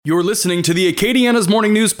You're listening to the Acadiana's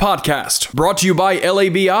Morning News Podcast, brought to you by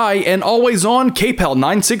LABI and always on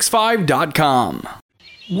KPEL965.com.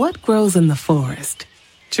 What grows in the forest?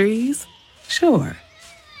 Trees? Sure.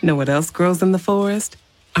 Know what else grows in the forest?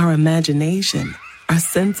 Our imagination, our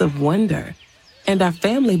sense of wonder, and our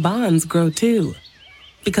family bonds grow too.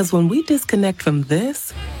 Because when we disconnect from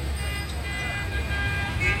this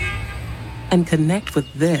and connect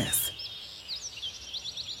with this,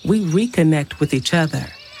 we reconnect with each other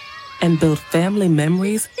and build family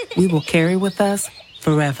memories we will carry with us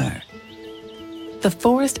forever. The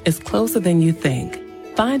forest is closer than you think.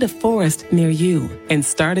 Find a forest near you and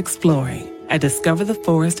start exploring at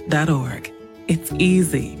discovertheforest.org. It's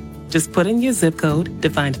easy. Just put in your zip code to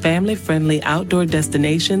find family-friendly outdoor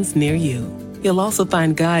destinations near you. You'll also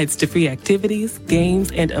find guides to free activities,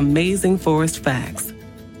 games, and amazing forest facts.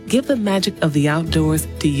 Give the magic of the outdoors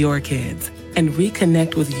to your kids and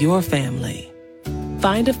reconnect with your family.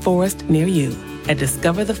 Find a forest near you at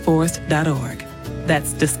discovertheforest.org.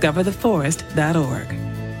 That's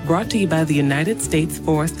discovertheforest.org. Brought to you by the United States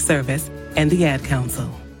Forest Service and the Ad Council.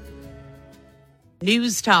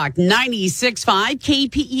 News Talk 96.5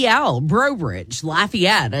 KPEL, Brobridge,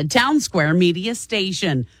 Lafayette, a Town Square media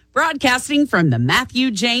station. Broadcasting from the Matthew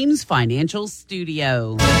James Financial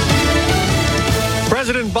Studio.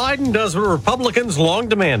 President Biden does what Republicans long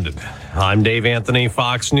demanded. I'm Dave Anthony,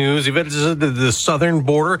 Fox News. He visited the southern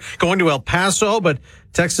border, going to El Paso, but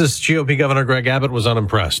Texas GOP Governor Greg Abbott was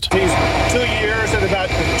unimpressed. He's 2 years and about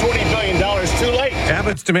 $20 billion too late.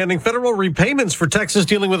 Abbott's demanding federal repayments for Texas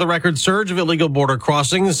dealing with a record surge of illegal border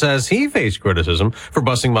crossings, says he faced criticism for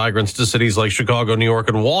busing migrants to cities like Chicago, New York,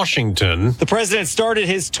 and Washington. The president started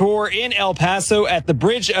his tour in El Paso at the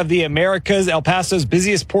Bridge of the Americas, El Paso's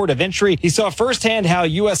busiest port of entry. He saw firsthand how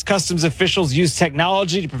U.S. Customs officials use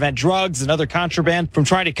technology to prevent drugs and other contraband from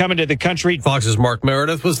trying to come into the country. Fox's Mark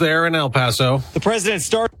Meredith was there in El Paso.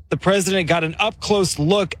 The president got an up-close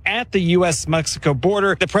look at the U.S.-Mexico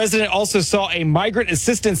border. The president also saw a migrant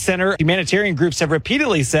assistance center. Humanitarian groups have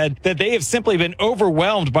repeatedly said that they have simply been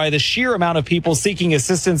overwhelmed by the sheer amount of people seeking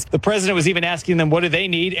assistance. The president was even asking them what do they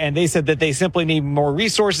need, and they said that they simply need more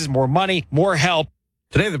resources, more money, more help.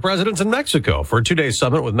 Today, the president's in Mexico for a two-day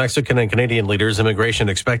summit with Mexican and Canadian leaders. Immigration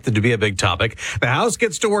expected to be a big topic. The House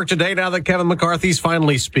gets to work today now that Kevin McCarthy's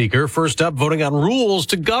finally Speaker. First up, voting on rules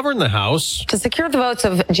to govern the House. To secure the votes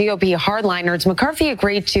of GOP hardliners, McCarthy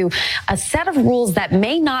agreed to a set of rules that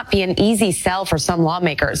may not be an easy sell for some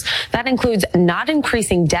lawmakers. That includes not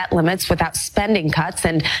increasing debt limits without spending cuts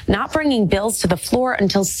and not bringing bills to the floor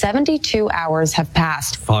until 72 hours have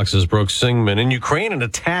passed. Fox's Brooke Singman. In Ukraine, an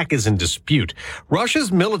attack is in dispute. Russia's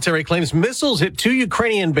military claims missiles hit two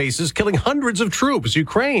Ukrainian bases, killing hundreds of troops.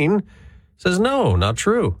 Ukraine says no, not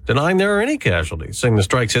true, denying there are any casualties, saying the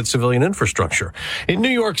strikes hit civilian infrastructure. In New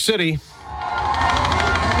York City,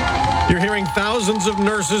 you're hearing thousands of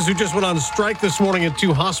nurses who just went on strike this morning at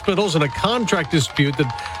two hospitals in a contract dispute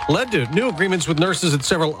that led to new agreements with nurses at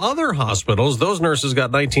several other hospitals. Those nurses got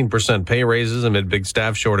 19% pay raises amid big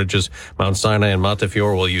staff shortages. Mount Sinai and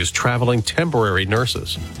Montefiore will use traveling temporary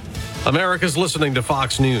nurses. America's listening to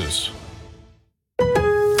Fox News.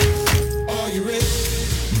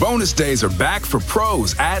 Bonus days are back for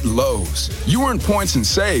pros at Lowe's. You earn points and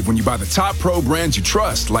save when you buy the top pro brands you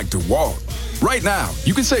trust, like DeWalt. Right now,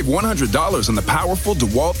 you can save $100 on the powerful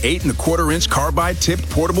DeWalt 8¼ carbide tipped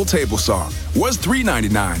portable table saw. Was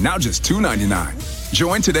 $399, now just $299.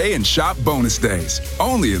 Join today and shop bonus days,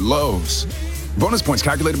 only at Lowe's. Bonus points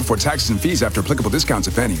calculated before taxes and fees after applicable discounts,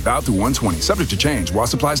 if any. Valid through 1/20. Subject to change while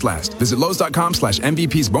supplies last. Visit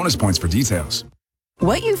Lowes.com/MVP's bonus points for details.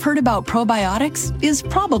 What you've heard about probiotics is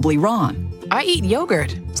probably wrong. I eat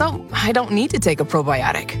yogurt, so I don't need to take a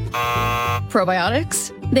probiotic.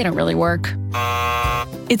 Probiotics? They don't really work.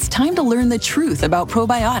 It's time to learn the truth about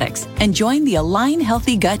probiotics and join the Align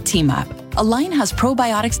Healthy Gut Team Up. Align has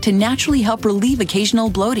probiotics to naturally help relieve occasional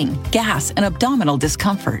bloating, gas, and abdominal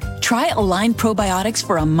discomfort. Try Align probiotics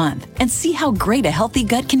for a month and see how great a healthy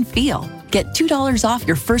gut can feel. Get $2 off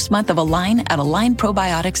your first month of Align at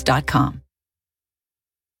alignprobiotics.com.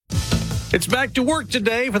 It's back to work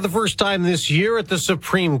today for the first time this year at the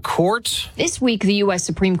Supreme Court. This week, the U.S.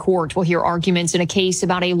 Supreme Court will hear arguments in a case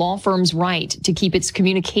about a law firm's right to keep its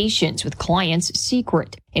communications with clients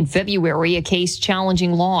secret. In February, a case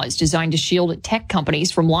challenging laws designed to shield tech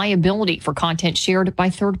companies from liability for content shared by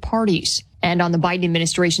third parties. And on the Biden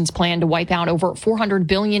administration's plan to wipe out over $400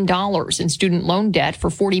 billion in student loan debt for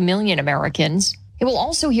 40 million Americans. It will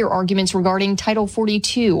also hear arguments regarding Title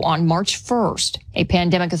 42 on March 1st, a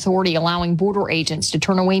pandemic authority allowing border agents to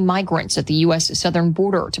turn away migrants at the U.S. southern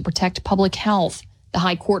border to protect public health. The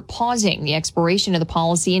High Court pausing the expiration of the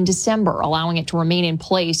policy in December, allowing it to remain in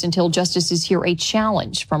place until justices hear a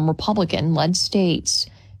challenge from Republican-led states.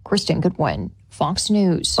 Kristen Goodwin, Fox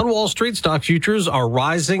News. On Wall Street, stock futures are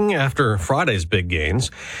rising after Friday's big gains.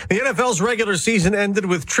 The NFL's regular season ended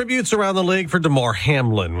with tributes around the league for Damar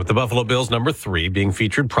Hamlin, with the Buffalo Bills number 3 being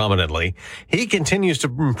featured prominently. He continues to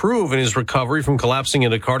improve in his recovery from collapsing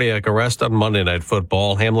into cardiac arrest on Monday Night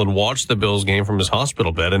Football. Hamlin watched the Bills game from his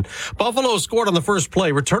hospital bed, and Buffalo scored on the first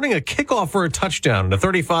play, returning a kickoff for a touchdown in a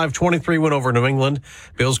 35-23 win over New England.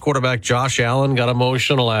 Bills quarterback Josh Allen got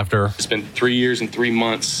emotional after. It's been 3 years and 3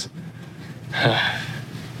 months.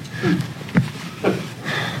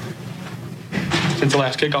 Since the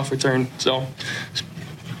last kickoff return, so it's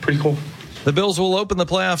pretty cool. The Bills will open the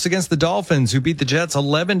playoffs against the Dolphins, who beat the Jets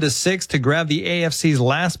 11-6 to grab the AFC's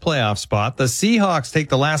last playoff spot. The Seahawks take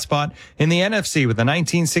the last spot in the NFC with a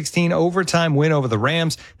 19-16 overtime win over the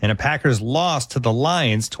Rams and a Packers loss to the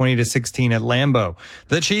Lions 20-16 at Lambeau.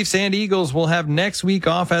 The Chiefs and Eagles will have next week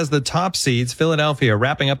off as the top seeds. Philadelphia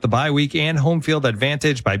wrapping up the bye week and home field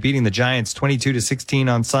advantage by beating the Giants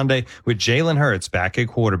 22-16 on Sunday with Jalen Hurts back at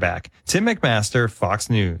quarterback. Tim McMaster, Fox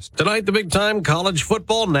News. Tonight, the big-time college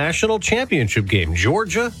football national championship game,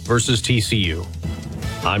 Georgia versus TCU.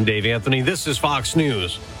 I'm Dave Anthony. This is Fox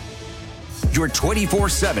News. Your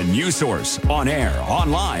 24/7 news source, on air,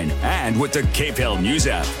 online, and with the Cape Hill News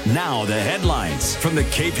app. Now the headlines from the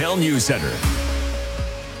Cape Hill News Center.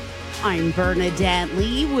 I'm Bernadette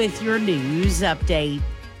Lee with your news update.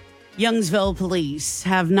 Youngsville police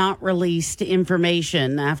have not released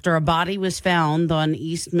information after a body was found on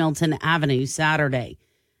East Milton Avenue Saturday.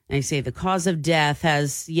 They say the cause of death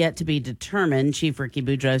has yet to be determined. Chief Ricky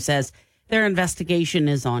Boudreaux says their investigation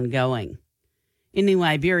is ongoing. In New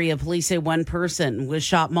Iberia, police say one person was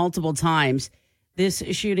shot multiple times. This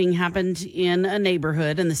shooting happened in a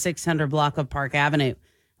neighborhood in the 600 block of Park Avenue.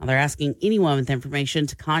 Now they're asking anyone with information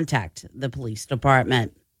to contact the police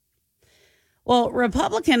department. Well,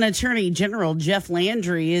 Republican Attorney General Jeff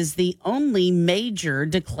Landry is the only major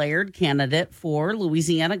declared candidate for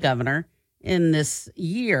Louisiana governor in this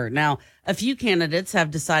year. Now, a few candidates have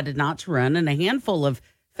decided not to run, and a handful of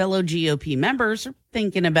fellow GOP members are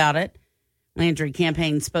thinking about it. Landry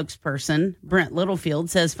campaign spokesperson Brent Littlefield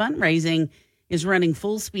says fundraising is running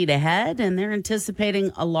full speed ahead, and they're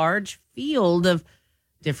anticipating a large field of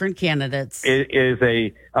different candidates. It is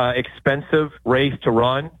a expensive race to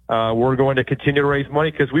run. We're going to continue to raise money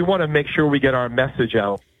because we want to make sure we get our message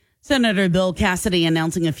out. Senator Bill Cassidy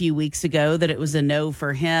announcing a few weeks ago that it was a no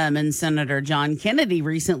for him, and Senator John Kennedy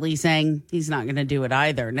recently saying he's not going to do it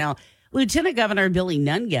either. Now, Lieutenant Governor Billy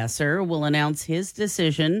Nungesser will announce his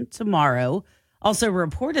decision tomorrow. Also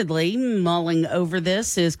reportedly mulling over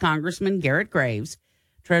this is Congressman Garrett Graves,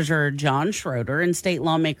 Treasurer John Schroeder, and state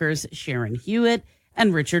lawmakers Sharon Hewitt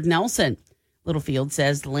and Richard Nelson. Littlefield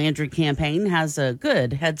says the Landry campaign has a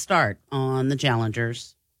good head start on the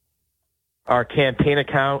challengers. Our campaign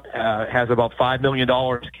account has about $5 million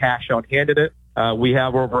cash on hand in it. We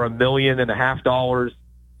have over $1.5 million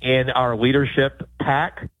in our leadership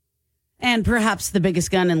PAC. And perhaps the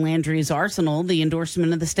biggest gun in Landry's arsenal, the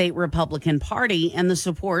endorsement of the state Republican Party and the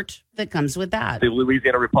support that comes with that. The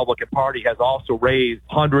Louisiana Republican Party has also raised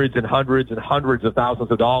hundreds and hundreds and hundreds of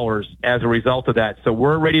thousands of dollars as a result of that. So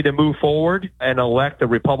we're ready to move forward and elect a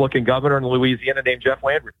Republican governor in Louisiana named Jeff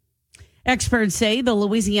Landry. Experts say the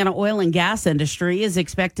Louisiana oil and gas industry is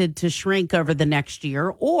expected to shrink over the next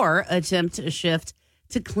year or attempt a shift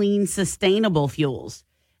to clean, sustainable fuels.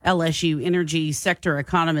 LSU energy sector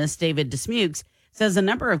economist David Dismukes says a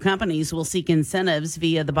number of companies will seek incentives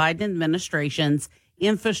via the Biden administration's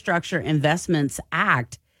Infrastructure Investments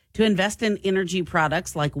Act to invest in energy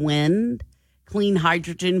products like wind, clean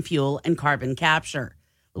hydrogen fuel, and carbon capture.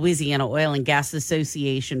 Louisiana Oil and Gas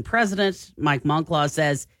Association President Mike Monclaw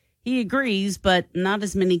says he agrees, but not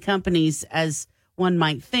as many companies as one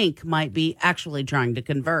might think might be actually trying to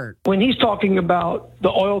convert. When he's talking about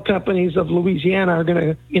the oil companies of Louisiana are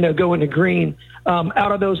going to, go into green,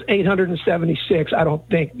 out of those 876, I don't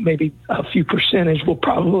think maybe a few percentage will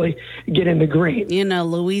probably get into green. In a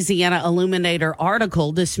Louisiana Illuminator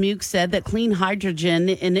article, Dismukes said that clean hydrogen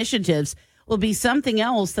initiatives will be something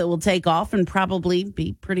else that will take off and probably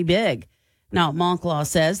be pretty big. Now, Monclaw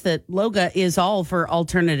says that LOGA is all for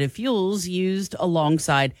alternative fuels used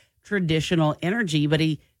alongside traditional energy, but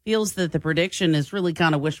he feels that the prediction is really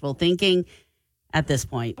kind of wishful thinking at this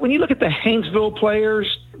point. When you look at the Haynesville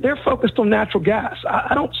players, they're focused on natural gas.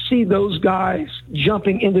 I don't see those guys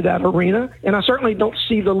jumping into that arena, and I certainly don't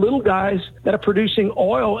see the little guys that are producing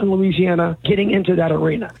oil in Louisiana getting into that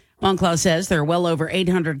arena. Monclaw says there are well over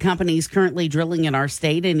 800 companies currently drilling in our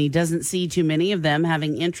state, and he doesn't see too many of them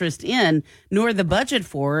having interest in, nor the budget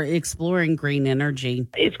for, exploring green energy.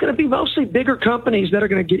 It's going to be mostly bigger companies that are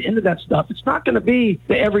going to get into that stuff. It's not going to be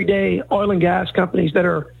the everyday oil and gas companies that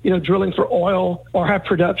are, drilling for oil or have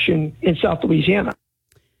production in South Louisiana.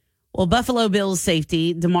 Well, Buffalo Bills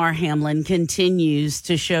safety Damar Hamlin continues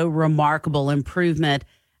to show remarkable improvement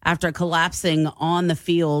after collapsing on the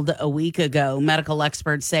field a week ago. Medical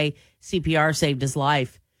experts say CPR saved his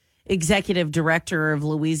life. Executive Director of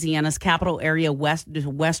Louisiana's Capital Area West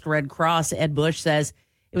Red Cross, Ed Bush, says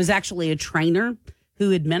it was actually a trainer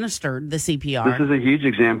who administered the CPR. This is a huge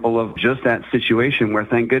example of just that situation where,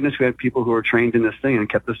 thank goodness, we had people who were trained in this thing and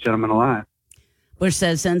kept this gentleman alive. Bush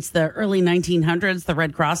says since the early 1900s, the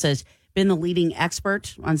Red Cross has been the leading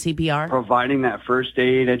expert on CPR. Providing that first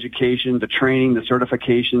aid education, the training, the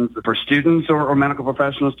certifications for students or medical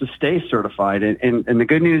professionals to stay certified. And the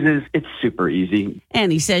good news is it's super easy.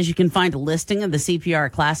 And he says you can find a listing of the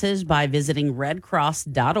CPR classes by visiting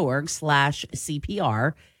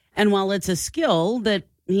redcross.org/CPR. And while it's a skill that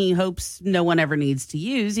he hopes no one ever needs to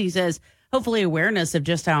use, he says hopefully awareness of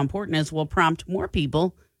just how important it is will prompt more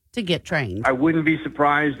people to get trained. I wouldn't be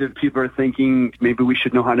surprised if people are thinking maybe we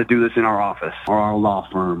should know how to do this in our office or our law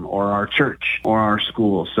firm or our church or our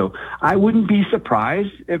school. So I wouldn't be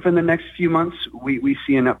surprised if in the next few months we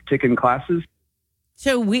see an uptick in classes.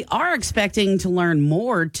 So we are expecting to learn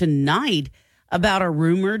more tonight about a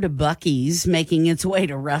rumored Buc-ee's making its way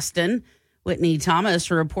to Ruston. Whitney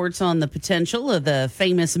Thomas reports on the potential of the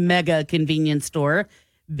famous mega convenience store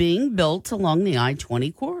being built along the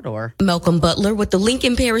I-20 corridor. Malcolm Butler with the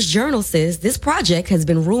Lincoln Parish Journal says this project has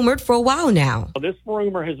been rumored for a while now. This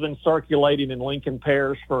rumor has been circulating in Lincoln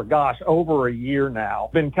Parish for, over a year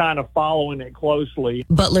now. Been kind of following it closely.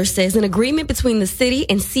 Butler says an agreement between the city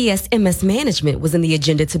and CSMS management was in the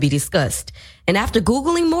agenda to be discussed. And after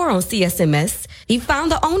Googling more on CSMS, he found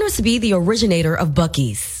the owners to be the originator of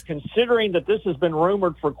Buc-ee's. Considering that this has been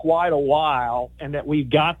rumored for quite a while and that we've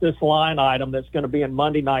got this line item that's going to be in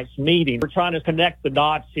Monday night's meeting, we're trying to connect the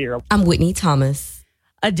dots here. I'm Whitney Thomas.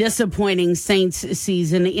 A disappointing Saints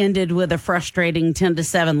season ended with a frustrating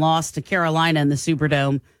 10-7 loss to Carolina in the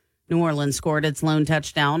Superdome. New Orleans scored its lone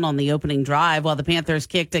touchdown on the opening drive, while the Panthers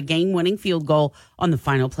kicked a game-winning field goal on the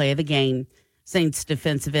final play of the game. Saints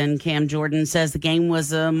defensive end Cam Jordan says the game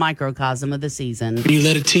was a microcosm of the season. You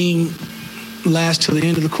let a team last till the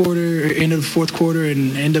end of the fourth quarter,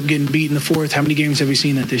 and end up getting beat in the fourth. How many games have we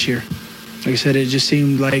seen that this year? Like I said, it just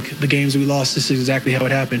seemed like the games we lost, this is exactly how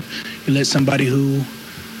it happened. You let somebody who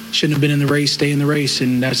shouldn't have been in the race stay in the race,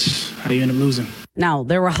 and that's how you end up losing. Now,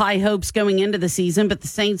 there were high hopes going into the season, but the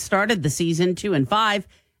Saints started the season 2-5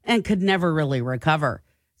 and could never really recover.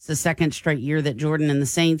 It's the second straight year that Jordan and the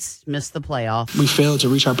Saints missed the playoff. We failed to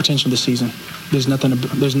reach our potential this season. There's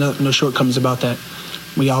no shortcomings about that.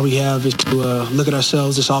 All we have is to look at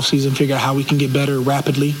ourselves this offseason, figure out how we can get better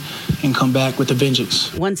rapidly, and come back with a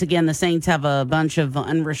vengeance. Once again, the Saints have a bunch of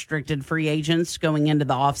unrestricted free agents going into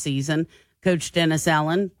the offseason. Coach Dennis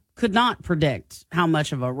Allen could not predict how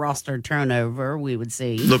much of a roster turnover we would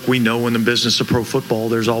see. Look, we know in the business of pro football,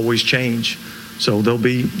 there's always change. So there'll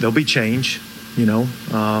be change,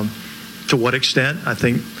 to what extent? I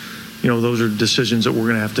think, those are decisions that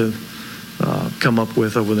we're going to have to come up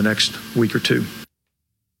with over the next week or two.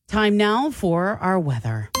 Time now for our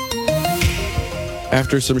weather.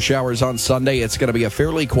 After some showers on Sunday, it's going to be a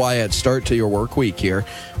fairly quiet start to your work week here.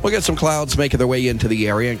 We'll get some clouds making their way into the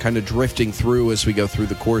area and kind of drifting through as we go through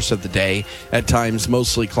the course of the day. At times,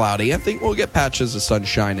 mostly cloudy. I think we'll get patches of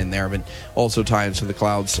sunshine in there, but also times when the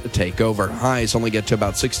clouds take over. Highs only get to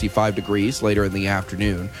about 65 degrees later in the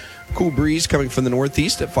afternoon. Cool breeze coming from the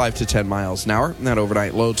northeast at 5 to 10 miles an hour. And that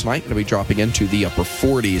overnight low tonight going to be dropping into the upper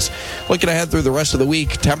 40s. Looking ahead through the rest of the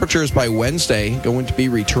week, temperatures by Wednesday going to be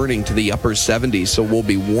returning to the upper 70s. So we'll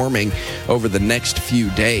be warming over the next few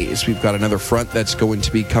days. We've got another front that's going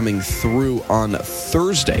to be coming through on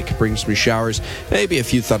Thursday. Could bring some showers, maybe a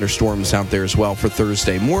few thunderstorms out there as well for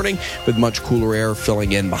Thursday morning, with much cooler air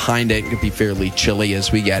filling in behind it. It could be fairly chilly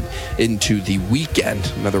as we get into the weekend.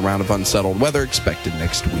 Another round of unsettled weather expected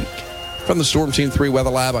next week. From the Storm Team 3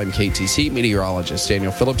 Weather Lab, I'm KTC meteorologist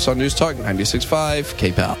Daniel Phillips on News Talk 96.5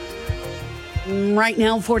 KPEL. Right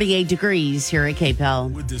now, 48 degrees here at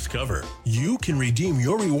KPEL. With Discover, you can redeem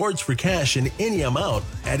your rewards for cash in any amount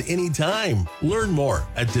at any time. Learn more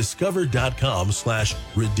at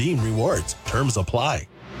discover.com/redeem rewards. Terms apply.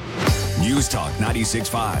 News Talk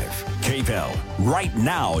 96.5 KPEL. Right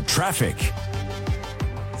now, traffic.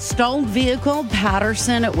 Stalled vehicle,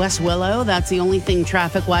 Patterson at West Willow. That's the only thing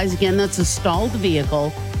traffic-wise. Again, that's a stalled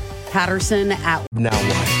vehicle. Patterson at... Now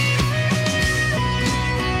what?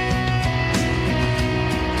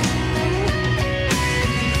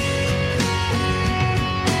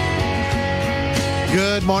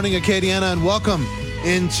 Good morning, Acadiana, and welcome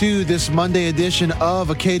into this Monday edition of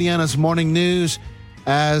Acadiana's Morning News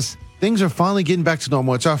as things are finally getting back to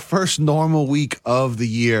normal. It's our first normal week of the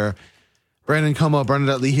year. Brandon Como,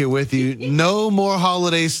 Bernadette Lee here with you. No more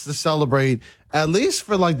holidays to celebrate, at least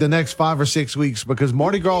for like the next 5 or 6 weeks, because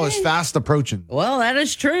Mardi Gras is fast approaching. Well, that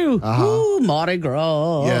is true. Ooh, Mardi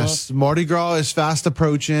Gras. Yes, Mardi Gras is fast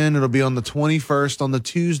approaching. It'll be on the 21st, on the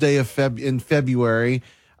Tuesday of in February.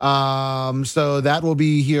 So that will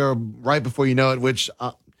be here right before you know it, which,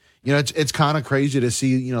 it's kind of crazy to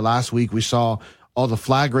see. Last week we saw all the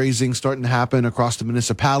flag raising starting to happen across the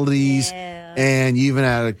municipalities. Yeah. And you even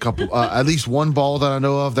had a couple, at least one ball that I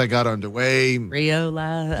know of that got underway. Rio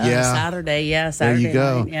Saturday. Yeah, Saturday. There you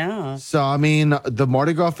go. Night, yeah. So, the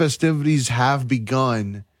Mardi Gras festivities have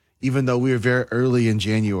begun, even though we are very early in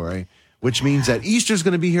January, which means that Easter's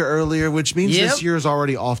going to be here earlier, which means this year is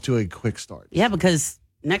already off to a quick start. Yeah, because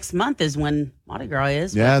next month is when Mardi Gras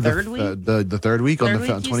is. Yeah, the third week? The third week on the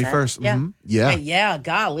 21st. Yeah. Mm-hmm. Yeah. Okay, yeah,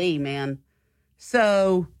 golly, man.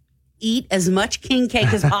 So eat as much king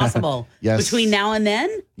cake as possible between now and then.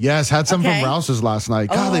 Yes, had some from Rouse's last night.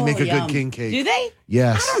 God, they make a good king cake. Do they?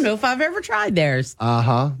 Yes. I don't know if I've ever tried theirs.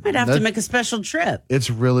 Might have to make a special trip. It's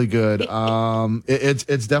really good.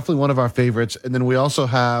 It's definitely one of our favorites. And then we also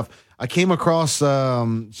have, I came across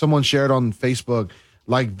someone shared on Facebook,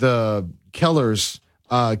 like the Keller's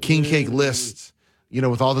king cake lists,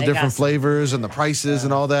 with all the different flavors and the prices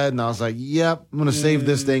and all that. And I was like, yep, I'm going to save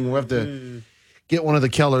this thing. We'll have to get one of the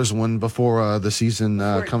Keller's one before the season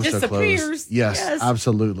comes to a close. Yes,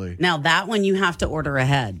 absolutely. Now that one you have to order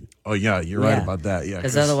ahead. Oh, yeah, you're right about that. Yeah,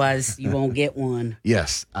 because otherwise you won't get one.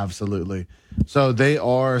 Yes, absolutely. So they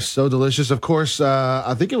are so delicious. Of course,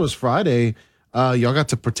 I think it was Friday. Y'all got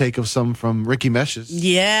to partake of some from Ricky Mesh's.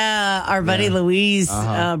 Yeah, our buddy Louise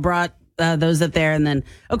brought those up there, and then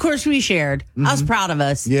of course we shared. I was proud of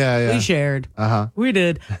us. Yeah. We shared. We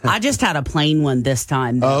did. I just had a plain one this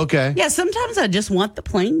time, though. Oh, okay. Yeah, sometimes I just want the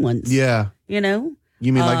plain ones. Yeah. You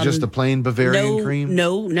mean like just the plain Bavarian cream?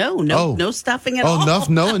 No stuffing at all.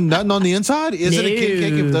 Nothing on the inside? Is it a king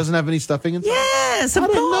cake if it doesn't have any stuffing inside? Yes, of I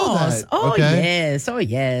didn't know course. that. Oh, Okay. yes. Oh,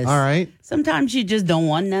 yes. All right. Sometimes you just don't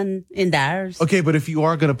want none in theirs. Okay, but if you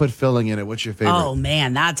are going to put filling in it, what's your favorite? Oh,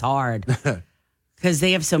 man, that's hard. Because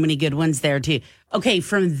they have so many good ones there, too. Okay,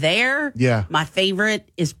 from there, my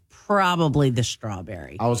favorite is probably the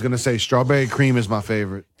strawberry. I was going to say strawberry cream is my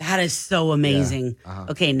favorite. That is so amazing.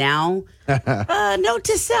 Okay, now, note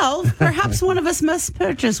to self, perhaps one of us must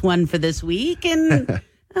purchase one for this week and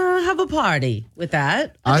have a party with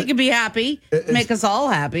that. I think it'd be happy, make us all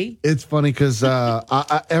happy. It's funny because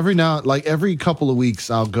every couple of weeks,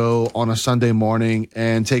 I'll go on a Sunday morning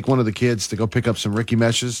and take one of the kids to go pick up some Ricky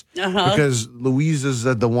Mesh's because Louise is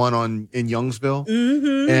the one in Youngsville.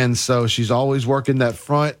 Mm-hmm. And so she's always working that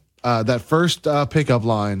first pickup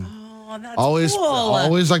line. Oh, that's always, cool.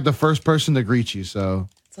 Always like the first person to greet you. So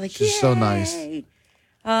it's like, she's so nice.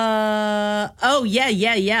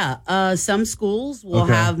 Some schools will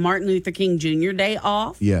have Martin Luther King Jr. Day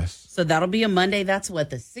off. Yes. So that'll be a Monday. That's the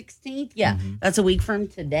 16th? Yeah. Mm-hmm. That's a week from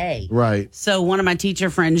today. Right. So one of my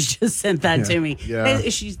teacher friends just sent that to me. Yeah.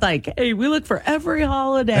 She's like, hey, we look for every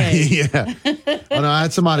holiday. Yeah. I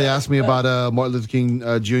had somebody ask me about Martin Luther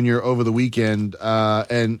King Jr. over the weekend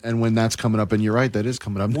and when that's coming up. And you're right, that is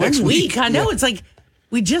coming up next week. I know. It's like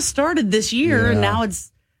we just started this year and now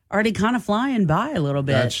it's already kind of flying by a little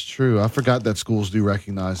bit. That's true. I forgot that schools do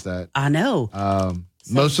recognize that. I know.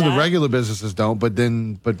 Most of the regular businesses don't, but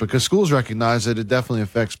because schools recognize it, it definitely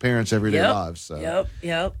affects parents' everyday lives. So.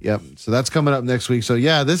 Yep. So that's coming up next week. So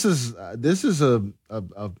yeah, this is a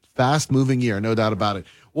fast moving year, no doubt about it.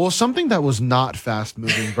 Well, something that was not fast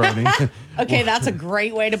moving, Bernie. Okay, that's a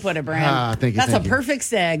great way to put it, Brand. Thank you. That's a perfect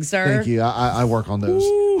seg, sir. Thank you. I work on those.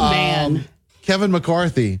 Ooh, man. Kevin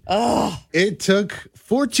McCarthy. Oh. It took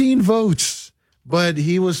 14 votes, but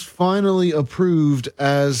he was finally approved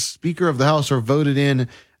as Speaker of the House or voted in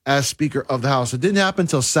as Speaker of the House. It didn't happen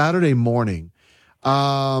until Saturday morning. We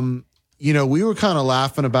were kind of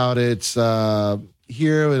laughing about it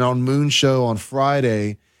here and on Moon Show on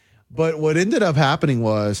Friday. But what ended up happening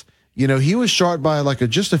was, he was short by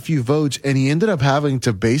just a few votes, and he ended up having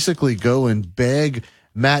to basically go and beg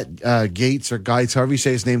Matt Gaetz or Geitz, however you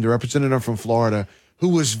say his name, the representative from Florida, who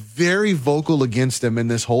was very vocal against him in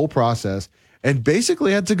this whole process and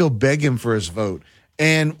basically had to go beg him for his vote.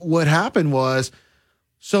 And what happened was,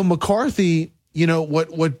 so McCarthy,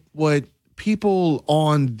 what people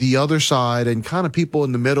on the other side and kind of people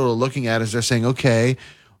in the middle are looking at is they're saying, okay,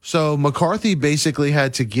 so McCarthy basically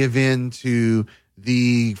had to give in to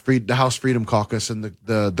the House Freedom Caucus and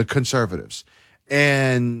the conservatives.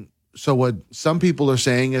 And what some people are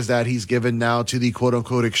saying is that he's given now to the quote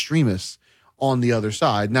unquote extremists on the other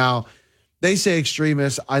side. Now, they say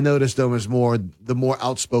extremists. I notice them as the more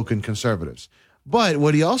outspoken conservatives. But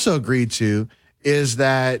what he also agreed to is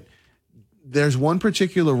that there's one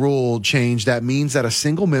particular rule change that means that a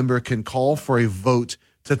single member can call for a vote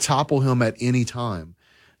to topple him at any time.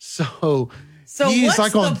 So he's what's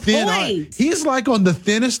like on the thin point? ice. He's like on the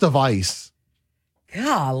thinnest of ice.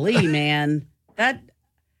 Golly, man.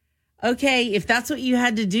 Okay, if that's what you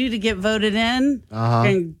had to do to get voted in,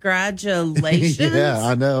 congratulations. Yeah,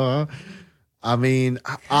 I know. Huh? I mean,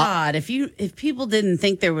 God, if people didn't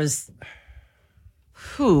think there was,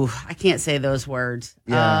 I can't say those words.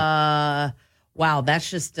 Yeah. Wow, that's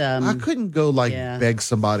just. I couldn't go beg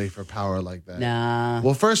somebody for power like that. Nah.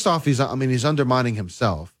 Well, first off, he's undermining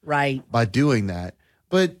himself, right, by doing that.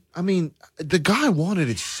 But I mean, the guy wanted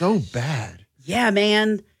it so bad. Yeah,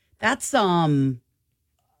 man, that's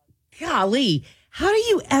golly, how do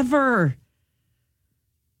you ever?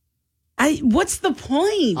 What's the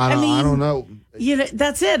point? I don't know.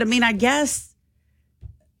 That's it. I mean, I guess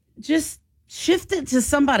just shift it to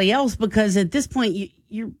somebody else because at this point,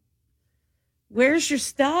 you're. Where's your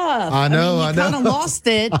stuff? I know. You kind of lost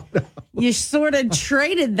it. You sort of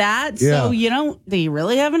traded that, so you don't. Do you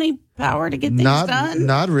really have any power to get things done?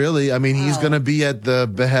 Not really. I mean, he's going to be at the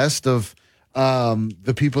behest of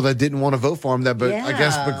the people that didn't want to vote for him, I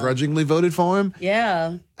guess begrudgingly voted for him.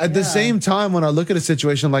 Yeah. At the same time, when I look at a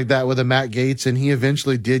situation like that with a Matt Gaetz, and he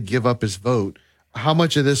eventually did give up his vote, how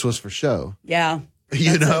much of this was for show? Yeah.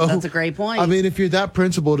 That's a great point. I mean, if you're that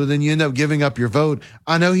principled and then you end up giving up your vote,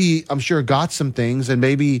 I know I'm sure got some things and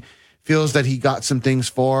maybe feels that he got some things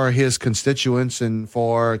for his constituents and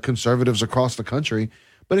for conservatives across the country.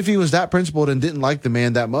 But if he was that principled and didn't like the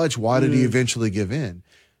man that much, why did he eventually give in?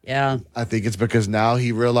 Yeah. I think it's because now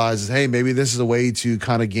he realizes, hey, maybe this is a way to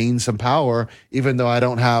kind of gain some power, even though I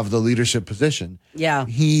don't have the leadership position. Yeah.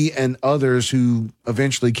 He and others who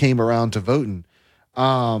eventually came around to voting.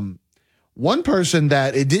 One person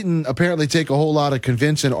that it didn't apparently take a whole lot of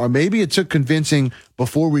convincing, or maybe it took convincing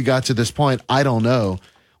before we got to this point, I don't know,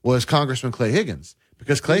 was Congressman Clay Higgins.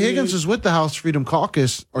 Because Clay Higgins is with the House Freedom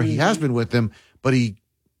Caucus, or he has been with them, but he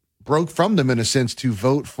broke from them in a sense to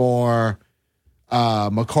vote for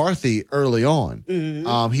McCarthy early on.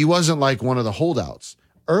 He wasn't like one of the holdouts.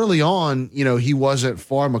 Early on, he wasn't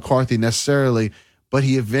for McCarthy necessarily, but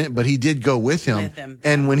he did go with him.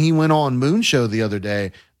 And when he went on Moon Show the other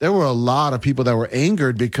day, there were a lot of people that were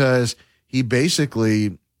angered because he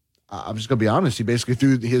basically, I'm just going to be honest, he basically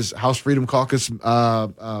threw his House Freedom Caucus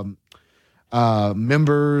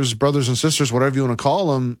members, brothers and sisters, whatever you want to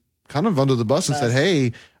call them, kind of under the bus and said,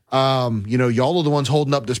 hey, y'all are the ones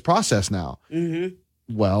holding up this process now.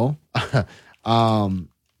 Well, under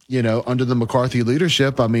the McCarthy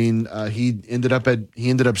leadership, I mean, he ended up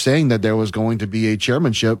saying that there was going to be a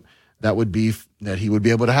chairmanship that he would be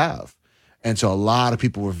able to have. And so a lot of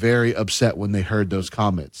people were very upset when they heard those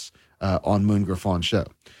comments on Moon Griffon show.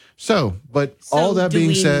 So all that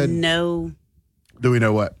being said, do we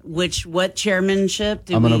know what? What chairmanship?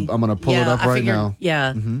 I'm gonna pull it up right now.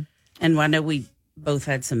 Yeah. And I know we both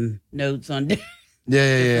had some notes on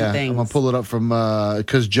Yeah. things. I'm gonna pull it up from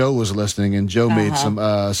because Joe was listening, and Joe made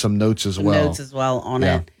some notes as well. Notes as well on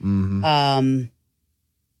it.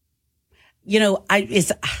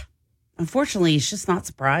 It's unfortunately it's just not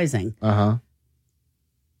surprising. I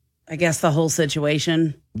guess the whole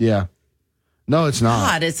situation. Yeah. No, it's not.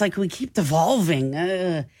 God, it's like we keep devolving.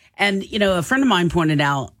 And a friend of mine pointed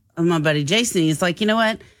out, my buddy Jason, he's like, you know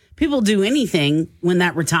what? People do anything when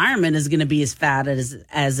that retirement is going to be as fat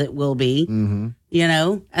as it will be, and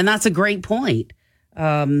that's a great point.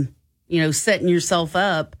 Setting yourself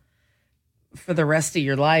up for the rest of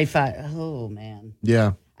your life. Man.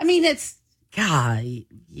 Yeah. I mean, it's, God.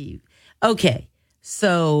 Okay.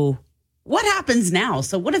 So what happens now?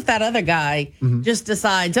 So what if that other guy just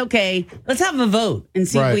decides, okay, let's have a vote and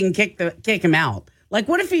see if we can kick him out? Like,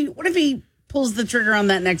 what if he pulls the trigger on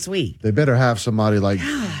that next week? They better have somebody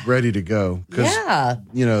ready to go.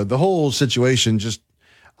 The whole situation just,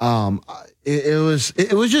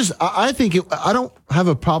 it was just, I think I don't have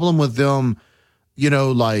a problem with them,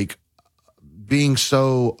 being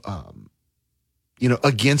so,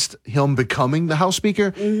 against him becoming the House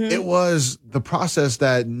Speaker. It was the process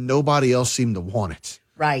that nobody else seemed to want it.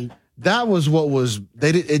 Right. That was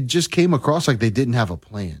it just came across like they didn't have a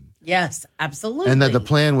plan. Yes, absolutely. And that the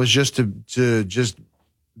plan was just to just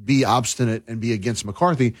be obstinate and be against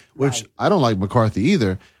McCarthy, which I don't like McCarthy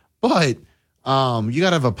either. But you got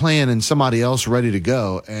to have a plan and somebody else ready to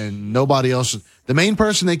go. And nobody else. The main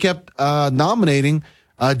person they kept nominating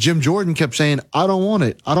Jim Jordan kept saying, I don't want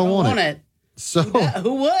it. I don't want it. So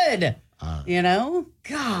who would?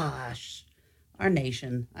 Gosh, our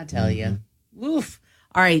nation, I tell you. Woof.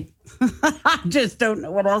 All right. I just don't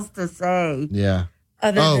know what else to say. Yeah.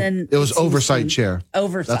 Other than it was oversight chair.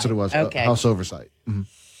 Oversight. That's what it was. Okay. House oversight. Mm-hmm.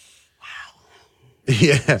 Wow.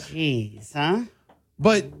 Yeah. Jeez, huh?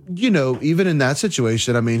 But, even in that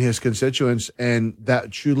situation, I mean, his constituents and that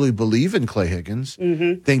truly believe in Clay Higgins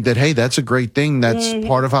think that, hey, that's a great thing. That's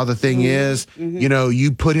part of how the thing is.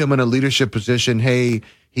 You put him in a leadership position. Hey,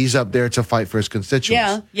 he's up there to fight for his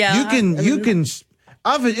constituents. Yeah.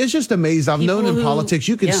 It's just amazing. I've known in politics,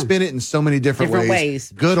 you can spin it in so many different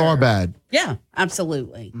ways. Good or bad. Yeah,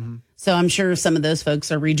 absolutely. So I'm sure some of those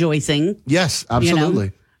folks are rejoicing. Yes,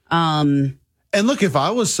 absolutely. And look, if I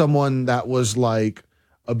was someone that was like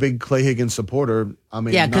a big Clay Higgins supporter, I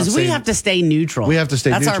mean, because we have to stay neutral. We have to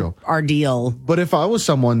stay neutral. That's our deal. But if I was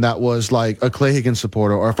someone that was like a Clay Higgins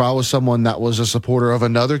supporter, or if I was someone that was a supporter of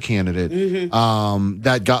another candidate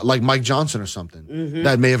that got like Mike Johnson or something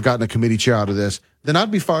that may have gotten a committee chair out of this, then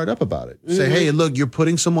I'd be fired up about it. Say, hey, look, you're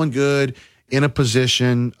putting someone good in a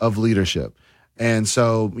position of leadership. And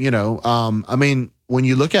so, I mean, when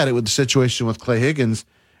you look at it with the situation with Clay Higgins,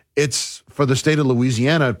 it's for the state of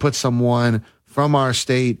Louisiana, it puts someone from our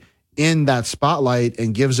state in that spotlight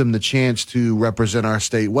and gives them the chance to represent our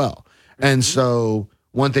state well. And so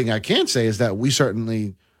one thing I can say is that we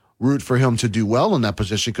certainly root for him to do well in that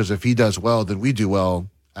position, because if he does well, then we do well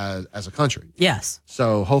as a country. Yes.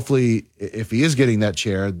 So hopefully, if he is getting that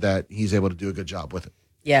chair, that he's able to do a good job with it.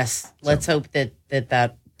 Yes. Let's hope that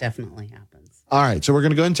definitely happens. All right. So we're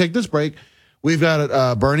going to go ahead and take this break. We've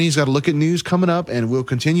got Bernie's got a look at news coming up, and we'll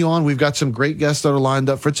continue on. We've got some great guests that are lined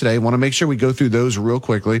up for today. Want to make sure we go through those real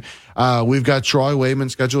quickly. We've got Troy Wayman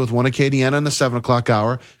scheduled with One Acadiana in the 7 o'clock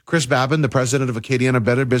hour. Chris Babin, the president of Acadiana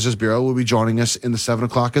Better Business Bureau, will be joining us in the 7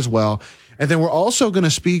 o'clock as well. And then we're also going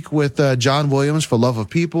to speak with John Williams for Love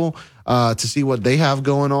of People to see what they have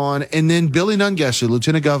going on. And then Billy Nungesser,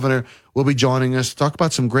 Lieutenant Governor, will be joining us to talk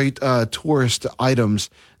about some great tourist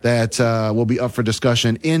items that will be up for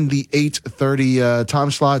discussion in the 8:30 time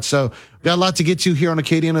slot. So we've got a lot to get to here on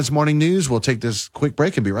Acadiana's Morning News. We'll take this quick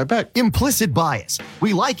break and be right back. Implicit bias.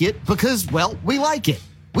 We like it because, well, we like it.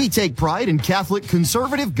 We take pride in Catholic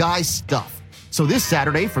conservative guy stuff. So this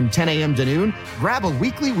Saturday from 10 a.m. to noon, grab a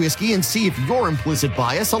weekly whiskey and see if your implicit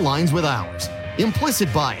bias aligns with ours.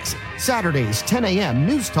 Implicit Bias, Saturdays, 10 a.m.,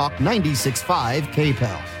 News Talk 96.5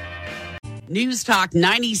 KPEL. News Talk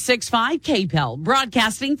 96.5 KPEL,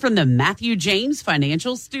 broadcasting from the Matthew James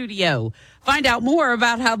Financial Studio. Find out more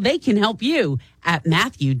about how they can help you at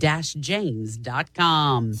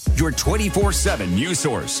matthew-james.com. Your 24/7 news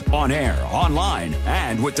source, on air, online,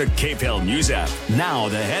 and with the KPEL News app. Now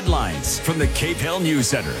the headlines from the KPEL News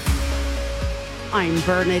Center. I'm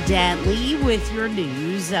Bernadette Lee with your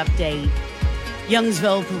news update.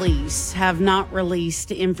 Youngsville police have not released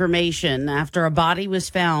information after a body was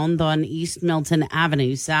found on East Milton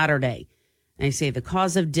Avenue Saturday. They say the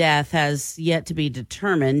cause of death has yet to be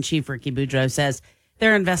determined. Chief Ricky Boudreaux says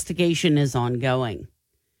their investigation is ongoing.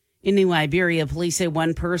 In New Iberia, police say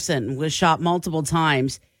one person was shot multiple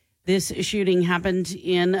times. This shooting happened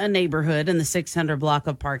in a neighborhood in the 600 block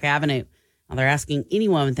of Park Avenue. Now they're asking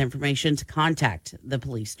anyone with information to contact the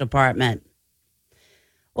police department.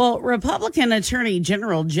 Well, Republican Attorney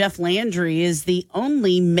General Jeff Landry is the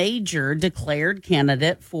only major declared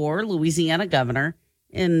candidate for Louisiana governor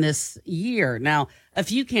in this year. Now, a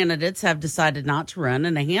few candidates have decided not to run,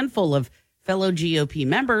 and a handful of fellow GOP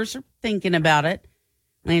members are thinking about it.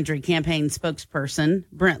 Landry campaign spokesperson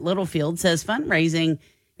Brent Littlefield says fundraising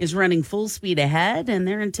is running full speed ahead, and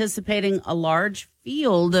they're anticipating a large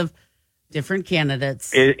field of different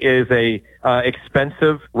candidates. It is a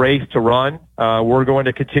expensive race to run. We're going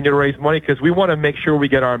to continue to raise money because we want to make sure we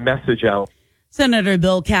get our message out. Senator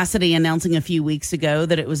Bill Cassidy announcing a few weeks ago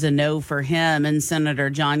that it was a no for him, and Senator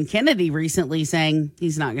John Kennedy recently saying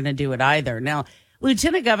he's not going to do it either. Now,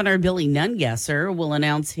 Lieutenant Governor Billy Nungesser will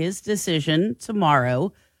announce his decision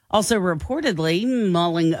tomorrow. Also reportedly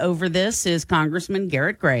mulling over this is Congressman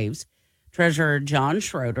Garrett Graves, Treasurer John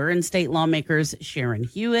Schroeder, and state lawmakers Sharon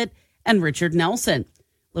Hewitt and Richard Nelson.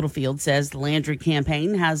 Littlefield says the Landry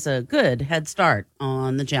campaign has a good head start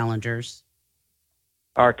on the challengers.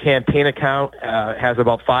 Our campaign account has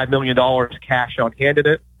about $5 million cash on hand in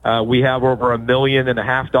it. We have over $1.5 million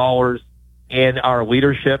in our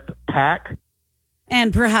leadership PAC.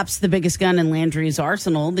 And perhaps the biggest gun in Landry's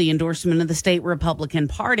arsenal, the endorsement of the state Republican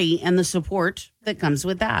Party and the support that comes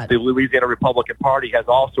with that. The Louisiana Republican Party has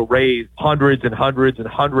also raised hundreds and hundreds and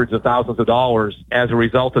hundreds of thousands of dollars as a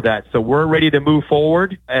result of that. So we're ready to move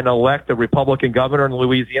forward and elect a Republican governor in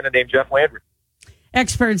Louisiana named Jeff Landry.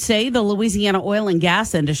 Experts say the Louisiana oil and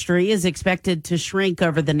gas industry is expected to shrink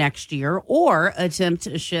over the next year or attempt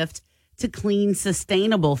a shift to clean,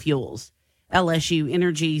 sustainable fuels. LSU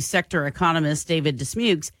energy sector economist David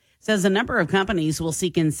Dismukes says a number of companies will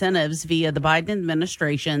seek incentives via the Biden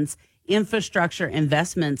administration's Infrastructure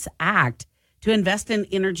Investments Act to invest in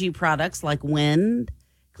energy products like wind,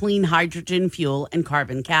 clean hydrogen fuel, and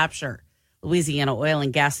carbon capture. Louisiana Oil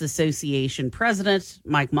and Gas Association President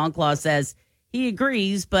Mike Monclaw says he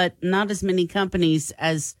agrees, but not as many companies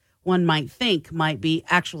as one might think might be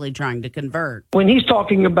actually trying to convert. When he's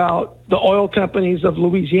talking about the oil companies of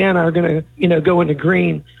Louisiana are going to, go into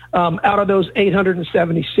green, out of those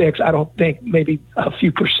 876, I don't think maybe a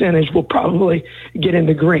few percentage will probably get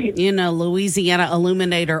into green. In a Louisiana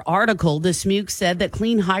Illuminator article, Dismukes said that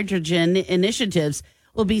clean hydrogen initiatives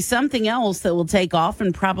will be something else that will take off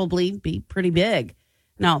and probably be pretty big.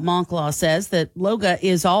 Now, Monclaw says that LOGA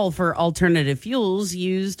is all for alternative fuels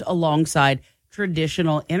used alongside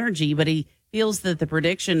traditional energy, but he feels that the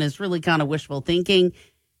prediction is really kind of wishful thinking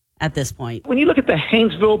at this point. When you look at the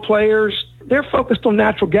Haynesville players, they're focused on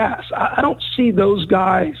natural gas. I don't see those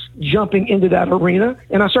guys jumping into that arena,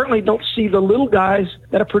 and I certainly don't see the little guys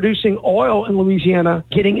that are producing oil in Louisiana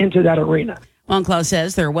getting into that arena. Monclaw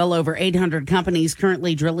says there are well over 800 companies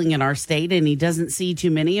currently drilling in our state, and he doesn't see too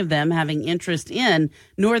many of them having interest in,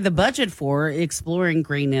 nor the budget for, exploring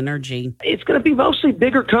green energy. It's going to be mostly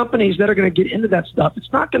bigger companies that are going to get into that stuff.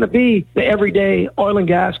 It's not going to be the everyday oil and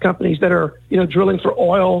gas companies that are, drilling for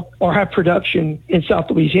oil or have production in South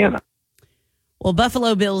Louisiana. Well,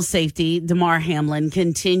 Buffalo Bills safety Damar Hamlin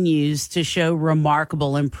continues to show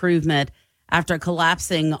remarkable improvement after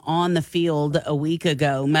collapsing on the field a week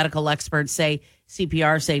ago. Medical experts say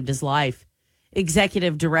CPR saved his life.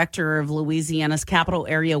 Executive Director of Louisiana's Capital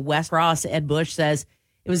Area West Cross, Ed Bush, says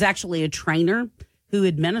it was actually a trainer who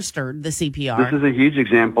administered the CPR. This is a huge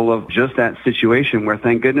example of just that situation where,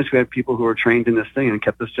 thank goodness, we had people who were trained in this thing and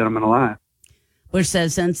kept this gentleman alive. Bush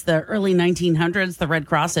says since the early 1900s, the Red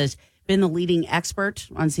Cross has been the leading expert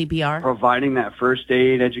on CPR. Providing that first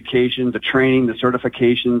aid education, the training, the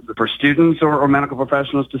certifications for students or medical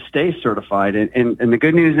professionals to stay certified. And the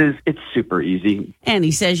good news is it's super easy. And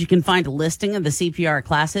he says you can find a listing of the CPR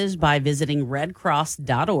classes by visiting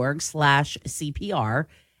redcross.org/CPR.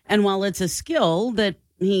 And while it's a skill that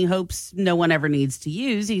he hopes no one ever needs to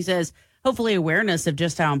use, he says hopefully awareness of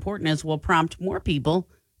just how important it is will prompt more people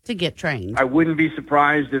to get trained. I wouldn't be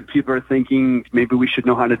surprised if people are thinking maybe we should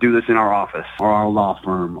know how to do this in our office or our law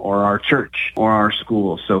firm or our church or our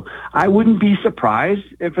school. So I wouldn't be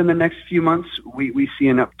surprised if in the next few months we see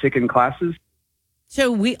an uptick in classes.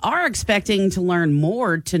 So we are expecting to learn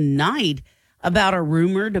more tonight about a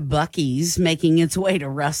rumored Buc-ee's making its way to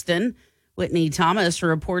Ruston. Whitney Thomas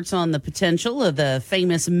reports on the potential of the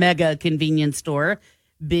famous mega convenience store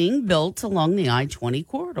being built along the I-20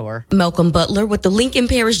 corridor. Malcolm Butler with the Lincoln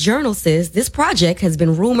Parish Journal says this project has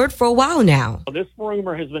been rumored for a while now. This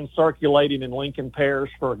rumor has been circulating in Lincoln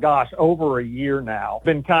Parish for, over a year now.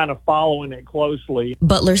 Been kind of following it closely.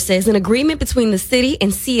 Butler says an agreement between the city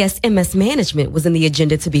and CSMS management was in the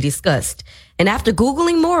agenda to be discussed. And after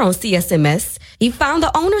Googling more on CSMS, he found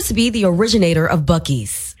the owner to be the originator of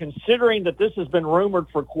Buc-ee's. Considering that this has been rumored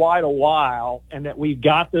for quite a while and that we've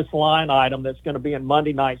got this line item that's going to be in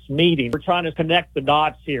Monday night's meeting, we're trying to connect the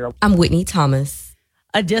dots here. I'm Whitney Thomas.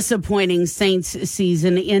 A disappointing Saints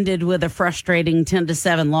season ended with a frustrating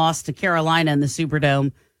 10-7 loss to Carolina in the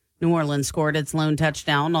Superdome. New Orleans scored its lone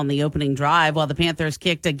touchdown on the opening drive, while the Panthers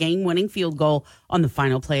kicked a game-winning field goal on the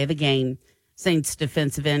final play of the game. Saints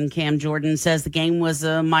defensive end Cam Jordan says the game was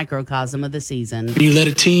a microcosm of the season. You let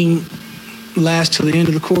a team last till the end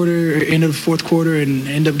of the quarter, or end of the fourth quarter, and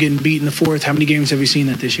end up getting beat in the fourth. How many games have we seen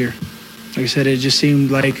that this year? Like I said, it just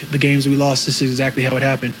seemed like the games we lost, this is exactly how it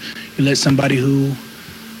happened. You let somebody who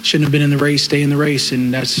shouldn't have been in the race stay in the race,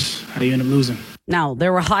 and that's how you end up losing. Now,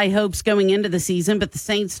 there were high hopes going into the season, but the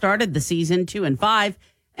Saints started the season 2-5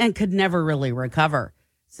 and could never really recover.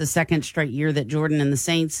 It's the second straight year that Jordan and the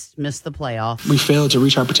Saints missed the playoffs. We failed to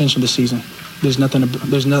reach our potential this season. There's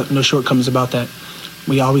no shortcomings about that.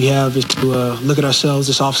 All we have is to look at ourselves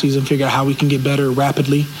this offseason, figure out how we can get better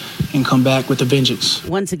rapidly, and come back with a vengeance.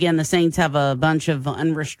 Once again, the Saints have a bunch of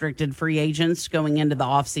unrestricted free agents going into the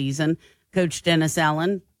offseason. Coach Dennis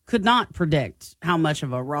Allen could not predict how much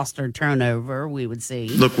of a roster turnover we would see.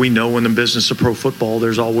 Look, we know in the business of pro football,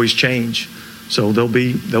 there's always change. So there'll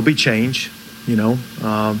be change, you know.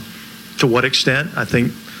 To what extent? I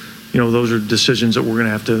think, you know, those are decisions that we're going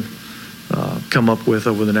to have to come up with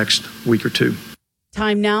over the next week or two.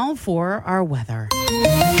 Time now for our weather.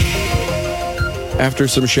 After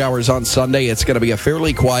some showers on Sunday, it's going to be a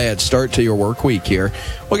fairly quiet start to your work week here.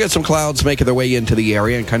 We'll get some clouds making their way into the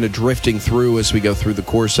area and kind of drifting through as we go through the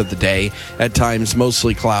course of the day. At times,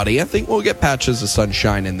 mostly cloudy. I think we'll get patches of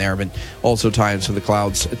sunshine in there, but also times when the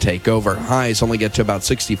clouds take over. Highs only get to about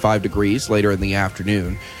 65 degrees later in the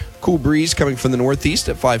afternoon. Cool breeze coming from the northeast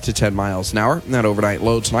at 5 to 10 miles an hour. And that overnight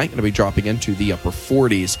low tonight going to be dropping into the upper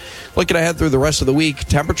 40s. Looking ahead through the rest of the week,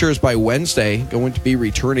 temperatures by Wednesday going to be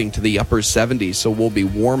returning to the upper 70s. So we'll be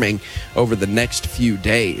warming over the next few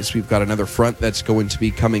days. We've got another front that's going to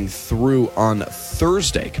be coming through on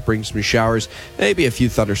Thursday. Could bring some showers, maybe a few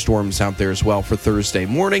thunderstorms out there as well for Thursday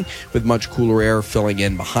morning, with much cooler air filling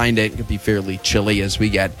in behind it. It could be fairly chilly as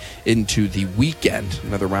we get into the weekend.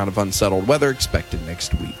 Another round of unsettled weather expected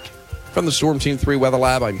next week. From the Storm Team 3 Weather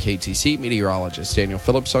Lab, I'm KTC meteorologist Daniel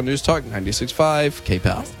Phillips on News Talk 96.5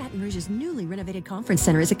 KPEL. West Baton Rouge's newly renovated conference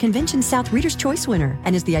center is a Convention South Reader's Choice winner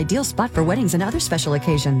and is the ideal spot for weddings and other special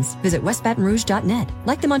occasions. Visit westbatonrouge.net.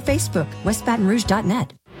 Like them on Facebook,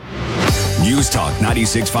 westbatonrouge.net. News Talk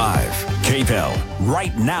 96.5 KPEL.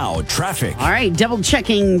 Right now, traffic. All right, double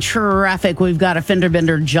checking traffic. We've got a fender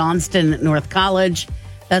bender, Johnston at North College.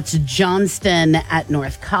 That's Johnston at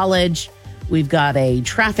North College. We've got a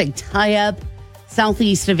traffic tie-up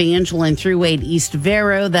southeast of Angelin Thruway at East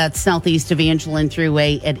Vero. That's southeast of Angelin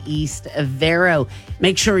Thruway at East Vero.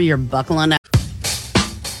 Make sure you're buckling up.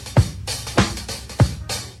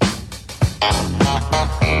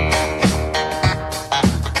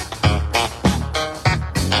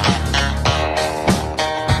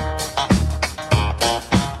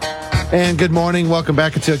 And good morning. Welcome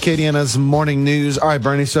back into Acadiana's Morning News. All right,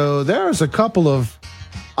 Bernie. So there's a couple of,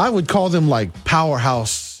 I would call them like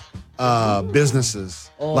powerhouse businesses,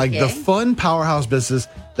 like the fun powerhouse business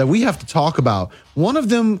that we have to talk about. One of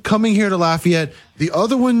them coming here to Lafayette, the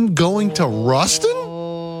other one going to Ruston.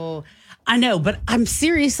 Oh, I know, but I'm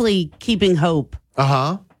seriously keeping hope.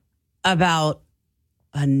 About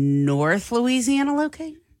a North Louisiana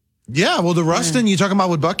location. Yeah, well, the Ruston, you talking about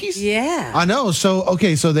with Buc-ee's? Yeah. I know. So,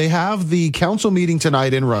 okay, so they have the council meeting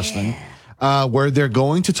tonight in Ruston. Where they're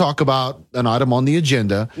going to talk about an item on the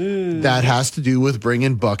agenda that has to do with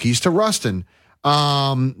bringing Buc-ee's to Ruston.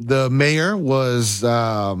 The mayor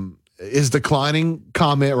is declining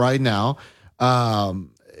comment right now.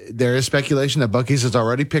 There is speculation that Buc-ee's has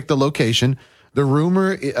already picked the location. The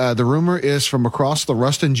rumor is from across the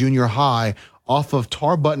Ruston Junior High off of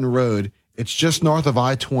Tar Button Road. It's just north of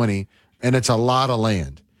I-20, and it's a lot of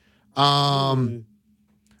land.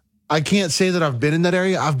 I can't say that I've been in that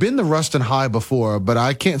area. I've been to Ruston High before, but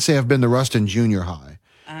I can't say I've been to Ruston Junior High.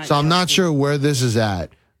 So I'm not sure where this is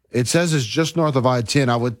at. It says it's just north of I-10.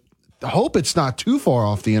 I would hope it's not too far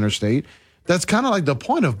off the interstate. That's kind of like the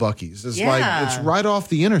point of Buc-ee's. It's like it's right off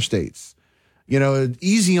the interstates. You know,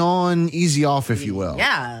 easy on, easy off, if you will.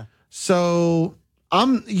 Yeah. So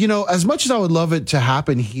as much as I would love it to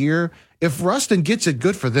happen here, if Ruston gets it,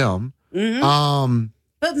 good for them. Mm-hmm.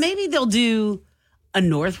 But maybe they'll do a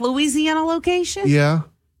North Louisiana location? Yeah.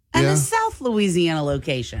 And a South Louisiana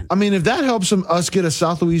location. I mean, if that helps us get a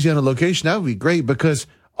South Louisiana location, that would be great, because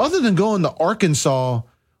other than going to Arkansas,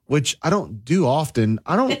 which I don't do often,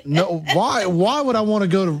 I don't know why would I want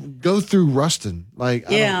to go through Ruston? Like,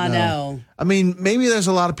 I know. I mean, maybe there's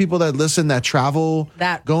a lot of people that listen that travel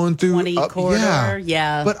that going through 20 corridor.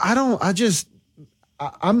 Yeah. But I'm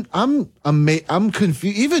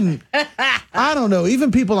confused. Even I don't know.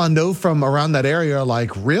 Even people I know from around that area are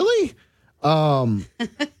like, really? I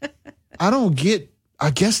don't get. I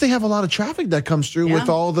guess they have a lot of traffic that comes through with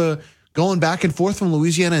all the going back and forth from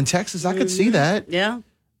Louisiana and Texas. I could see that. Yeah.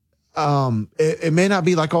 It may not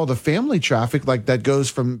be like all the family traffic like that goes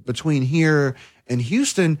from between here and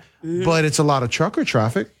Houston, but it's a lot of trucker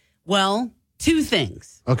traffic. Well, two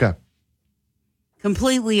things. Okay.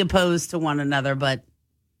 Completely opposed to one another, but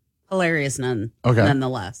hilarious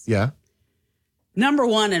nonetheless. Yeah. Number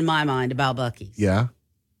one in my mind about Buc-ee's. Yeah.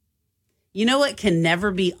 You know what can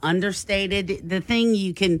never be understated? The thing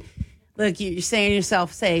you can, look, you're saying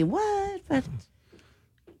yourself, say, what? But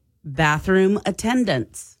bathroom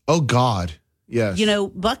attendants. Oh, God. Yes. You know,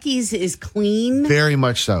 Buc-ee's is clean. Very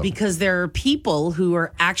much so. Because there are people who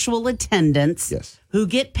are actual attendants who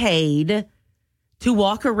get paid to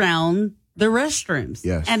walk around the restrooms.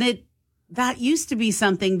 Yes. And that used to be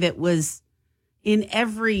something that was in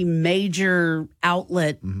every major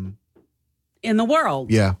outlet in the world.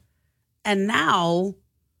 Yeah. And now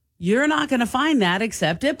You're not going to find that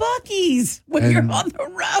except at Buc-ee's when you're on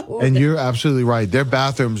the road. And you're absolutely right. Their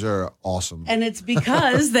bathrooms are awesome. And it's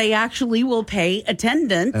because they actually will pay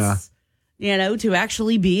attendants, to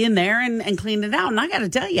actually be in there and clean it out. And I got to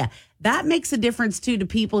tell you, that makes a difference, too, to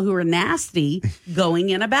people who are nasty going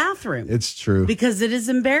in a bathroom. It's true. Because it is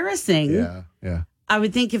embarrassing. Yeah. I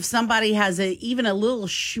would think if somebody has even a little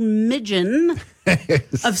schmidgen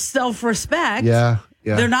of self-respect,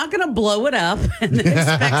 they're not going to blow it up and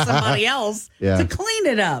expect somebody else to clean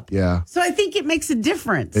it up. Yeah. So I think it makes a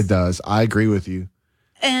difference. It does. I agree with you.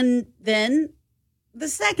 And then the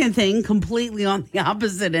second thing, completely on the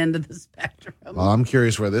opposite end of the spectrum. Well, I'm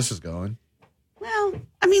curious where this is going. Well,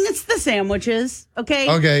 I mean, it's the sandwiches, okay?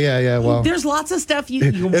 Okay, yeah. Well, there's lots of stuff you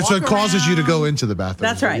can it's what walk causes you to around. go into the bathroom.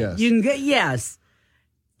 That's right. Yes. You can get, yes.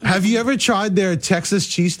 Have you ever tried their Texas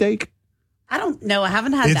cheesesteak? I don't know. I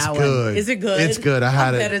haven't had It's that good. one. Is it good? It's good. I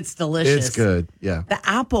had I it. bet it's delicious. It's good. Yeah. The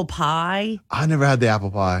apple pie, I never had the apple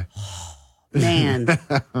pie. man.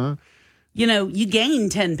 You gain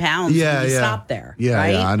 10 pounds when you stop there. Yeah,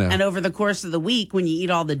 right? I know. And over the course of the week, when you eat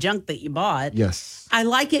all the junk that you bought, Yes. I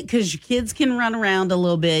like it because your kids can run around a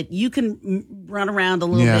little bit. You can run around a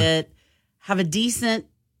little bit, have a decent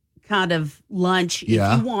kind of lunch if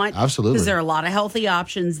you want. Absolutely. Because there are a lot of healthy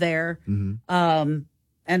options there. Mm-hmm.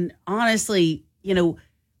 And honestly,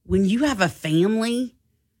 when you have a family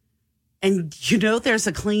and there's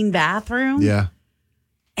a clean bathroom. Yeah.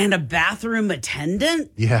 And a bathroom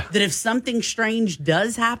attendant. Yeah. That if something strange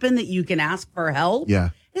does happen, that you can ask for help.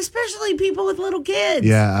 Yeah. Especially people with little kids.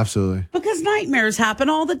 Yeah, absolutely. Because nightmares happen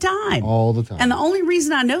all the time. All the time. And the only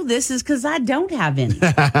reason I know this is because I don't have any.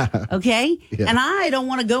 Okay? Yeah. And I don't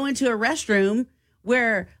want to go into a restroom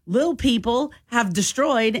where little people have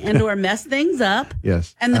destroyed and or messed things up.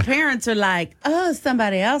 Yes. And the parents are like, oh,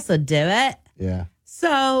 somebody else will do it. Yeah.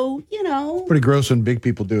 So, Pretty gross when big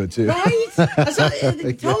people do it too.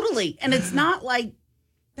 right? Totally. And it's not like,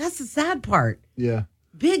 that's the sad part. Yeah.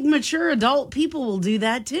 Big, mature adult people will do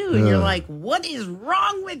that too. And you're like, what is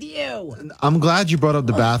wrong with you? I'm glad you brought up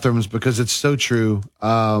the bathrooms because it's so true.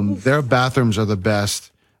 Their bathrooms are the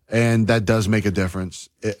best, and that does make a difference.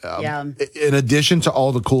 In addition to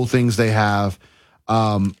all the cool things they have,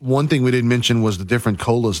 one thing we didn't mention was the different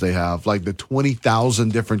colas they have, like the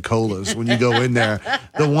 20,000 different colas when you go in there.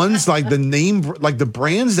 The ones like the name, like the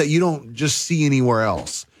brands that you don't just see anywhere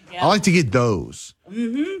else. I like to get those.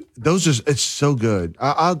 Mm-hmm. Those it's so good.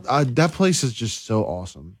 That place is just so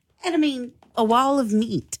awesome. And I mean, a wall of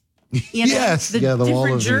meat. Yes. The wall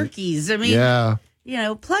different of meat. jerkies. I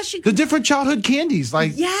mean, plus you the different childhood candies.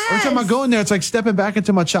 Like every time I go in there, it's like stepping back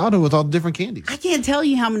into my childhood with all the different candies. I can't tell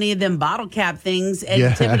you how many of them bottle cap things Eddie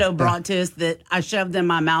Thibodeau brought to us that I shoved in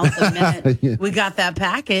my mouth the minute we got that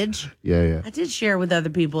package. Yeah. I did share with other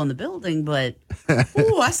people in the building, but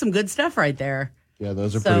that's some good stuff right there. Yeah,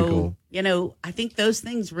 those are pretty cool. I think those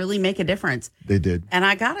things really make a difference. They did. And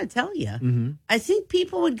I got to tell you, I think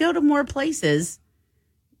people would go to more places,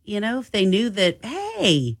 if they knew that,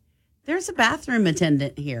 hey, there's a bathroom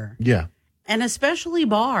attendant here. Yeah. And especially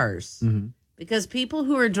bars. Mm-hmm. Because people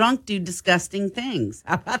who are drunk do disgusting things.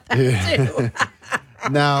 How about that too?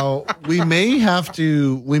 Now, we may have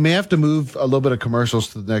to move a little bit of commercials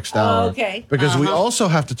to the next hour. Okay. Because we also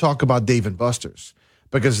have to talk about Dave & Buster's.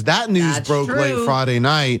 Because that news broke late Friday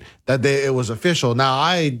night that it was official.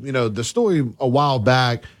 Now, the story a while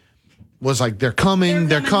back was like, they're coming,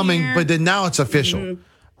 here. but then now it's official.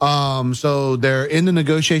 So they're in the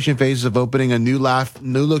negotiation phases of opening a new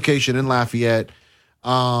location in Lafayette.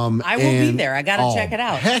 I will be there. I got to check it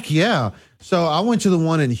out. Heck yeah. So I went to the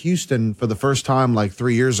one in Houston for the first time like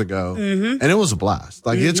 3 years ago, and it was a blast.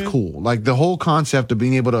 Like, it's cool. Like, the whole concept of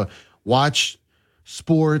being able to watch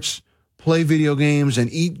sports, play video games,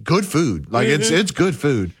 and eat good food. Like, it's good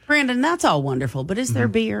food. Brandon, that's all wonderful, but is there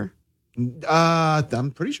beer?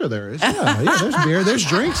 I'm pretty sure there is. Yeah, there's beer. There's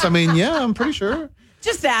drinks. I mean, I'm pretty sure.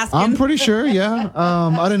 Just asking. I'm pretty sure, yeah.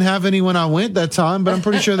 I didn't have any when I went that time, but I'm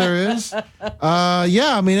pretty sure there is.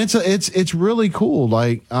 I mean, it's really cool.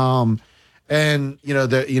 Like, and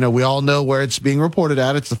we all know where it's being reported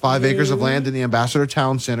at. It's the 5 acres of land in the Ambassador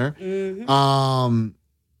Town Center.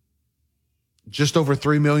 Just over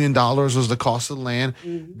 $3 million was the cost of the land.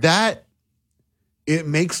 That it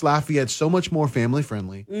makes Lafayette so much more family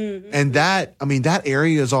friendly. And that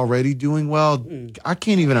area is already doing well. I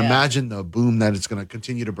can't even imagine the boom that it's going to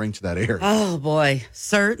continue to bring to that area. Oh boy,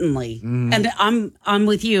 certainly. And I'm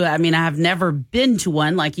with you. I mean, I have never been to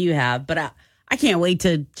one like you have, but I can't wait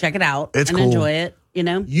to check it out It's and cool. enjoy it. You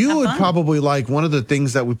know, you would probably like one of the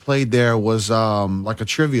things that we played there was like a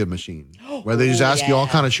trivia machine where they just ask you all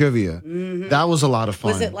kind of trivia. Mm-hmm. That was a lot of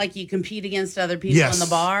fun. Was it like you compete against other people Yes, in the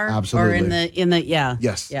bar? absolutely. Or in the yeah.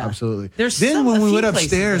 Yes, yeah. absolutely. There's then when a we few went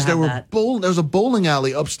places upstairs, that there have were that. there was a bowling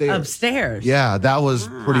alley upstairs. Upstairs. Yeah, that was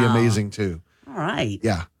pretty amazing too. All right.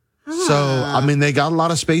 Yeah. So I mean, they got a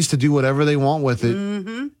lot of space to do whatever they want with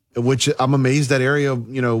it, which I'm amazed that area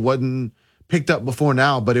wasn't picked up before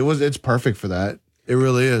now, but it's perfect for that. It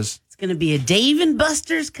really is. It's going to be a Dave and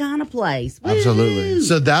Buster's kind of place. Woo! Absolutely.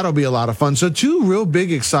 So that'll be a lot of fun. So 2 real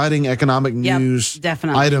big, exciting economic news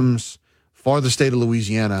items for the state of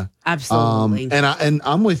Louisiana. Absolutely. And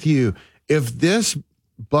I'm with you. If this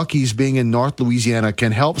Buc-ee's being in North Louisiana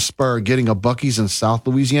can help spur getting a Buc-ee's in South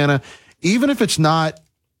Louisiana, even if it's on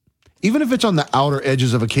the outer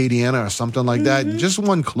edges of Acadiana or something like that, just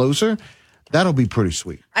one closer, that'll be pretty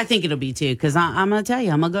sweet. I think it'll be too, because I'm going to tell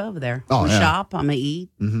you, I'm going to go over there. Oh, I'm going to yeah. shop. I'm going to eat.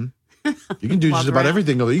 Mm-hmm. You can do just about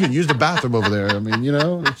everything over there. You can use the bathroom over there. I mean,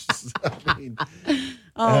 it's just, my you're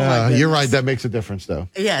goodness. right. That makes a difference, though.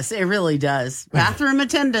 Yes, it really does. Bathroom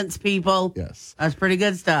attendants, people. Yes. That's pretty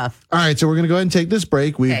good stuff. All right, so we're going to go ahead and take this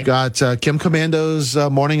break. We've got Kim Commando's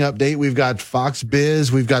morning update. We've got Fox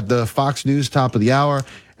Biz. We've got the Fox News top of the hour.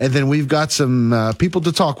 And then we've got some people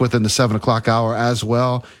to talk with in the 7 o'clock hour as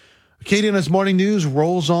well. Acadiana's Morning News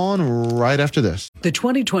rolls on right after this. The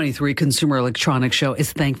 2023 Consumer Electronics Show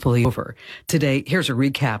is thankfully over. Today, here's a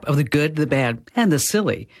recap of the good, the bad, and the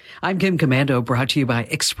silly. I'm Kim Commando, brought to you by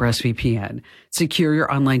ExpressVPN. Secure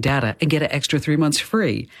your online data and get an extra 3 months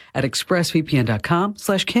free at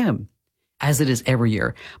expressvpn.com/Kim. As it is every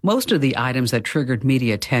year, most of the items that triggered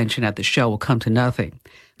media attention at the show will come to nothing.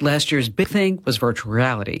 Last year's big thing was virtual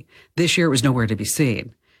reality. This year it was nowhere to be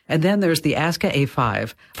seen. And then there's the Aska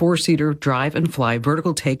A5, 4-seater drive and fly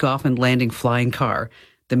vertical takeoff and landing flying car.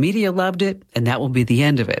 The media loved it, and that will be the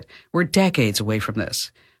end of it. We're decades away from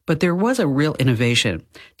this. But there was a real innovation.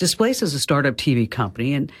 Displace is a startup TV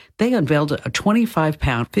company, and they unveiled a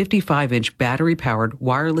 25-pound, 55-inch battery-powered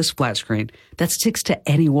wireless flat screen that sticks to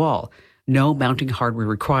any wall. No mounting hardware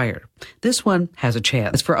required. This one has a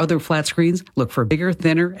chance. For other flat screens, look for bigger,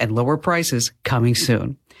 thinner, and lower prices coming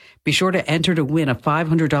soon. Be sure to enter to win a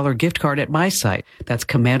 $500 gift card at my site. That's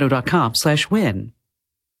commando.com/win.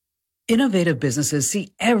 Innovative businesses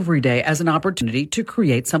see every day as an opportunity to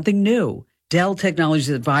create something new. Dell Technologies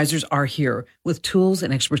Advisors are here with tools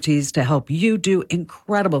and expertise to help you do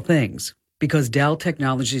incredible things. Because Dell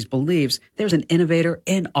Technologies believes there's an innovator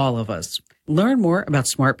in all of us. Learn more about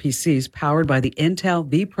smart PCs powered by the Intel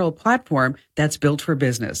vPro platform that's built for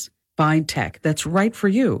business. Find tech that's right for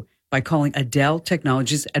you by calling a Dell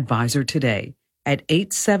Technologies Advisor today at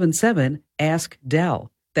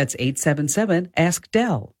 877-ASK-DELL. That's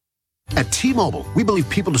 877-ASK-DELL. At T-Mobile, we believe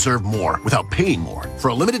people deserve more without paying more. For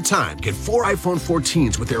a limited time, get 4 iPhone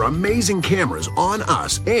 14s with their amazing cameras on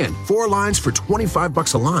us and 4 lines for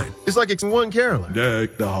 $25 a line. It's like it's one Carolyn.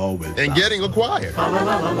 Deck the hall with and getting acquired.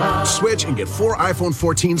 Switch and get 4 iPhone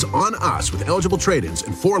 14s on us with eligible trade-ins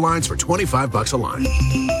and 4 lines for $25 a line.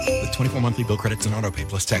 With 24 monthly bill credits and auto pay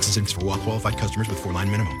plus taxes and for well-qualified customers with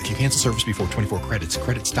 4-line minimum. If you cancel service before 24 credits,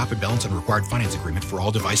 credit stop and balance on required finance agreement for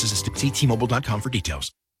all devices. See T-Mobile.com for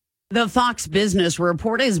details. The Fox Business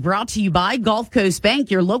Report is brought to you by Gulf Coast Bank,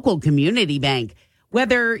 your local community bank.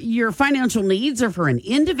 Whether your financial needs are for an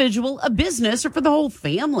individual, a business, or for the whole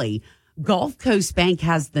family, Gulf Coast Bank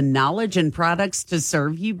has the knowledge and products to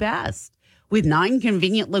serve you best. With 9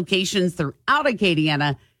 convenient locations throughout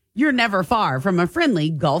Acadiana, you're never far from a friendly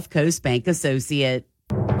Gulf Coast Bank associate.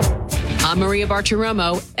 I'm Maria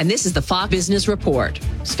Bartiromo, and this is the Fox Business Report.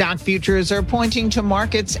 Stock futures are pointing to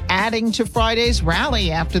markets adding to Friday's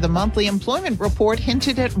rally after the monthly employment report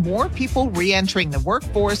hinted at more people re-entering the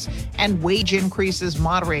workforce and wage increases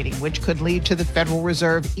moderating, which could lead to the Federal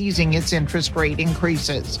Reserve easing its interest rate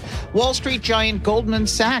increases. Wall Street giant Goldman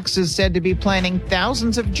Sachs is said to be planning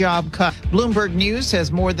thousands of job cuts. Bloomberg News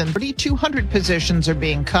says more than 3,200 positions are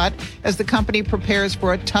being cut as the company prepares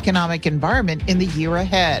for a tough economic environment in the year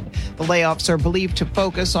ahead. The layoffs are believed to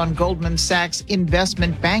focus on Goldman Sachs'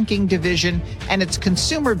 investment banking division and its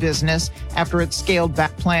consumer business after it scaled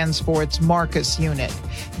back plans for its Marcus unit.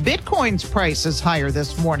 Bitcoin's price is higher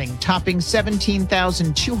this morning, topping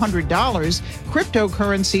 $17,200.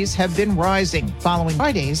 Cryptocurrencies have been rising following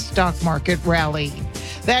Friday's stock market rally.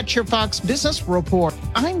 That's your Fox Business Report.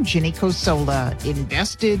 I'm Ginny Cosola,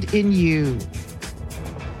 invested in you.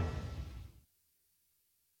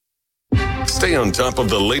 Stay on top of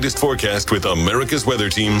the latest forecast with America's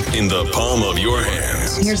Weather Team in the palm of your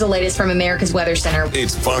hands. Here's the latest from America's Weather Center.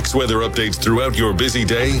 It's Fox weather updates throughout your busy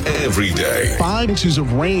day, every day. 5 inches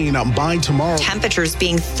of rain by tomorrow. Temperatures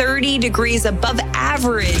being 30 degrees above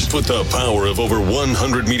average. Put the power of over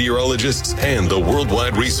 100 meteorologists and the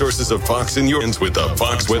worldwide resources of Fox in your hands with the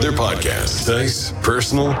Fox Weather Podcast. Nice,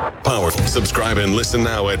 personal, powerful. Subscribe and listen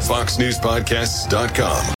now at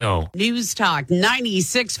foxnewspodcasts.com. Oh. News Talk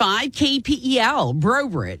 96.5 KPEL,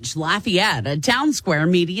 Brobridge, Lafayette, a Town Square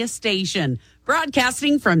media station,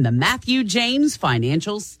 broadcasting from the Matthew James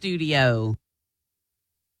Financial Studio.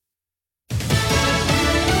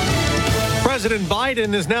 President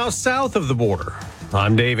Biden is now south of the border.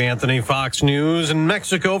 I'm Dave Anthony, Fox News. In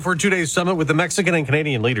Mexico for a 2-day summit with the Mexican and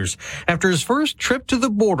Canadian leaders. After his first trip to the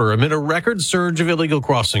border amid a record surge of illegal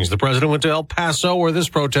crossings, the president went to El Paso, where this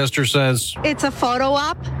protester says, "It's a photo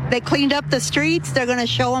op. They cleaned up the streets. They're going to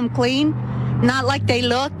show them clean, not like they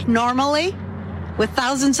look normally, with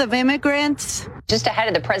thousands of immigrants." Just ahead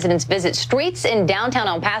of the president's visit, streets in downtown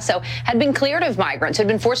El Paso had been cleared of migrants who had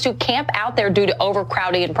been forced to camp out there due to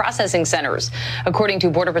overcrowding in processing centers. According to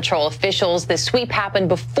Border Patrol officials, this sweep happened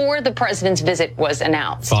before the president's visit was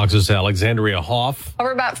announced. Fox's Alexandria Hoff.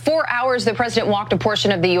 Over about 4 hours, the president walked a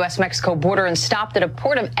portion of the U.S.-Mexico border and stopped at a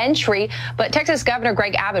port of entry. But Texas Governor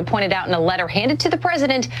Greg Abbott pointed out in a letter handed to the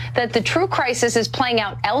president that the true crisis is playing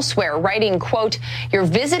out elsewhere, writing, quote, "Your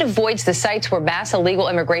visit avoids the sites where mass illegal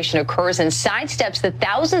immigration occurs and sidesteps the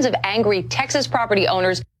thousands of angry Texas property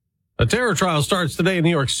owners." A terror trial starts today in New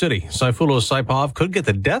York City. Sayfullo Saipov could get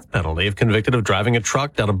the death penalty if convicted of driving a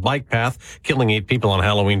truck down a bike path, killing 8 people on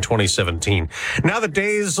Halloween 2017. Now the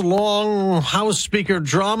days-long House Speaker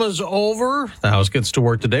drama's over. The House gets to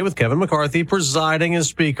work today with Kevin McCarthy presiding as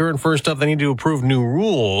Speaker. And first up, they need to approve new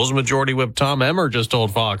rules. Majority Whip Tom Emmer just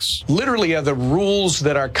told Fox. Literally are the rules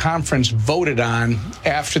that our conference voted on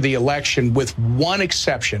after the election, with one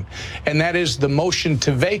exception, and that is the motion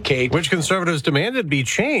to vacate, which conservatives demanded be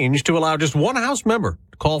changed to allow just one House member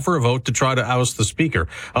to call for a vote to try to oust the Speaker.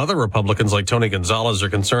 Other Republicans like Tony Gonzalez are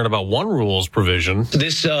concerned about one rules provision.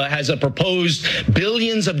 This has a proposed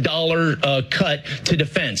billions of dollar cut to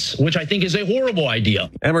defense, which I think is a horrible idea.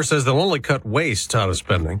 Emmer says they'll only cut waste out of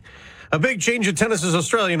spending. A big change at tennis's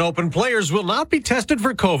Australian Open. Players will not be tested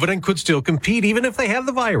for COVID and could still compete even if they have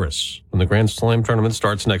the virus when the Grand Slam tournament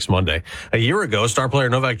starts next Monday. A year ago, star player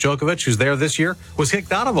Novak Djokovic, who's there this year, was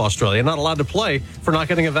kicked out of Australia, not allowed to play for not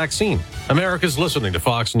getting a vaccine. America's listening to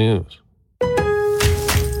Fox News.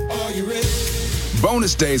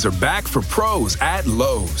 Bonus days are back for pros at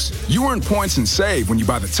Lowe's. You earn points and save when you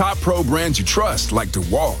buy the top pro brands you trust, like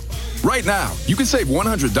DeWalt. Right now, you can save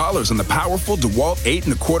 $100 on the powerful DeWalt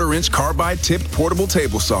 8¼ carbide tipped portable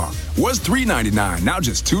table saw. Was $399, now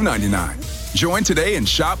just $299. Join today and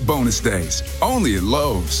shop bonus days, only at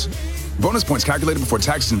Lowe's. Bonus points calculated before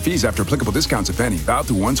taxes and fees after applicable discounts, if any. Valid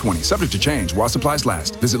through 1/20, subject to change while supplies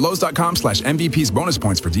last. Visit Lowes.com/MVP's bonus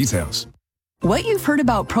points for details. What you've heard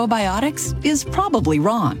about probiotics is probably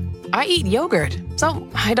wrong. I eat yogurt, so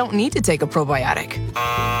I don't need to take a probiotic.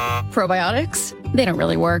 Probiotics? They don't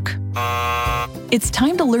really work. It's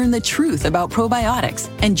time to learn the truth about probiotics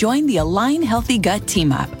and join the Align Healthy Gut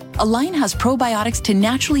Team Up. Align has probiotics to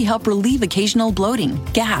naturally help relieve occasional bloating,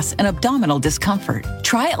 gas, and abdominal discomfort.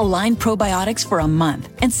 Try Align probiotics for a month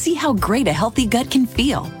and see how great a healthy gut can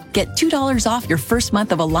feel. Get $2 off your first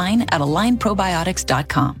month of Align at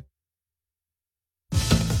alignprobiotics.com.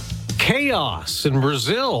 Chaos in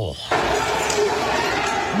Brazil.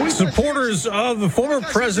 Supporters of the former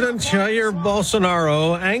president Jair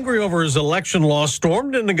Bolsonaro, angry over his election loss,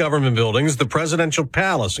 stormed into government buildings, the presidential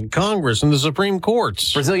palace, and Congress, and the Supreme Court.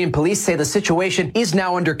 Brazilian police say the situation is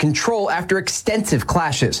now under control after extensive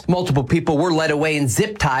clashes. Multiple people were led away in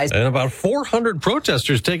zip ties. And about 400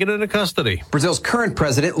 protesters taken into custody. Brazil's current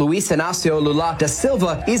president, Luiz Inácio Lula da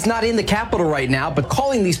Silva, is not in the capital right now, but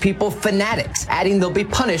calling these people fanatics, adding they'll be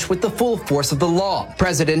punished with the full force of the law.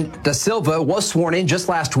 President da Silva was sworn in just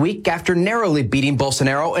last week after narrowly beating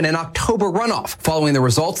Bolsonaro in an October runoff. Following the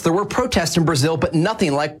results, there were protests in Brazil, but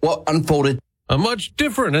nothing like what unfolded. A much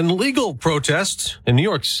different and legal protest in New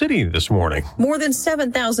York City this morning. More than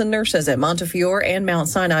 7,000 nurses at Montefiore and Mount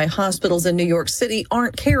Sinai hospitals in New York City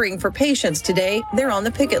aren't caring for patients today. They're on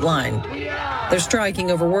the picket line. They're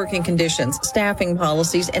striking over working conditions, staffing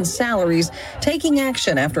policies, and salaries, taking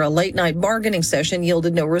action after a late-night bargaining session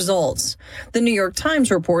yielded no results. The New York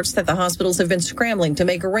Times reports that the hospitals have been scrambling to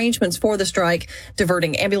make arrangements for the strike,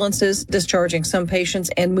 diverting ambulances, discharging some patients,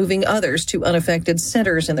 and moving others to unaffected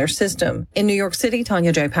centers in their system. In New York City,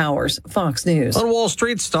 Tanya J. Powers, Fox News. On Wall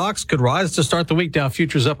Street, stocks could rise to start the week. Dow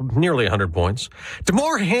futures up nearly 100 points.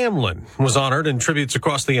 Damar Hamlin was honored in tributes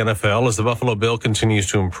across the NFL as the Buffalo Bill continues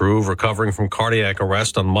to improve, recovering from cardiac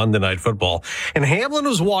arrest on Monday Night Football. And Hamlin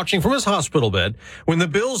was watching from his hospital bed when the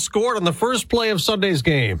Bills scored on the first play of Sunday's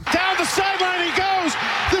game. Down the sideline he goes.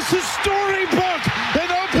 This is storybook.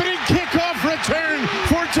 An opening kickoff return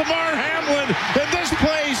for Damar Hamlin. And this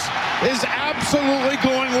place is absolutely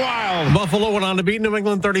going wild. Buffalo went on to beat New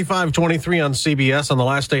England 35-23 on CBS on the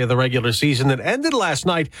last day of the regular season that ended last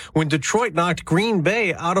night when Detroit knocked Green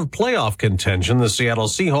Bay out of playoff contention. The Seattle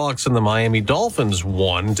Seahawks and the Miami Dolphins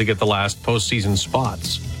won to get the last postseason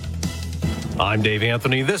spots. I'm Dave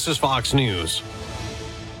Anthony. This is Fox News.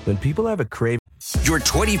 When people have a craving. Your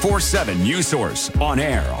 24/7 news source, on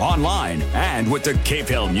air, online, and with the Cape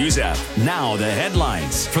Hill News app. Now the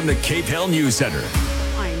headlines from the Cape Hill News Center.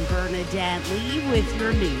 I'm Bernadette Lee with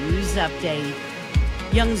your news update.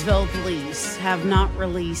 Youngsville police have not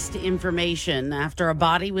released information after a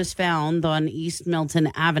body was found on East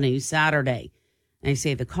Milton Avenue Saturday. They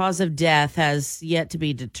say the cause of death has yet to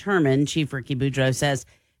be determined. Chief Ricky Boudreaux says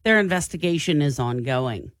their investigation is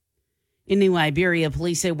ongoing. In New Iberia,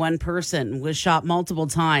 police say one person was shot multiple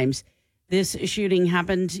times. This shooting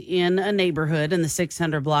happened in a neighborhood in the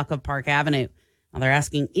 600 block of Park Avenue. Now they're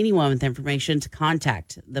asking anyone with information to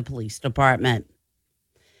contact the police department.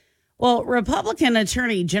 Well, Republican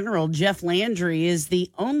Attorney General Jeff Landry is the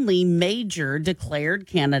only major declared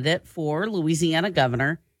candidate for Louisiana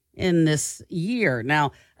governor in this year.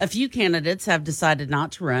 Now, a few candidates have decided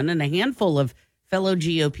not to run, and a handful of fellow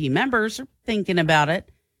GOP members are thinking about it.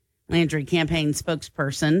 Landry campaign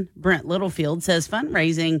spokesperson Brent Littlefield says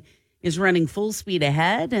fundraising is running full speed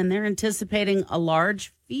ahead, and they're anticipating a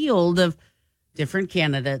large field of different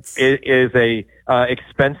candidates. It is a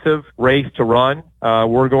expensive race to run.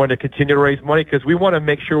 We're going to continue to raise money because we want to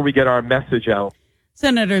make sure we get our message out.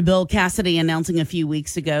 Senator Bill Cassidy announcing a few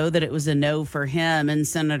weeks ago that it was a no for him, and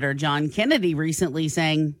Senator John Kennedy recently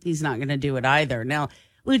saying he's not going to do it either. Now,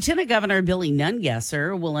 Lieutenant Governor Billy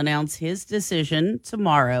Nungesser will announce his decision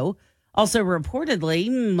tomorrow. Also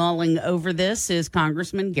reportedly mulling over this is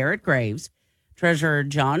Congressman Garrett Graves, Treasurer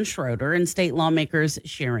John Schroeder, and state lawmakers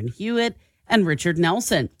Sharon Hewitt and Richard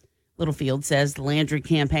Nelson. Littlefield says the Landry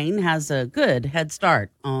campaign has a good head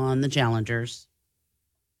start on the challengers.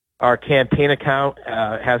 Our campaign account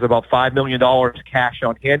has about $5 million cash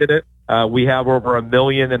on hand in it. We have over $1.5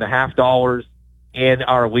 million in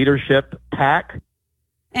our leadership PAC.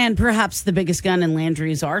 And perhaps the biggest gun in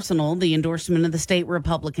Landry's arsenal, the endorsement of the state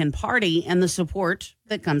Republican Party and the support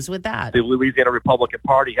that comes with that. The Louisiana Republican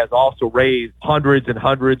Party has also raised hundreds and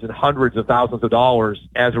hundreds and hundreds of thousands of dollars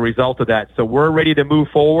as a result of that. So we're ready to move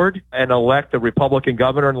forward and elect a Republican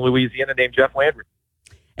governor in Louisiana named Jeff Landry.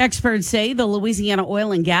 Experts say the Louisiana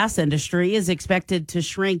oil and gas industry is expected to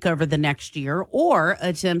shrink over the next year or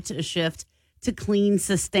attempt a shift to clean,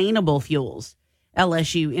 sustainable fuels.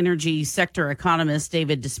 LSU energy sector economist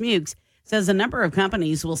David Dismukes says a number of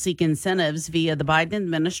companies will seek incentives via the Biden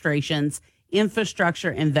administration's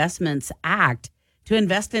Infrastructure Investments Act to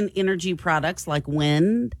invest in energy products like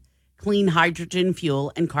wind, clean hydrogen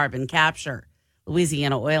fuel, and carbon capture.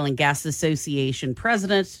 Louisiana Oil and Gas Association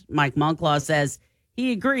President Mike Monclaw says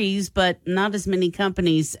he agrees, but not as many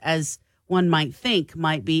companies as one might think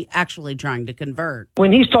might be actually trying to convert.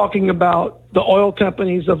 When he's talking about the oil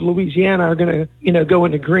companies of Louisiana are going to, go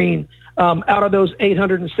into green, out of those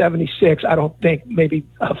 876, I don't think maybe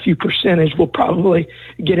a few percentage will probably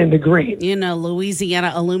get into green. In a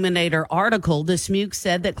Louisiana Illuminator article, Dismukes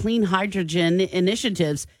said that clean hydrogen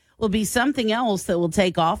initiatives will be something else that will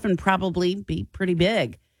take off and probably be pretty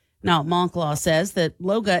big. Now, Monclaw says that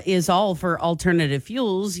LOGA is all for alternative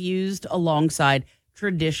fuels used alongside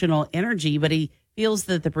traditional energy, but he feels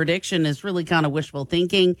that the prediction is really kind of wishful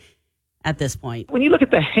thinking at this point. When you look at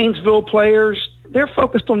the Haynesville players, they're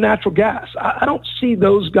focused on natural gas. I don't see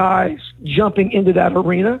those guys jumping into that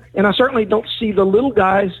arena, and I certainly don't see the little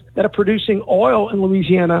guys that are producing oil in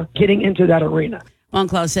Louisiana getting into that arena.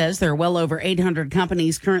 Monclaw says there are well over 800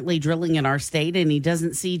 companies currently drilling in our state, and he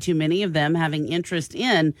doesn't see too many of them having interest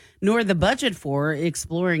in, nor the budget for,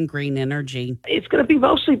 exploring green energy. It's going to be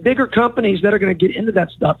mostly bigger companies that are going to get into that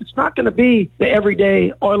stuff. It's not going to be the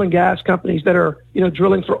everyday oil and gas companies that are,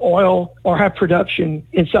 drilling for oil or have production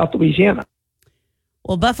in South Louisiana.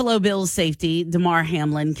 Well, Buffalo Bills safety Damar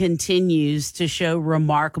Hamlin continues to show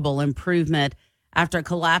remarkable improvement after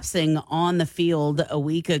collapsing on the field a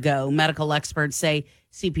week ago. Medical experts say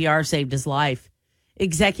CPR saved his life.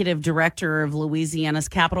 Executive Director of Louisiana's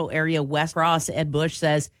Capital Area West Cross, Ed Bush,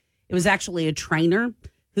 says it was actually a trainer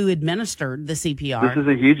who administered the CPR. This is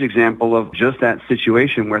a huge example of just that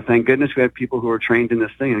situation where, thank goodness, we had people who were trained in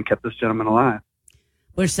this thing and kept this gentleman alive.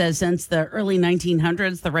 Bush says since the early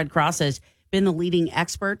 1900s, the Red Cross has been the leading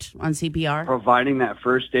expert on CPR. Providing that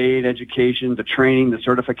first aid education, the training, the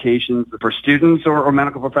certifications for students or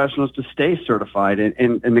medical professionals to stay certified.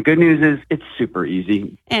 And the good news is it's super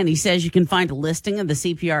easy. And he says you can find a listing of the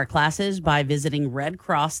CPR classes by visiting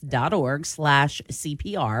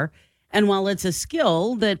redcross.org/CPR. And while it's a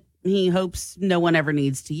skill that he hopes no one ever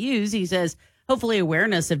needs to use, he says hopefully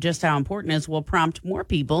awareness of just how important it is will prompt more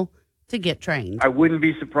people to get trained. I wouldn't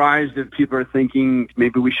be surprised if people are thinking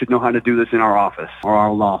maybe we should know how to do this in our office or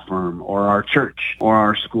our law firm or our church or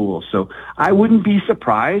our school. So I wouldn't be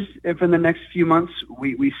surprised if in the next few months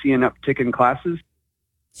we see an uptick in classes.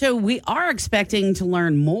 So we are expecting to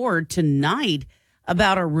learn more tonight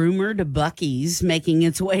about a rumored Buc-ee's making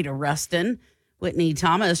its way to Ruston. Whitney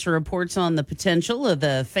Thomas reports on the potential of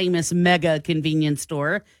the famous mega convenience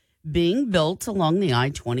store being built along the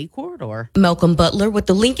I-20 corridor. Malcolm Butler with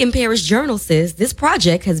the Lincoln Parish Journal says this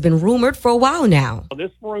project has been rumored for a while now.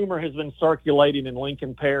 This rumor has been circulating in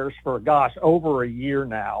Lincoln Parish for, over a year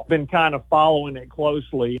now. Been kind of following it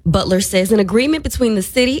closely. Butler says an agreement between the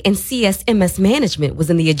city and CSMS management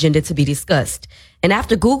was in the agenda to be discussed. And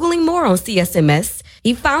after Googling more on CSMS,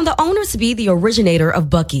 he found the owner to be the originator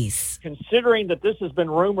of Buc-ee's. Considering that this has been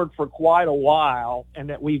rumored for quite a while and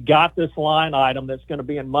that we've got this line item that's going to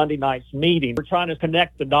be in Monday night's meeting, we're trying to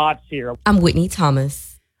connect the dots here. I'm Whitney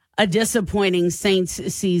Thomas. A disappointing Saints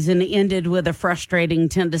season ended with a frustrating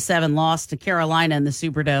 10-7 loss to Carolina in the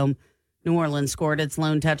Superdome. New Orleans scored its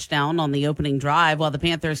lone touchdown on the opening drive while the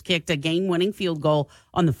Panthers kicked a game-winning field goal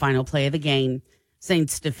on the final play of the game.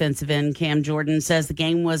 Saints defensive end Cam Jordan says the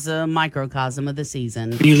game was a microcosm of the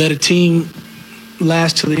season. You let a team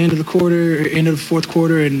last till the end of the quarter, end of the fourth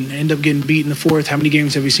quarter, and end up getting beat in the fourth. How many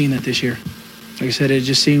games have we seen that this year? Like I said, it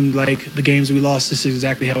just seemed like the games we lost, this is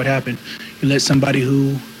exactly how it happened. You let somebody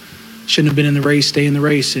who shouldn't have been in the race stay in the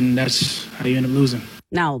race, and that's how you end up losing.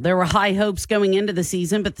 Now, there were high hopes going into the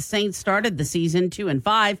season, but the Saints started the season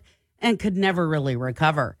 2-5 and could never really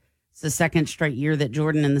recover. It's the second straight year that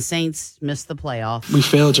Jordan and the Saints missed the playoffs. We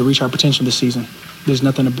failed to reach our potential this season. There's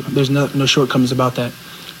no shortcomings about that.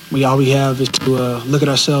 All we have is to look at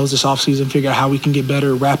ourselves this offseason, figure out how we can get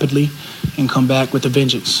better rapidly, and come back with a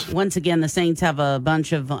vengeance. Once again, the Saints have a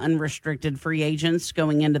bunch of unrestricted free agents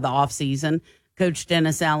going into the offseason. Coach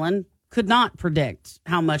Dennis Allen could not predict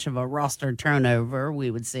how much of a roster turnover we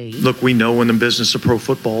would see. Look, we know in the business of pro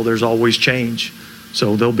football, there's always change.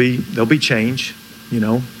 So there'll be change,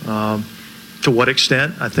 To what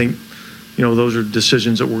extent? I think, those are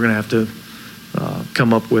decisions that we're going to have to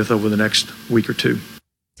come up with over the next week or two.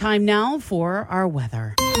 Time now for our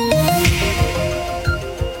weather.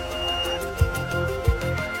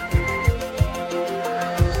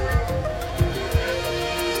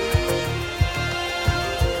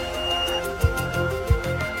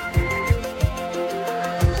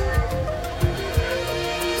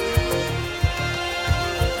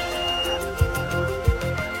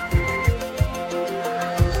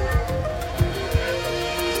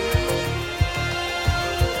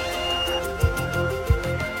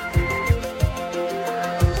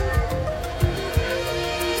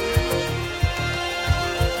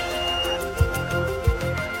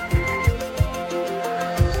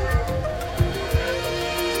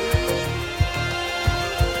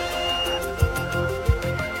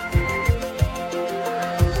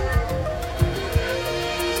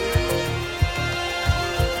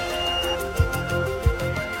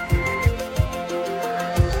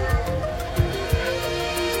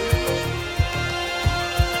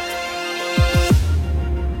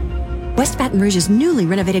 West Baton Rouge's newly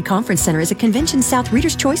renovated conference center is a Convention South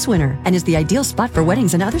Reader's Choice winner and is the ideal spot for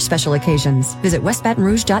weddings and other special occasions. Visit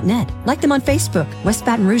westbatonrouge.net. Like them on Facebook,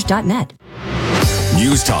 westbatonrouge.net.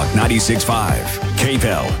 News Talk 96.5,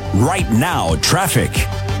 KPEL. Right now, traffic.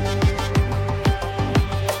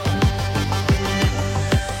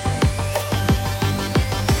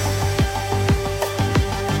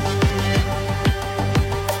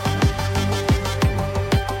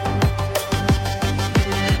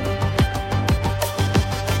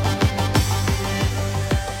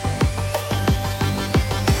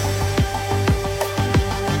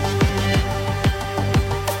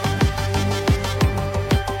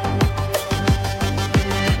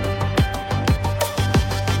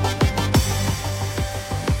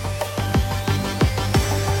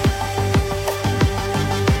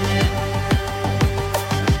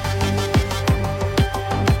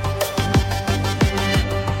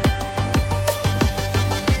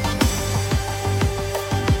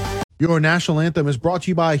 Your national anthem is brought to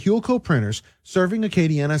you by Hulco Printers, serving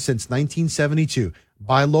Acadiana since 1972.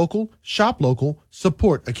 Buy local, shop local,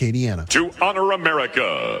 support Acadiana. To honor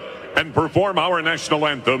America and perform our national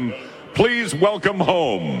anthem, please welcome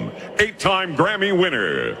home 8-time Grammy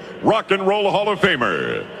winner, Rock and Roll Hall of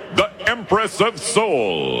Famer, the Empress of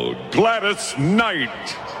Soul, Gladys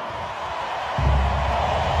Knight.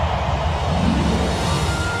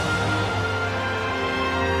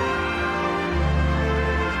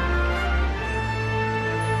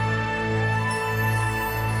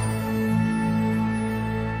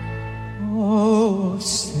 Oh,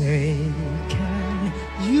 say, can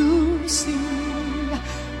you see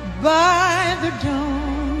by the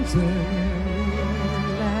dawn's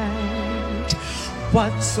early light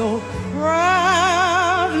what so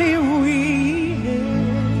proudly we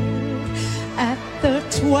hailed at the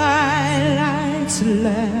twilight's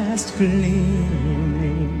last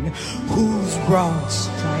gleaming, whose broad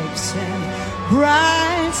stripes and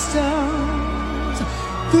bright stars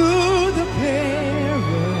through the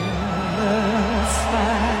perilous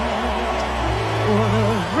fight for the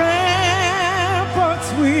ramparts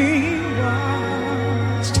we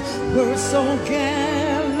watched were so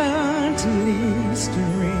gallantly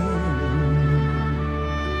streamed,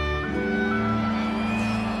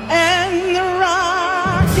 and the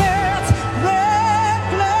rockets that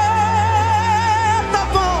fled, the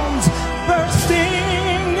bombs bursting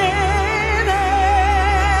in air,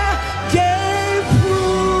 gave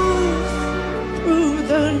proof through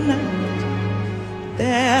the night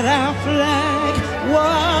that our flag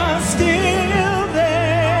was still there.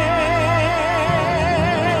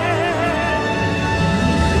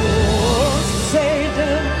 Oh, say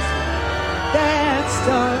does that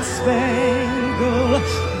star-spangled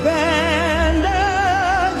banner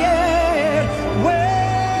yet wave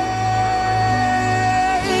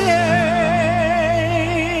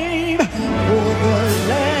for the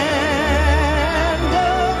land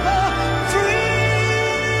of the free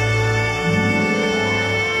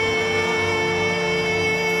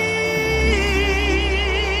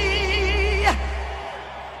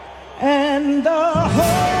and the home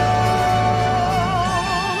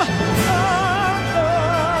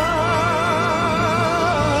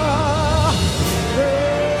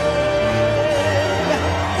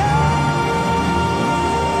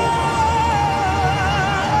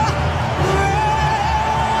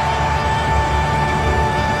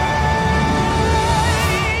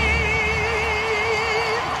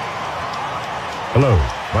Hello,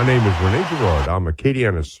 my name is Rene Girard. I'm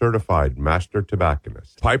Acadiana's certified master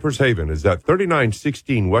tobacconist. Piper's Haven is at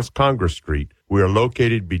 3916 West Congress Street. We are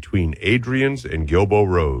located between Adrian's and Gilbo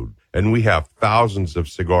Road, and we have thousands of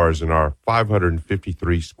cigars in our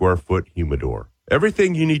 553 square foot humidor.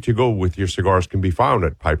 Everything you need to go with your cigars can be found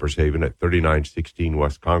at Piper's Haven at 3916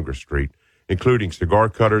 West Congress Street, including cigar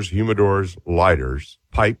cutters, humidors, lighters,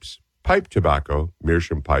 pipes, pipe tobacco,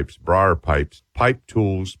 meerschaum pipes, briar pipes, pipe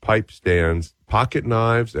tools, pipe stands, pocket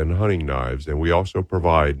knives, and hunting knives, and we also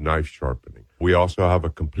provide knife sharpening. We also have a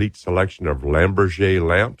complete selection of Lamborghini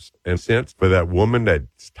lamps and scents for that woman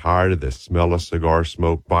that's tired of the smell of cigar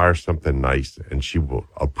smoke. Buy her something nice, and she will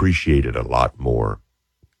appreciate it a lot more.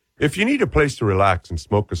 If you need a place to relax and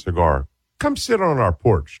smoke a cigar, come sit on our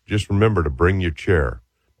porch. Just remember to bring your chair.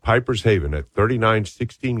 Piper's Haven at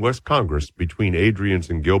 3916 West Congress between Adrian's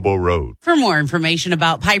and Gilbo Road. For more information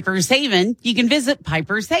about Piper's Haven, you can visit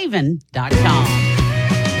pipershaven.com.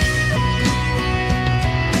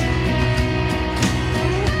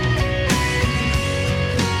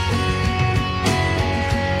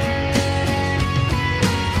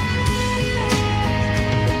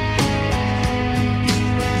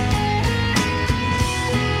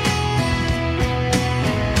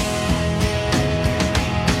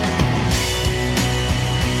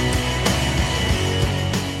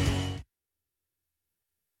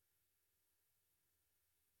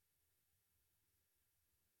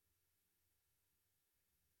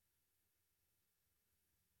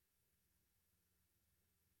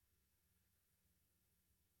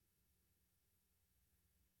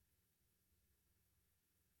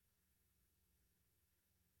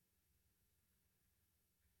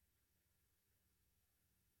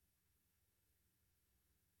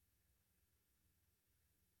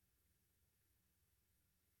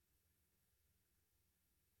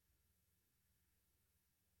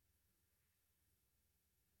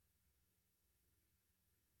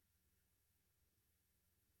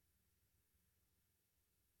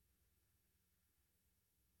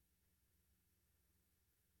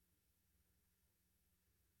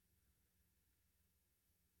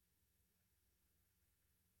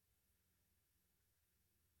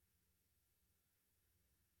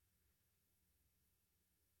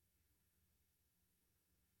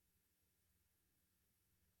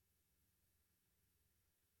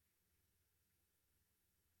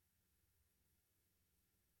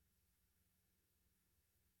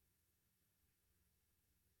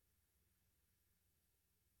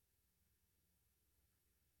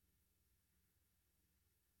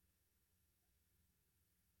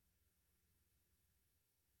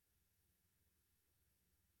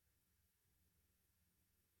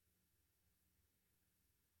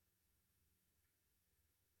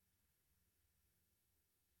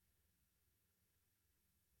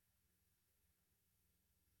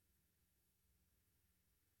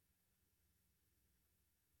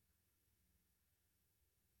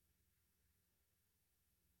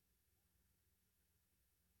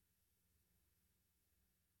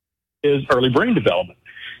 is early brain development.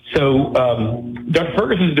 So Dr.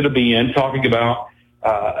 Ferguson is going to be in talking about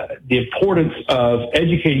the importance of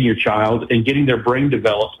educating your child and getting their brain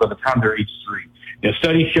developed by the time they're age 3.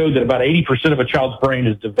 Studies show that about 80% of a child's brain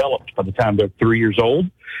is developed by the time they're 3 years old.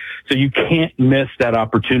 So you can't miss that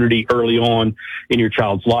opportunity early on in your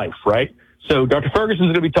child's life, right? So Dr. Ferguson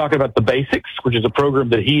is going to be talking about The Basics, which is a program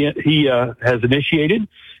that he has initiated.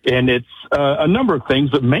 And it's a number of things,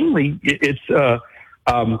 but mainly it's a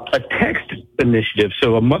text initiative.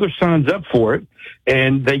 So a mother signs up for it,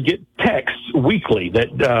 and they get texts weekly that,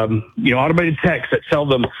 automated texts that tell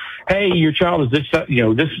them, hey, your child is this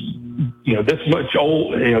much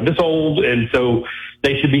old, this old, and so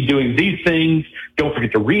they should be doing these things. Don't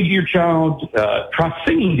forget to read to your child. Try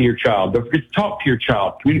singing to your child. Don't forget to talk to your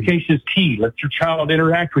child. Communication is key. Let your child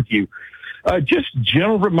interact with you. Just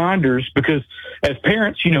gentle reminders, because as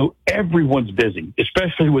parents, everyone's busy,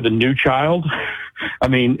 especially with a new child. I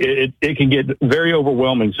mean, it can get very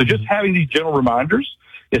overwhelming. So just having these gentle reminders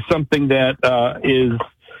is something that is,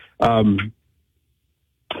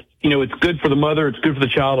 it's good for the mother, it's good for the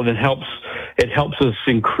child, and it helps us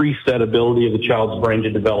increase that ability of the child's brain to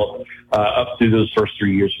develop up through those first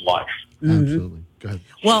 3 years of life. Absolutely. Go ahead.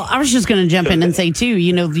 Well, I was just going to jump in and say, too,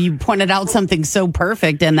 you pointed out something so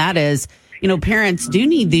perfect, and that is, parents do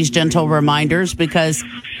need these gentle reminders because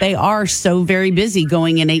they are so very busy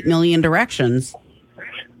going in 8 million directions.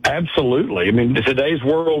 Absolutely. I mean, today's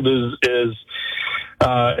world is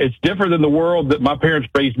it's different than the world that my parents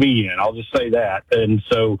raised me in. I'll just say that. And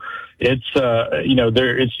so it's,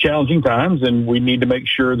 it's challenging times, and we need to make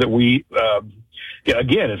sure that we,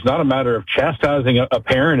 again, it's not a matter of chastising a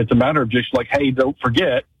parent. It's a matter of just like, hey, don't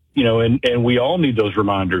forget, and we all need those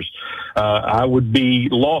reminders. I would be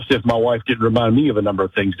lost if my wife didn't remind me of a number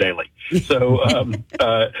of things daily. So,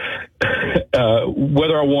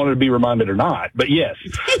 whether I wanted to be reminded or not, but yes,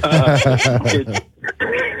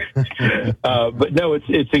 but no,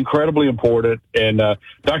 it's incredibly important. And,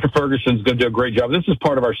 Dr. Ferguson's going to do a great job. This is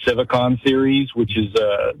part of our Civicon series, which is,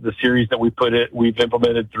 the series that we've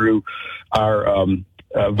implemented through our,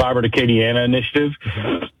 Vibrant Acadiana initiative.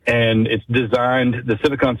 And the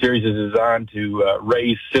Civicon series is designed to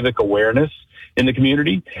raise civic awareness in the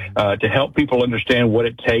community, to help people understand what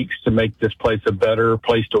it takes to make this place a better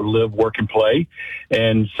place to live, work, and play.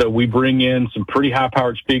 And so we bring in some pretty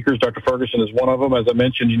high-powered speakers. Dr. Ferguson is one of them. As I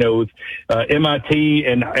mentioned, with MIT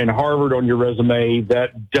and Harvard on your resume,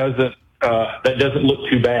 that doesn't look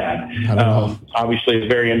too bad. Obviously a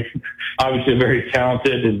very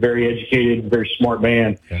talented and very educated, very smart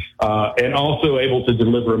man, and also able to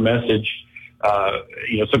deliver a message.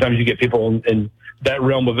 Sometimes you get people in that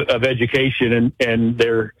realm of education, and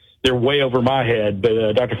they're way over my head.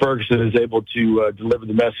 But Dr. Ferguson is able to deliver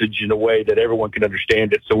the message in a way that everyone can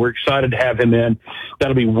understand it. So we're excited to have him in.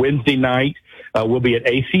 That'll be Wednesday night. We'll be at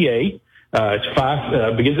ACA. It's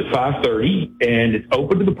begins at 5:30, and it's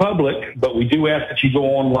open to the public, but we do ask that you go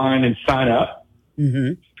online and sign up.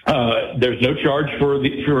 Mm-hmm. There's no charge for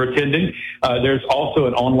attending. There's also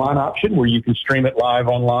an online option where you can stream it live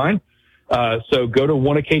online. So go to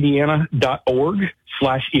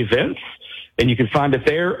oneacadiana.org/events, and you can find it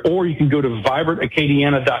there, or you can go to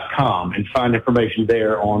vibrantacadiana.com and find information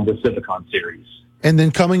there on the Civicon series. And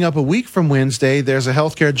then coming up a week from Wednesday, there's a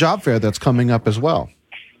healthcare job fair that's coming up as well.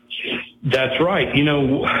 That's right.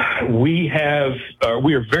 We are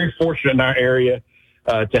very fortunate in our area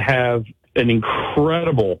to have an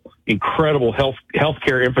incredible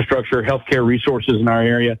healthcare infrastructure, healthcare resources in our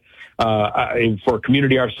area. For a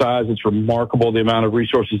community our size, it's remarkable the amount of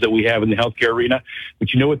resources that we have in the healthcare arena.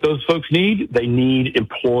 But you know what those folks need? They need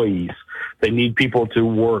employees. They need people to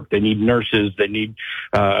work. They need nurses. They need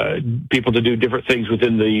people to do different things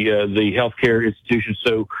within the healthcare institution.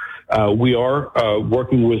 So we are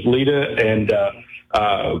working with LEDA and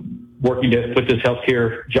working to put this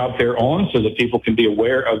healthcare job fair on so that people can be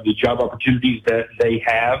aware of the job opportunities that they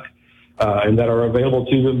have and that are available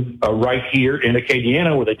to them right here in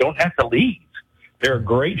Acadiana, where they don't have to leave. There are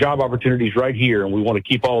great job opportunities right here, and we want to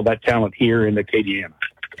keep all of that talent here in Acadiana.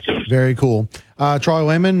 Very cool. Troy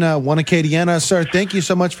Wayman, One Acadiana. Sir, thank you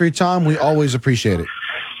so much for your time. We always appreciate it.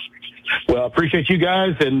 Well, I appreciate you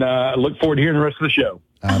guys, and look forward to hearing the rest of the show.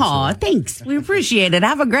 Aw, thanks. We appreciate it.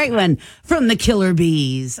 Have a great one from the Killer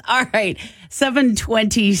Bees. All right,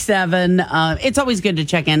 7:27. It's always good to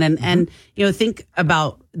check in and think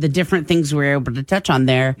about the different things we're able to touch on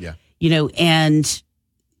there. Yeah. And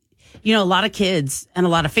a lot of kids and a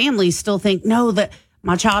lot of families still think, no, that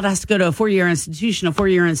my child has to go to a 4-year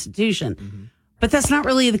institution. Mm-hmm. But that's not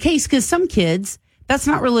really the case, because some kids, that's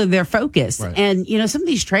not really their focus. Right. And, some of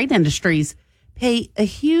these trade industries, pay a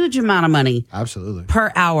huge amount of money Absolutely.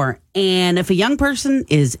 per hour. And if a young person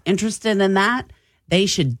is interested in that, they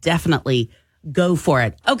should definitely go for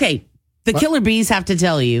it. Okay. The Killer Bees have to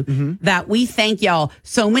tell you that we thank y'all.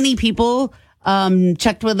 So many people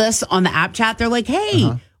checked with us on the app chat. They're like,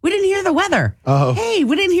 hey, we didn't hear the weather. Hey,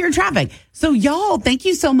 we didn't hear traffic. So y'all, thank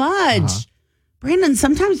you so much. Brandon,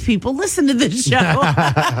 sometimes people listen to this show.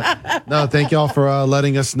 No, thank y'all for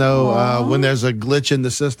letting us know when there's a glitch in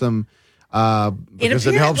the system because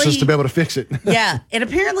it helps us to be able to fix it. Yeah, it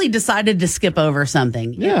apparently decided to skip over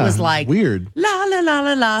something. Yeah, it was like weird. La la la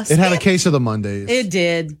la la. It had a case of the Mondays. It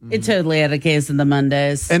did. It totally had a case of the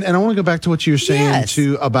Mondays. And I want to go back to what you were saying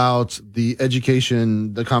too about the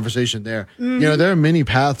education, the conversation there. You know, there are many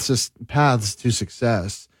paths to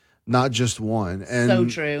success, not just one. And so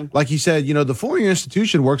true. Like you said, you know, the four-year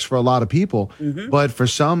institution works for a lot of people, but for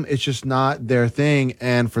some, it's just not their thing.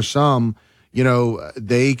 And for some, you know,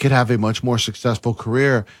 they could have a much more successful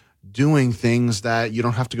career doing things that you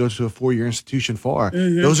don't have to go to a four-year institution for.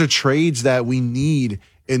 Those are trades that we need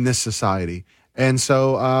in this society. And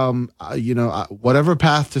so, you know, whatever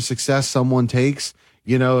path to success someone takes,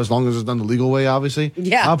 you know, as long as it's done the legal way, obviously,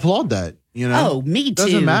 I applaud that. You know, oh, me too.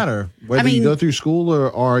 Doesn't matter whether you go through school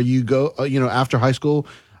or you go, you know, after high school,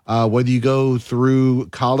 whether you go through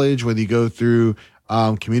college, whether you go through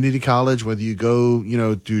community college, whether you go, you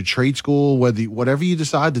know, through trade school, whatever you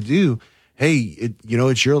decide to do, hey, you know,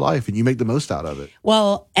 it's your life and you make the most out of it.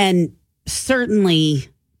 Well, and certainly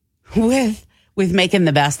with making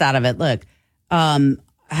the best out of it. Look, I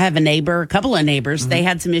have a couple of neighbors. They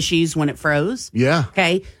had some issues when it froze. Yeah.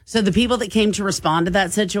 Okay. So the people that came to respond to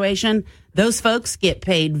that situation, those folks get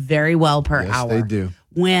paid very well per hour. They do.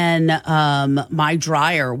 When my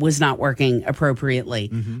dryer was not working appropriately,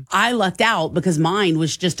 I lucked out because mine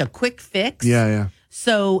was just a quick fix. Yeah.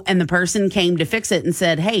 So, and the person came to fix it and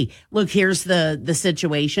said, hey, look, here's the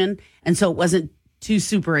situation. And so it wasn't too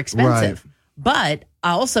super expensive. Right. But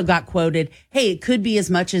I also got quoted, hey, it could be as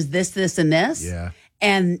much as this, and this. Yeah.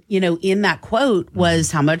 And, you know, in that quote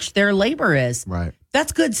was how much their labor is. Right.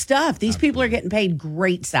 That's good stuff. These people are getting paid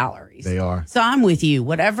great salaries. They are. So I'm with you.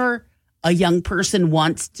 Whatever a young person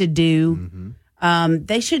wants to do,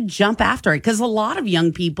 they should jump after it. Because a lot of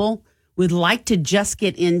young people would like to just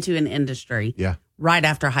get into an industry right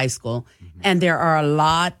after high school. And there are a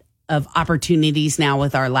lot of opportunities now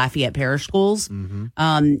with our Lafayette Parish schools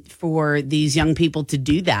for these young people to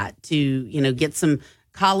do that, to, you know, get some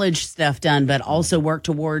college stuff done, but also work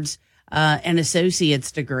towards an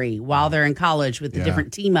associate's degree while they're in college with the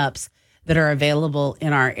different team ups that are available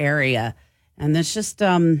in our area. And that's just,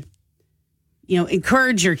 you know,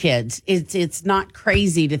 encourage your kids. It's not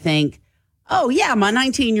crazy to think, oh, yeah, my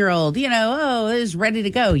 19-year-old, you know, is ready to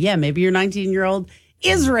go. Yeah, maybe your 19-year-old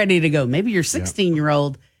is ready to go. Maybe your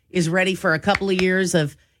 16-year-old is ready for a couple of years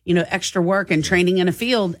of, you know, extra work and training in a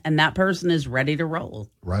field, and that person is ready to roll.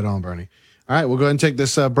 Right on, Bernie. All right, we'll go ahead and take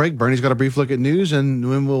this break. Bernie's got a brief look at news, and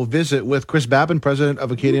then we'll visit with Chris Babin, president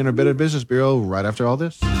of Acadiana Better Business Bureau, right after all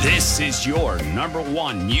this. This is your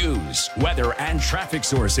 #1 news, weather, and traffic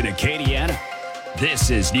source in Acadiana. This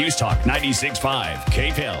is News Talk 96.5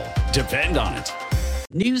 KPEL. Depend on it.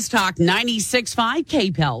 News Talk 96.5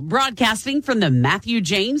 KPEL, broadcasting from the Matthew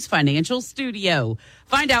James Financial Studio.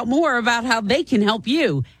 Find out more about how they can help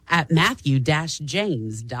you at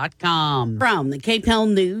matthew-james.com. From the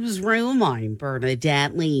KPEL Newsroom, I'm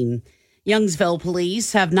Bernadette Lean. Youngsville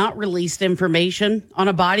police have not released information on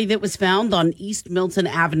a body that was found on East Milton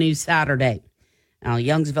Avenue Saturday. Now,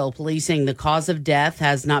 Youngsville policing, the cause of death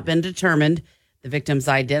has not been determined. The victim's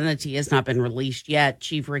identity has not been released yet.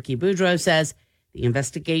 Chief Ricky Boudreau says the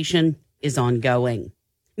investigation is ongoing.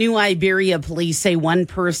 New Iberia police say one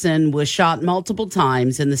person was shot multiple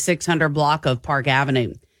times in the 600 block of Park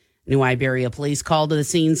Avenue. New Iberia police called to the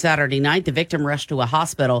scene Saturday night. The victim rushed to a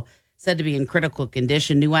hospital, said to be in critical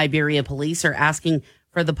condition. New Iberia police are asking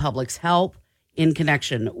for the public's help in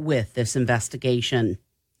connection with this investigation.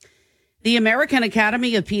 The American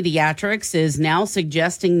Academy of Pediatrics is now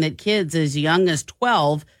suggesting that kids as young as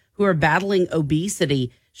 12 who are battling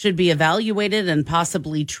obesity should be evaluated and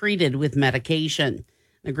possibly treated with medication.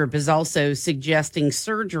 The group is also suggesting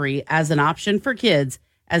surgery as an option for kids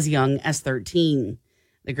as young as 13.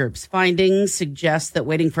 The group's findings suggest that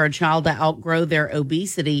waiting for a child to outgrow their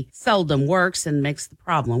obesity seldom works and makes the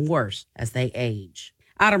problem worse as they age.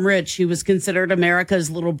 Adam Rich, who was considered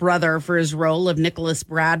America's little brother for his role of Nicholas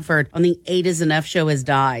Bradford on the A to Enough show, has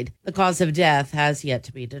died. The cause of death has yet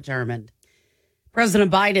to be determined.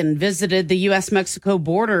 President Biden visited the U.S.-Mexico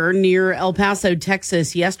border near El Paso,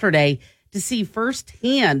 Texas yesterday to see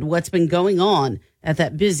firsthand what's been going on at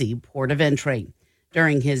that busy port of entry.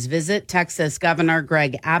 During his visit, Texas Governor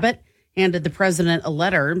Greg Abbott handed the president a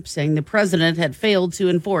letter saying the president had failed to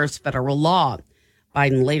enforce federal law.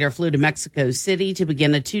 Biden later flew to Mexico City to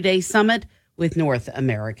begin a 2-day summit with North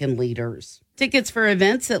American leaders. Tickets for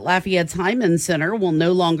events at Lafayette's Hyman Center will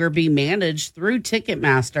no longer be managed through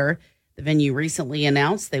Ticketmaster. The venue recently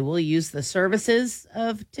announced they will use the services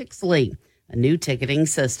of Tixley, a new ticketing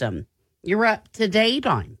system. You're up to date.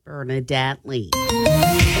 I'm Bernadette Lee.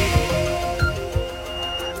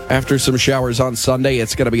 After some showers on Sunday,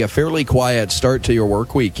 it's going to be a fairly quiet start to your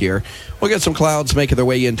work week here. We'll get some clouds making their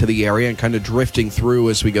way into the area and kind of drifting through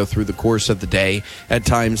as we go through the course of the day. At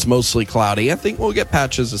times, mostly cloudy. I think we'll get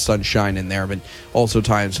patches of sunshine in there, but also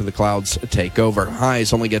times when the clouds take over.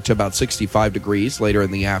 Highs only get to about 65 degrees later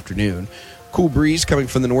in the afternoon. Cool breeze coming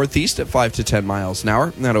from the northeast at 5 to 10 miles an hour.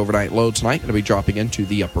 And that overnight low tonight going to be dropping into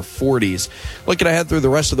the upper 40s. Looking ahead through the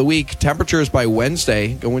rest of the week, temperatures by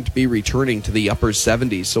Wednesday going to be returning to the upper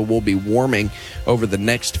 70s. So we'll be warming over the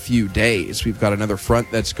next few days. We've got another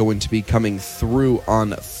front that's going to be coming through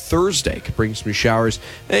on Thursday. Could bring some showers,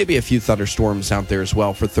 maybe a few thunderstorms out there as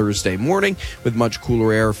well for Thursday morning, with much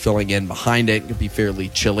cooler air filling in behind it. It could be fairly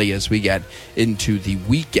chilly as we get into the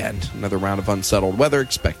weekend. Another round of unsettled weather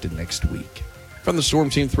expected next week. From the Storm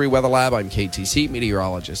Team 3 Weather Lab, I'm KTC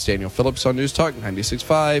meteorologist Daniel Phillips on News Talk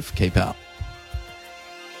 96.5 KPEL.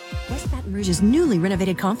 West Baton Rouge's newly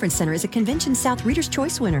renovated conference center is a Convention South Reader's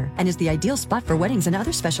Choice winner and is the ideal spot for weddings and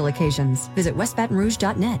other special occasions. Visit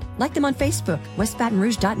westbatonrouge.net. Like them on Facebook,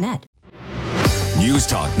 westbatonrouge.net. News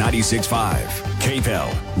Talk 96.5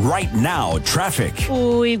 KPEL. Right now, traffic.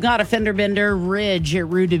 We've got a fender bender ridge at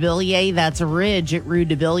Rue de Billier. That's a ridge at Rue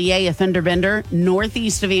de Billier. A fender bender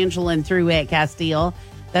northeast of Angela and through at Castile.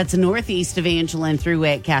 That's northeast of Angela and through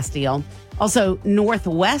at Castile. Also,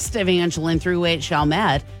 northwest of Angela and through at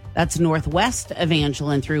Chalmette. That's northwest of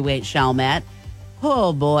Angela and through at Chalmette.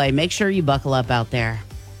 Oh, boy. Make sure you buckle up out there.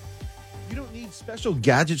 You don't need special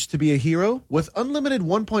gadgets to be a hero. With unlimited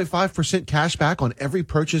 1.5% cash back on every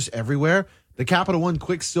purchase everywhere, the Capital One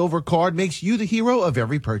Quick Silver Card makes you the hero of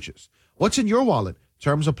every purchase. What's in your wallet?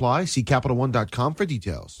 Terms apply. See CapitalOne.com for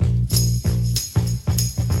details.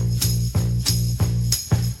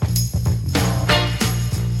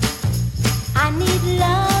 I need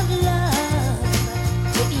love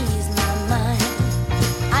to ease my mind.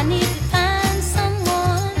 I need to find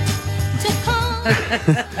someone to call.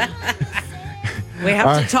 We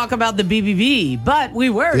have to talk about the BBB, but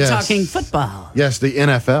we were talking football. Yes, the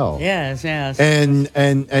NFL. Yes. And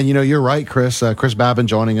you know, you're right, Chris. Chris Babin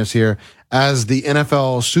joining us here as the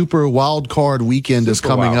NFL Super Wild Card Weekend is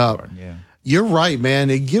coming up. You're right,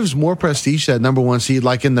 man. It gives more prestige to that number one seed.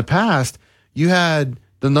 Like in the past, you had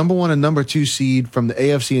the number one and number two seed from the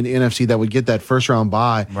AFC and the NFC that would get that first round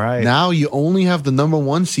bye. Right. Now you only have the number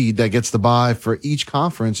one seed that gets the bye for each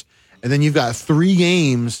conference. And then you've got 3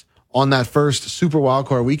 games on that first Super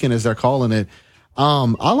Wildcard Weekend, as they're calling it.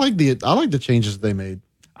 I like the changes they made.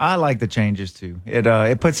 I like the changes too.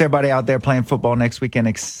 It puts everybody out there playing football next weekend,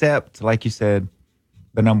 except, like you said,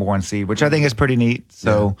 the number one seed, which I think is pretty neat.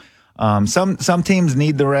 So some teams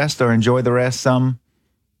need the rest or enjoy the rest. Some,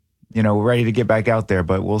 ready to get back out there.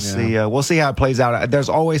 But we'll see. We'll see how it plays out. There's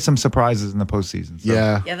always some surprises in the postseason. So.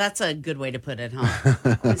 Yeah, that's a good way to put it,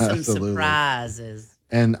 huh? Some surprises.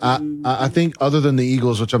 And I think other than the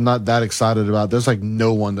Eagles, which I'm not that excited about, there's like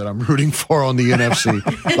no one that I'm rooting for on the NFC.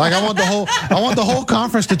 Like I want the whole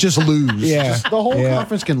conference to just lose. Yeah, just the whole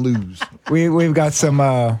conference can lose. We've got some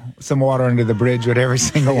water under the bridge with every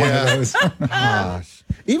single one of those. Gosh.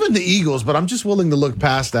 Even the Eagles, but I'm just willing to look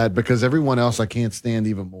past that because everyone else I can't stand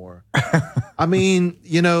even more. I mean,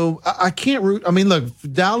 I can't root. I mean, look,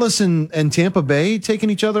 Dallas and Tampa Bay taking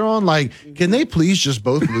each other on. Like, can they please just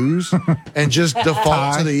both lose and just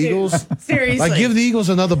default to the Eagles? Seriously. Like, give the Eagles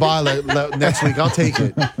another bye next week. I'll take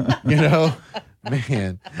it.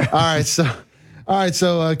 Man. All right, so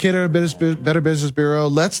Cater Better Business Bureau,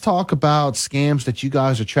 let's talk about scams that you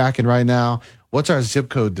guys are tracking right now. What's our zip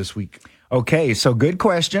code this week? Okay, so good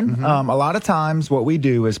question. Mm-hmm. A lot of times what we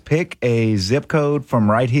do is pick a zip code from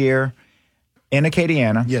right here in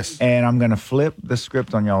Acadiana. Yes. And I'm going to flip the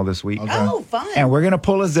script on y'all this week. Okay. Oh, fun. And we're going to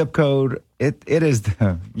pull a zip code. It is,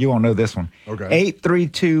 you won't know this one. Okay.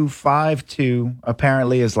 83252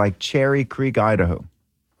 apparently is like Cherry Creek, Idaho.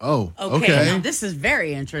 Oh, okay. Now, this is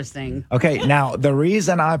very interesting. Okay, now the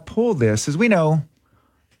reason I pull this is we know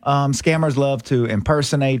scammers love to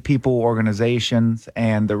impersonate people, organizations,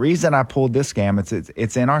 and the reason I pulled this scam,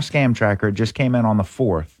 it's in our scam tracker, it just came in on the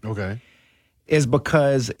 4th. Okay. Is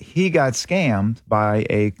because he got scammed by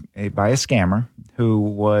a scammer who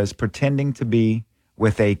was pretending to be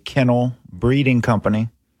with a kennel breeding company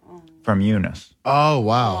from Eunice. Oh,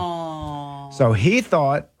 wow. So he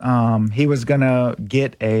thought he was going to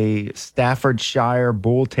get a Staffordshire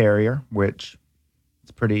Bull Terrier, which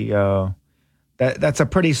is pretty, that's a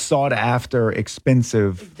pretty sought after,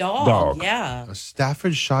 expensive dog. Yeah. A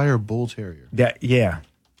Staffordshire Bull Terrier. Yeah.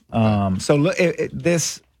 So look,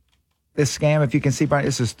 this scam, if you can see, Brian,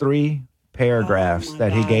 this is 3 paragraphs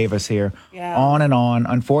that he gave us here. Yeah. On and on.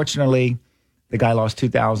 Unfortunately, the guy lost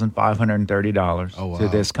 $2,530 to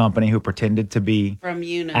this company who pretended to be From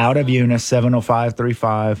Eunice. out of Eunice,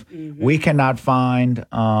 70535. We cannot find,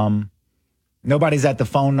 nobody's at the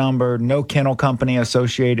phone number, no kennel company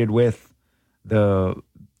associated with the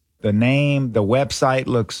name. The website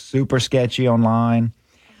looks super sketchy online.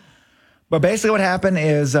 But basically what happened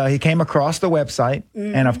is he came across the website,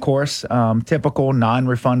 and of course, typical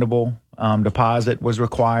non-refundable deposit was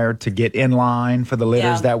required to get in line for the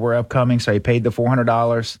litters that were upcoming, so he paid the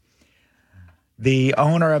 $400. The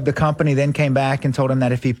owner of the company then came back and told him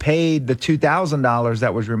that if he paid the $2,000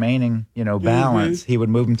 that was remaining, balance, he would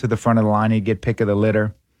move him to the front of the line, he'd get pick of the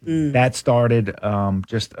litter. That started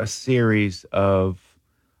just a series of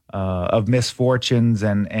misfortunes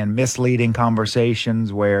and misleading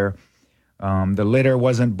conversations where the litter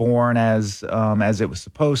wasn't born as it was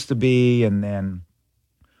supposed to be, and then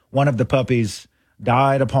one of the puppies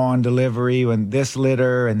died upon delivery when this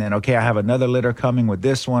litter, and then, okay, I have another litter coming with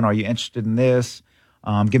this one. Are you interested in this?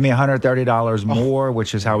 Give me $130 more,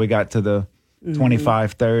 which is how we got to the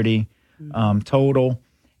 $25.30 total,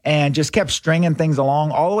 and just kept stringing things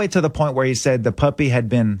along all the way to the point where he said the puppy had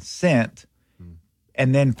been sent,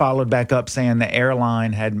 and then followed back up saying the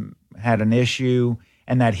airline had an issue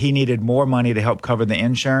and that he needed more money to help cover the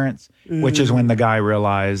insurance, which is when the guy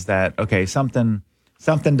realized that, okay, something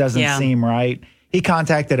doesn't seem right. He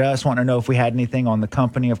contacted us, wanting to know if we had anything on the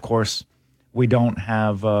company. Of course, we don't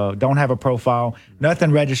have a profile.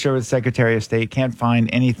 Nothing registered with the Secretary of State. Can't find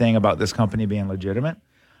anything about this company being legitimate.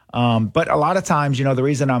 But a lot of times, the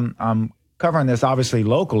reason I'm covering this, obviously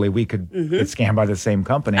locally, we could get scammed by the same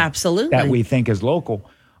company. Absolutely. That we think is local.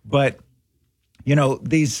 But, a lot of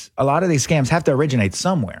these scams have to originate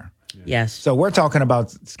somewhere. Yes. So we're talking about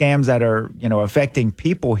scams that are, affecting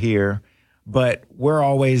people here, but we're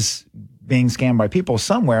always being scammed by people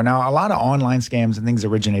somewhere. Now, a lot of online scams and things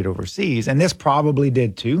originate overseas, and this probably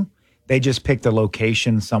did too. They just picked a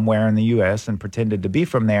location somewhere in the U.S. and pretended to be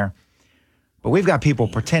from there. But we've got people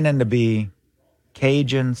pretending to be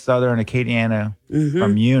Cajun, Southern Acadiana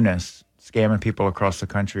from Eunice, scamming people across the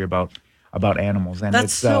country about animals, and that's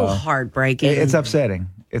it's so heartbreaking. It's upsetting.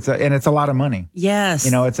 It's a lot of money. Yes,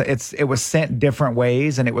 it was sent different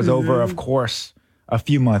ways, and it was over, of course, a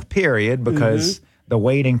few month period because the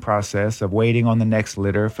waiting process of waiting on the next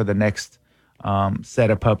litter for the next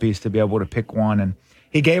set of puppies to be able to pick one, and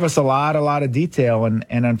he gave us a lot of detail, and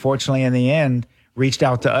unfortunately, in the end, reached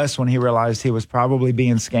out to us when he realized he was probably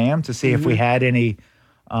being scammed to see if we had any,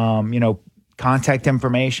 contact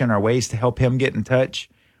information or ways to help him get in touch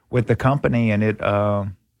with the company, and it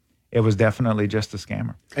was definitely just a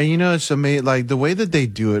scammer. And it's amazing, like the way that they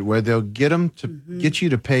do it, where they'll get them to get you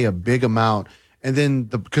to pay a big amount, and then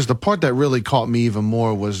because the part that really caught me even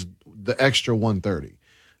more was the extra $130,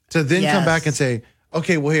 to then come back and say,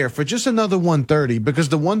 okay, well, here for just another $130, because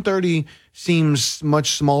the $130 seems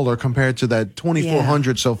much smaller compared to that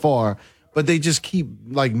 $2,400 so far, but they just keep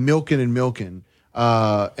like milking and milking,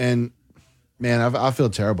 and. Man, I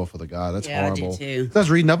feel terrible for the guy. That's horrible. I do too. I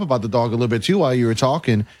was reading up about the dog a little bit too while you were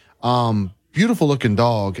talking. Beautiful looking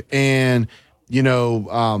dog, and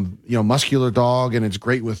muscular dog, and it's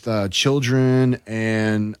great with children.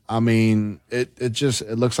 And I mean, it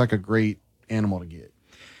looks like a great animal to get.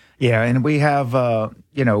 Yeah, and we have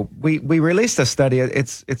we released a study.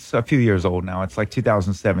 It's a few years old now. It's like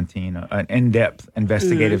 2017, an in-depth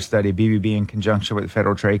investigative study, BBB in conjunction with the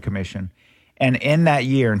Federal Trade Commission. And in that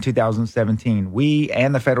year, in 2017, we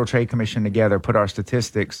and the Federal Trade Commission together put our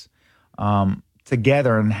statistics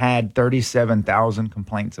together and had 37,000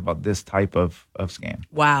 complaints about this type of scam.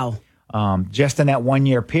 Wow. Just in that 1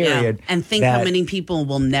 year period. Yeah. And think how many people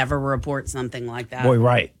will never report something like that. Boy,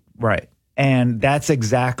 right. And that's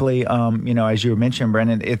exactly, as you mentioned,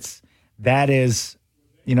 Brendan, that's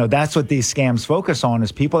what these scams focus on,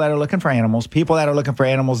 is people that are looking for animals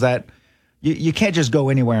that you can't just go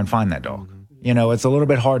anywhere and find that dog. It's a little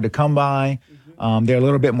bit hard to come by. They're a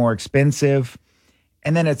little bit more expensive.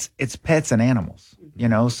 And then it's pets and animals,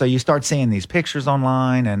 so you start seeing these pictures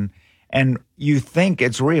online and you think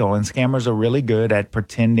it's real. And scammers are really good at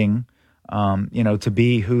pretending to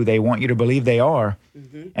be who they want you to believe they are.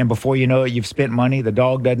 And before you know it, you've spent money. The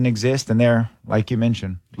dog doesn't exist, and they're, like you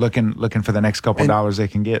mentioned, looking for the next couple dollars they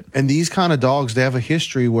can get. And these kind of dogs, they have a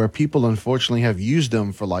history where people unfortunately have used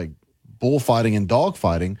them for like bullfighting and dog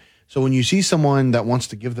fighting. So when you see someone that wants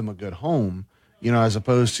to give them a good home, as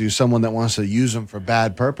opposed to someone that wants to use them for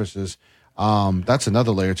bad purposes, that's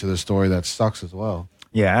another layer to the story that sucks as well.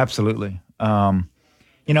 Yeah, absolutely.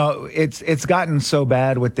 It's gotten so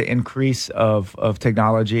bad with the increase of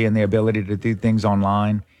technology and the ability to do things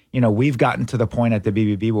online. We've gotten to the point at the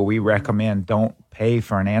BBB where we recommend don't pay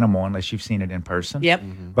for an animal unless you've seen it in person. Yep.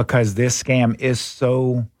 Because this scam is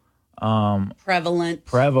so prevalent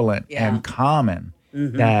and common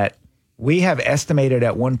that we have estimated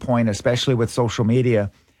at one point, especially with social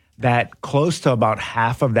media, that close to about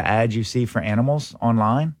half of the ads you see for animals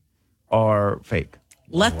online are fake.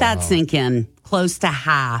 Let that sink in. Close to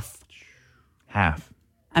half. Half.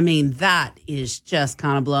 I mean, that is just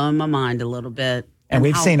kind of blowing my mind a little bit. And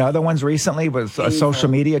we've seen other ones recently with a social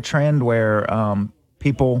media trend where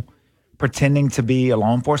people pretending to be a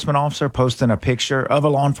law enforcement officer, posting a picture of a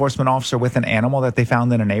law enforcement officer with an animal that they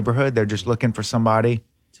found in a neighborhood. They're just looking for somebody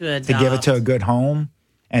to give it to a good home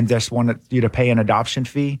and just wanted you to pay an adoption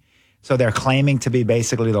fee. So they're claiming to be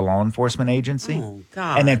basically the law enforcement agency. Oh,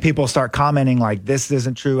 God. And then people start commenting like, this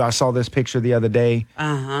isn't true. I saw this picture the other day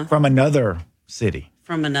from another city.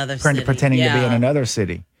 From another city. Pretending to be in another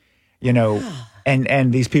city.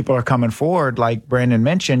 And these people are coming forward, like Brandon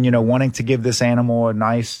mentioned, wanting to give this animal a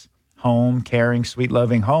nice home, caring, sweet,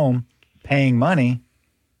 loving home, paying money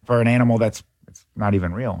for an animal that's not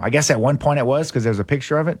even real. I guess at one point it was because there's a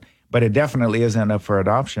picture of it, but it definitely isn't up for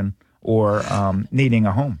adoption or needing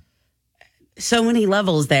a home. So many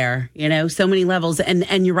levels there, so many levels.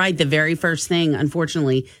 And you're right. The very first thing,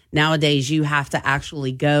 unfortunately, nowadays you have to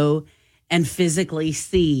actually go and physically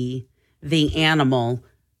see the animal,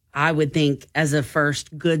 I would think, as a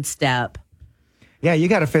first good step. Yeah, you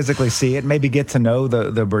got to physically see it, maybe get to know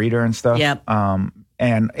the breeder and stuff. Yep.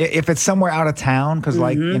 And if it's somewhere out of town,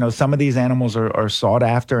 because some of these animals are sought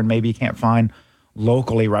after and maybe you can't find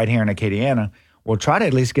locally right here in Acadiana, well, try to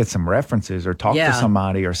at least get some references or talk to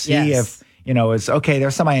somebody or see if, it's okay,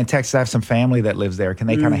 there's somebody in Texas, I have some family that lives there. Can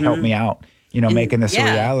they kind of help me out, making this a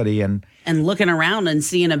reality? And looking around and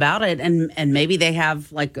seeing about it. And maybe they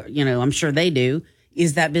have, I'm sure they do.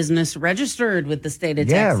 Is that business registered with the state of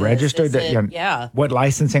Texas? Yeah, registered. What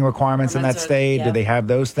licensing requirements in that state? Do they have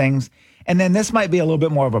those things? And then this might be a little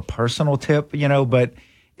bit more of a personal tip, but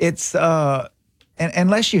it's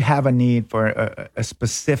unless you have a need for a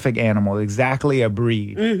specific animal, exactly a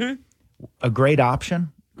breed, a great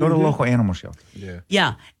option, go to a local animal shelter.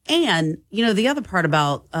 Yeah. And, the other part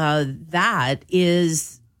about that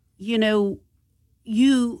is, you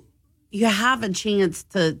have a chance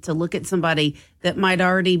to look at somebody that might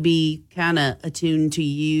already be kind of attuned to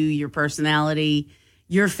you, your personality,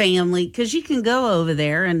 your family, because you can go over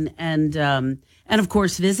there and of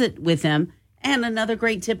course visit with them. And another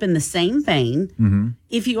great tip in the same vein,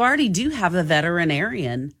 if you already do have a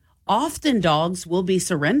veterinarian, often dogs will be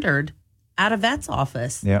surrendered at a vet's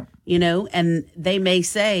office. Yeah. And they may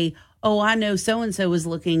say, oh, I know so-and-so was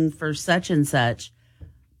looking for such and such,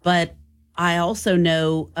 but I also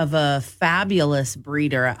know of a fabulous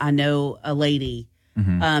breeder. I know a lady.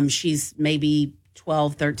 She's maybe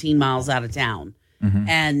 12, 13 miles out of town.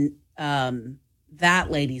 And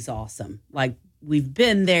that lady's awesome. Like, we've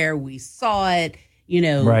been there. We saw it.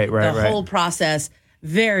 The whole process,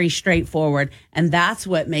 very straightforward. And that's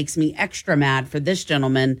what makes me extra mad for this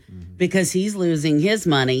gentleman because he's losing his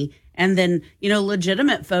money. And then,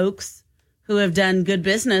 legitimate folks who have done good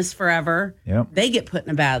business forever, they get put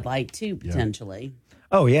in a bad light too, potentially.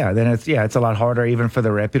 Oh, yeah. Then it's a lot harder even for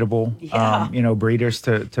the reputable, breeders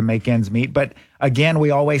to make ends meet. But again, we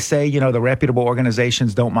always say, the reputable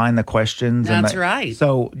organizations don't mind the questions. That's right.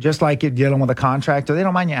 So just like you're dealing with a contractor, they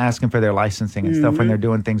don't mind you asking for their licensing and stuff when they're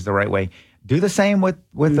doing things the right way. Do the same with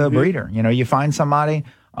a breeder. You find somebody.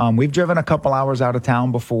 We've driven a couple hours out of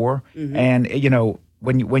town before, and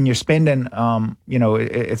when you're spending,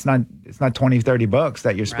 it's not $20-$30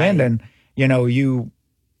 that you're spending.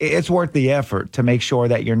 It's worth the effort to make sure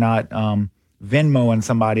that you're not Venmoing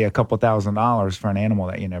somebody a couple $1,000s for an animal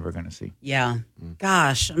that you're never going to see. Yeah.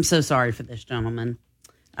 Gosh, I'm so sorry for this gentleman.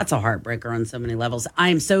 That's a heartbreaker on so many levels. I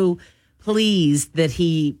am so pleased that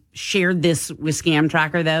he shared this with Scam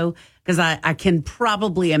Tracker, though, because I can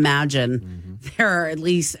probably imagine there are at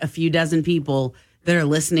least a few dozen people that are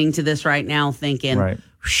listening to this right now thinking,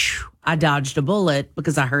 I dodged a bullet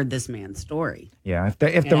because I heard this man's story. Yeah,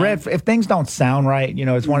 if things don't sound right,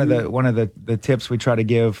 it's one of the tips we try to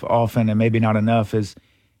give often, and maybe not enough, is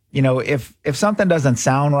if something doesn't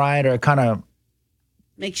sound right or it kind of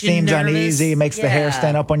makes you seems nervous. uneasy, makes the hair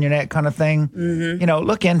stand up on your neck kind of thing,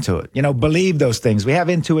 look into it. Believe those things. We have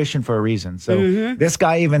intuition for a reason. So this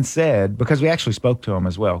guy even said, because we actually spoke to him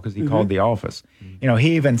as well, because he called the office,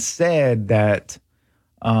 he even said that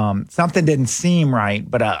something didn't seem right,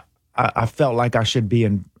 but I felt like I should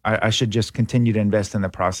just continue to invest in the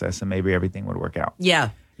process and maybe everything would work out. Yeah.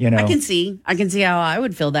 I can see how I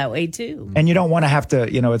would feel that way too. And you don't want to have to,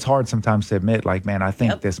 it's hard sometimes to admit, like, man, I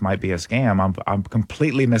think this might be a scam. I'm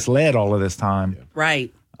completely misled all of this time.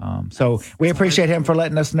 Right. So we appreciate him for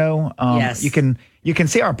letting us know. Yes. You can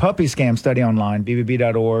see our puppy scam study online,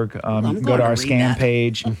 bbb.org. You can go to our scam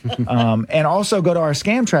page. And also go to our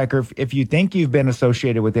scam tracker. If you think you've been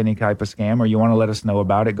associated with any type of scam or you want to let us know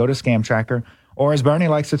about it, go to Scam Tracker. Or as Bernie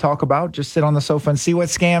likes to talk about, just sit on the sofa and see what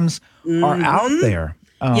scams are out there.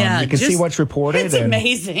 You can see what's reported. It's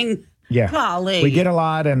amazing. Yeah. Golly. We get a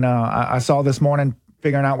lot. And I saw this morning,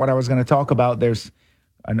 figuring out what I was going to talk about, there's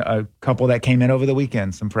a couple that came in over the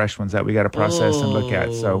weekend, some fresh ones that we got to process and look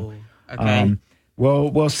at. So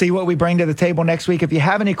we'll see what we bring to the table next week. If you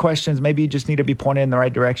have any questions, maybe you just need to be pointed in the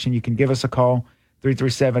right direction, you can give us a call,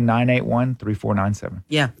 337-981-3497.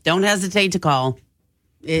 Yeah, don't hesitate to call.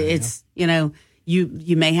 It's,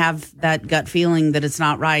 you may have that gut feeling that it's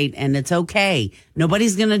not right, and it's okay.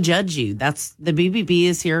 Nobody's going to judge you. The BBB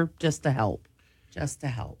is here just to help. Just to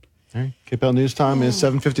help. All right. KPEL News Time is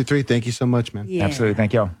 7:53. Thank you so much, man. Yeah. Absolutely.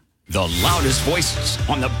 Thank y'all. The loudest voices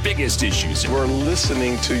on the biggest issues. We're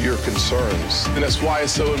listening to your concerns, and that's why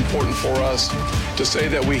it's so important for us to say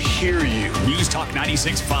that we hear you. News Talk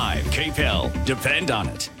 96.5, KPEL. Depend on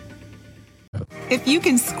it. If you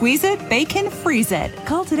can squeeze it, they can freeze it.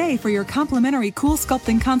 Call today for your complimentary cool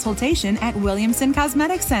sculpting consultation at Williamson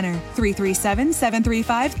Cosmetic Center,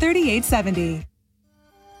 337-735-3870.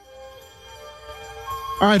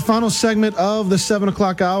 All right, final segment of the 7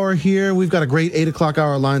 o'clock hour here. We've got a great 8 o'clock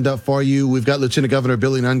hour lined up for you. We've got Lieutenant Governor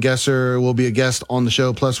Billy Nungesser will be a guest on the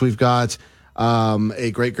show. Plus, we've got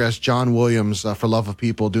a great guest, John Williams, for Love of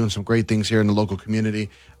People, doing some great things here in the local community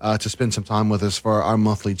to spend some time with us for our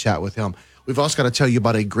monthly chat with him. We've also got to tell you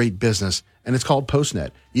about a great business, and it's called PostNet.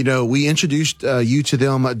 We introduced you to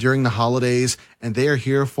them during the holidays, and they are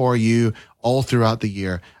here for you all throughout the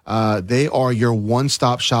year. They are your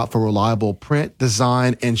one-stop shop for reliable print,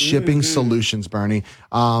 design, and shipping solutions, Bernie.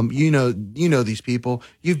 You know these people.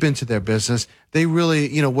 You've been to their business. They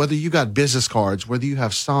really, whether you got business cards, whether you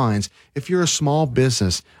have signs, if you're a small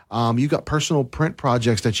business, you've got personal print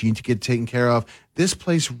projects that you need to get taken care of. This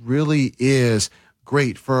place really is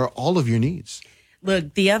great for all of your needs.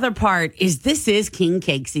 Look, the other part is this is king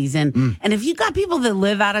cake season. And if you got people that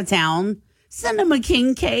live out of town, send them a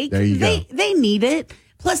king cake. There you go. They need it.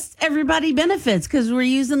 Plus, everybody benefits because we're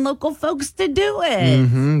using local folks to do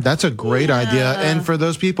it. That's a great idea. And for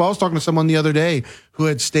those people, I was talking to someone the other day who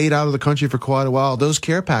had stayed out of the country for quite a while, those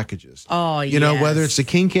care packages. Oh, Whether it's the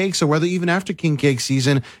king cakes or whether even after king cake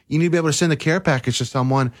season, you need to be able to send a care package to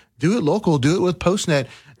someone. Do it local. Do it with PostNet.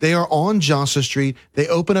 They are on Johnson Street. They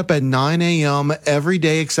open up at 9 a.m. every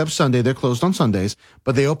day except Sunday. They're closed on Sundays,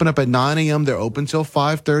 but they open up at 9 a.m. They're open till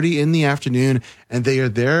 5:30 in the afternoon, and they are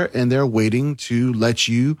there and they're waiting to let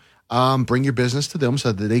you bring your business to them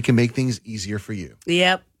so that they can make things easier for you.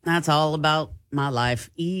 Yep, that's all about my life.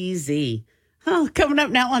 Easy. Coming up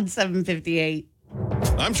now on 7:58.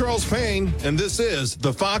 I'm Charles Payne, and this is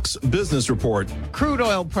the Fox Business Report. Crude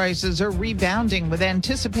oil prices are rebounding with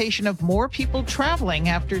anticipation of more people traveling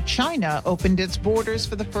after China opened its borders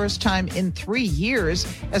for the first time in 3 years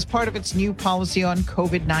as part of its new policy on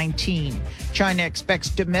COVID-19. China expects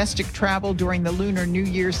domestic travel during the Lunar New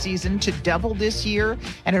Year season to double this year,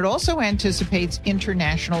 and it also anticipates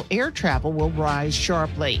international air travel will rise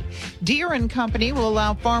sharply. Deere & Company will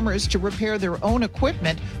allow farmers to repair their own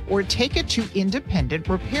equipment or take it to independent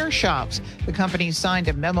repair shops. The company signed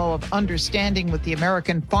a memo of understanding with the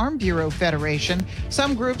American Farm Bureau Federation.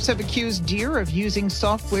 Some groups have accused Deere of using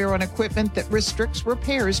software on equipment that restricts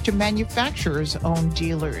repairs to manufacturers' own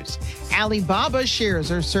dealers. Alibaba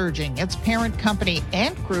shares are surging. Its parent company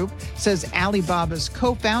Ant Group says Alibaba's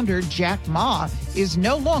co-founder Jack Ma is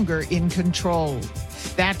no longer in control.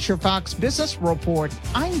 That's your Fox Business Report.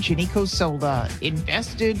 I'm Ginny Cosola,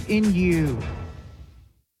 invested in you.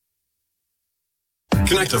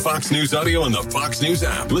 Connect to Fox News Audio on the Fox News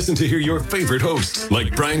app. Listen to hear your favorite hosts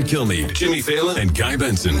like Brian Kilmeade, Jimmy Fallon, and Guy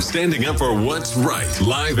Benson standing up for what's right,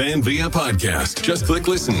 live and via podcast. Just click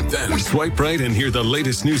listen, then swipe right and hear the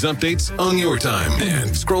latest news updates on your time.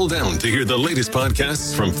 And scroll down to hear the latest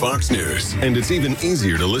podcasts from Fox News. And it's even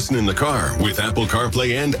easier to listen in the car with Apple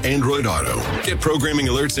CarPlay and Android Auto. Get programming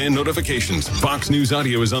alerts and notifications. Fox News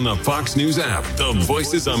Audio is on the Fox News app. The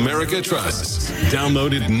Voices America trusts.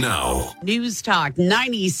 Download it now. News Talk 96.5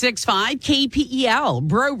 KPEL,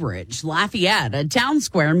 Brobridge, Lafayette, a Town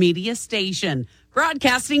Square media station.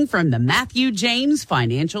 Broadcasting from the Matthew James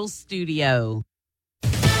Financial Studio.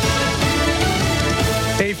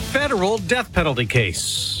 A federal death penalty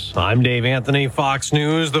case. I'm Dave Anthony, Fox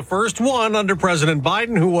News, the first one under President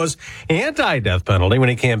Biden who was anti-death penalty when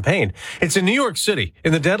he campaigned. It's in New York City,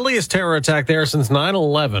 in the deadliest terror attack there since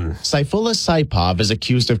 9/11. Saifullah Saipov is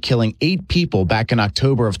accused of killing 8 people back in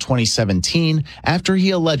October of 2017 after he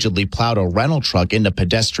allegedly plowed a rental truck into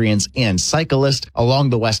pedestrians and cyclists along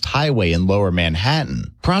the West Highway in Lower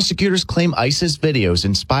Manhattan. Prosecutors claim ISIS videos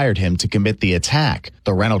inspired him to commit the attack.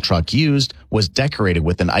 The rental truck used was decorated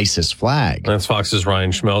with an ISIS flag. That's Fox's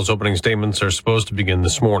Ryan Schmelz. Opening statements are supposed to begin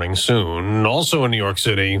this morning soon. Also in New York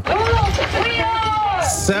City,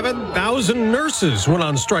 7,000 nurses went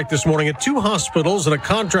on strike this morning at 2 hospitals in a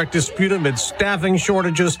contract dispute amid staffing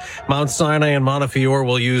shortages. Mount Sinai and Montefiore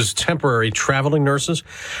will use temporary traveling nurses.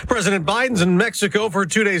 President Biden's in Mexico for a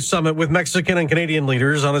 2-day summit with Mexican and Canadian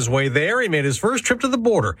leaders. On his way there, he made his first trip to the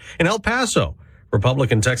border in El Paso.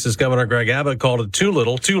 Republican Texas Governor Greg Abbott called it too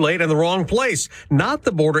little, too late, and the wrong place. Not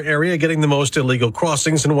the border area getting the most illegal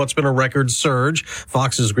crossings in what's been a record surge.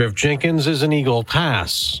 Fox's Griff Jenkins is in Eagle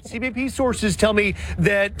Pass. CBP sources tell me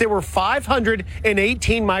that there were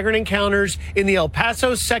 518 migrant encounters in the El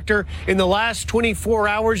Paso sector in the last 24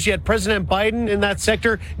 hours, yet President Biden in that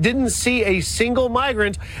sector didn't see a single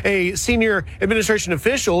migrant. A senior administration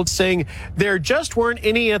official saying there just weren't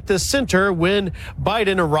any at the center when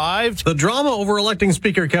Biden arrived. The drama over electing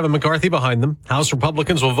Speaker Kevin McCarthy behind them. House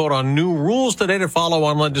Republicans will vote on new rules today to follow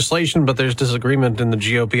on legislation, but there's disagreement in the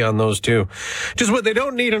GOP on those too. Just what they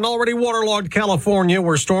don't need an already waterlogged California,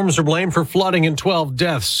 where storms are blamed for flooding and 12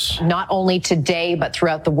 deaths. Not only today, but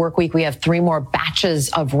throughout the work week, we have 3 more batches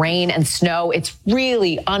of rain and snow. It's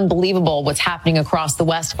really unbelievable what's happening across the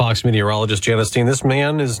West. Fox meteorologist Janice Dean, this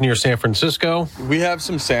man is near San Francisco. We have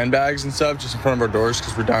some sandbags and stuff just in front of our doors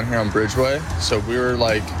because we're down here on Bridgeway. So we're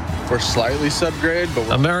slightly subgrade, but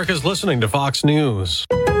America's listening to Fox News.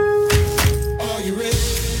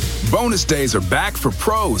 Bonus days are back for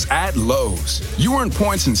pros at Lowe's. You earn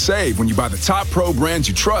points and save when you buy the top pro brands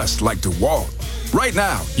you trust, like DeWalt. Right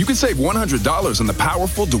now, you can save $100 on the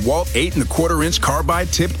powerful DeWalt 8¼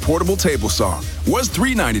 carbide tipped portable table saw. Was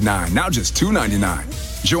 $399, now just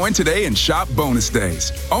 $299. Join today and shop bonus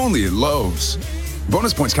days, only at Lowe's.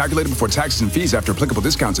 Bonus points calculated before taxes and fees after applicable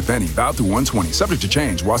discounts, if any. Valid through 1/20. Subject to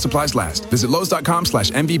change while supplies last. Visit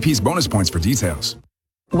Lowes.com/MVPs bonus points for details.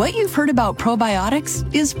 What you've heard about probiotics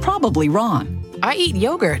is probably wrong. I eat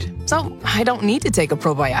yogurt, so I don't need to take a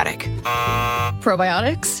probiotic.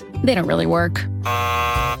 Probiotics? They don't really work.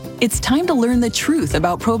 It's time to learn the truth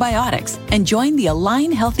about probiotics and join the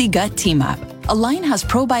Align Healthy Gut Team Up. Align has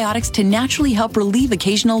probiotics to naturally help relieve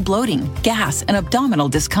occasional bloating, gas, and abdominal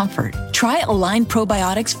discomfort. Try Align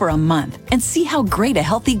probiotics for a month and see how great a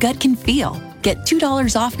healthy gut can feel. Get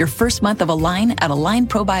 $2 off your first month of Align at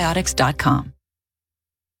alignprobiotics.com.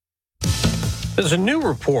 There's a new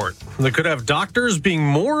report that could have doctors being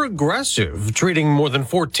more aggressive, treating more than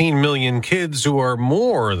 14 million kids who are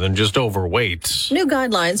more than just overweight. New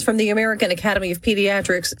guidelines from the American Academy of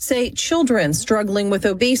Pediatrics say children struggling with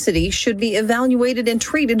obesity should be evaluated and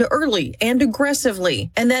treated early and aggressively.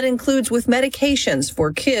 And that includes with medications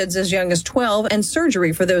for kids as young as 12 and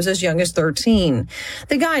surgery for those as young as 13.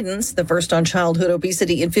 The guidance, the first on childhood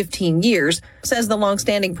obesity in 15 years, says the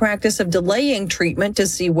longstanding practice of delaying treatment to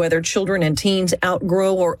see whether children and teens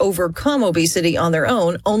outgrow or overcome obesity on their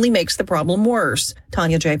own only makes the problem worse.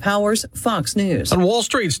 Tanya J. Powers, Fox News. On Wall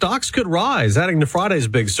Street, stocks could rise, adding to Friday's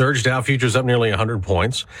big surge. Dow futures up nearly 100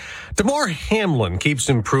 points. Damar Hamlin keeps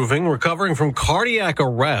improving, recovering from cardiac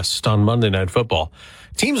arrest on Monday Night Football.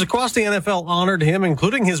 Teams across the NFL honored him,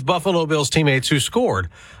 including his Buffalo Bills teammates who scored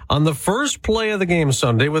on the first play of the game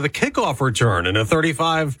Sunday with a kickoff return in a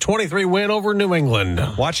 35-23 win over New England.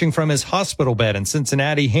 Watching from his hospital bed in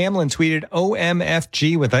Cincinnati, Hamlin tweeted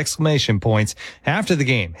OMFG with exclamation points. After the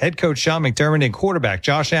game, head coach Sean McDermott and quarterback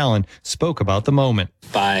Josh Allen spoke about the moment.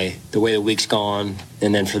 By the way the week's gone,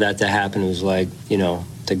 and then for that to happen, it was like,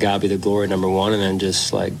 to God be the glory, number one, and then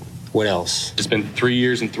just like, what else? It's been 3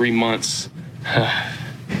 years and 3 months.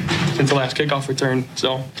 since the last kickoff return.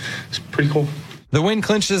 So it's pretty cool. The win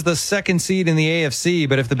clinches the second seed in the AFC,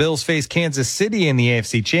 but if the Bills face Kansas City in the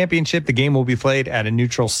AFC Championship, the game will be played at a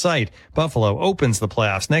neutral site. Buffalo opens the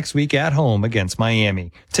playoffs next week at home against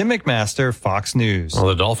Miami. Tim McMaster, Fox News. Well,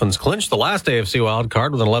 the Dolphins clinched the last AFC wild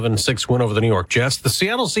card with an 11-6 win over the New York Jets. The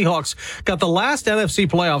Seattle Seahawks got the last NFC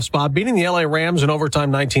playoff spot, beating the LA Rams in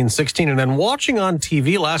overtime 19-16, and then watching on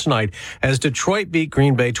TV last night as Detroit beat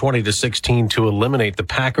Green Bay 20-16 to eliminate the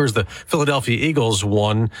Packers. The Philadelphia Eagles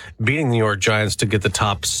won, beating the New York Giants to get the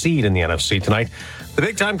top seed in the NFC tonight. The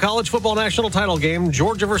big-time college football national title game,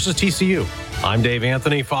 Georgia versus TCU. I'm Dave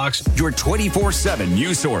Anthony, Fox. Your 24/7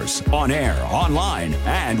 news source, on air, online,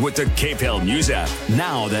 and with the KPEL News app.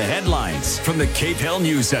 Now the headlines from the KPEL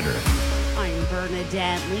News Center. I'm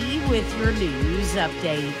Bernadette Lee with your news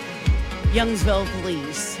update. Youngsville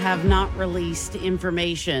police have not released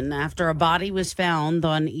information after a body was found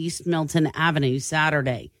on East Milton Avenue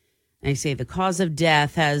Saturday. They say the cause of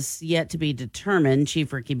death has yet to be determined.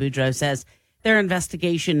 Chief Ricky Boudreaux says their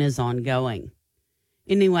investigation is ongoing.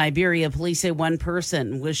 In New Iberia, police say one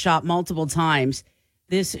person was shot multiple times.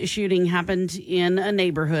 This shooting happened in a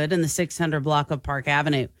neighborhood in the 600 block of Park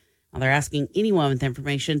Avenue. Now they're asking anyone with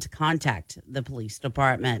information to contact the police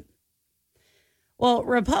department. Well,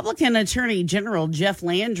 Republican Attorney General Jeff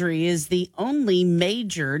Landry is the only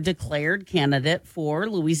major declared candidate for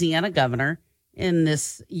Louisiana governor in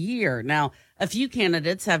this year. Now, a few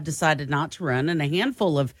candidates have decided not to run, and a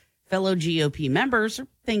handful of fellow GOP members are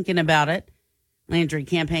thinking about it. Landry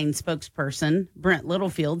campaign spokesperson Brent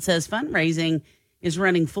Littlefield says fundraising is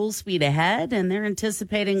running full speed ahead, and they're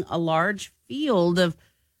anticipating a large field of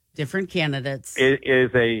different candidates. It is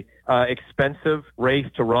a expensive race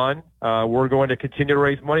to run. We're going to continue to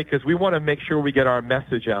raise money because we want to make sure we get our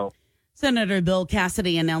message out. Senator Bill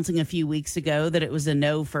Cassidy announcing a few weeks ago that it was a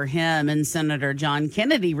no for him, and Senator John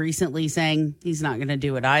Kennedy recently saying he's not going to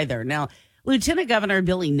do it either. Now, Lieutenant Governor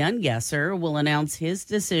Billy Nungesser will announce his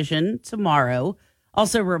decision tomorrow.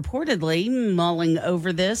 Also reportedly mulling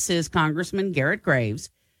over this is Congressman Garrett Graves,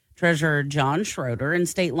 Treasurer John Schroeder, and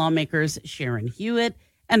state lawmakers Sharon Hewitt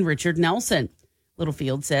and Richard Nelson.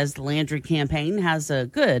 Littlefield says the Landry campaign has a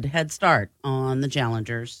good head start on the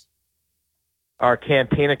challengers. Our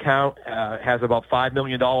campaign account has about $5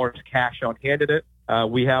 million cash on hand in it.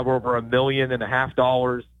 We have over $1.5 million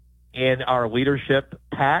in our leadership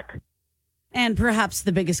PAC. And perhaps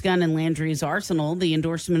the biggest gun in Landry's arsenal, the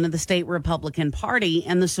endorsement of the state Republican Party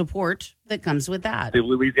and the support that comes with that. The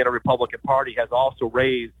Louisiana Republican Party has also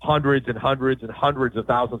raised hundreds and hundreds and hundreds of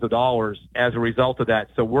thousands of dollars as a result of that.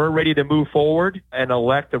 So we're ready to move forward and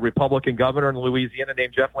elect a Republican governor in Louisiana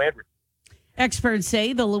named Jeff Landry. Experts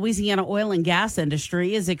say the Louisiana oil and gas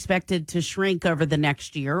industry is expected to shrink over the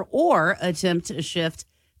next year or attempt a shift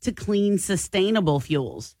to clean, sustainable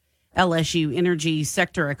fuels. LSU energy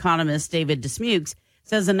sector economist David Dismukes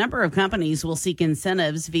says a number of companies will seek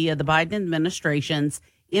incentives via the Biden administration's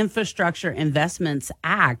Infrastructure Investments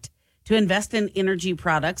Act to invest in energy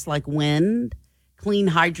products like wind, clean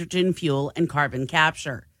hydrogen fuel, and carbon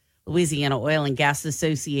capture. Louisiana Oil and Gas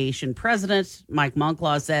Association President Mike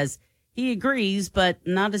Monclaw says he agrees, but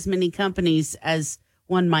not as many companies as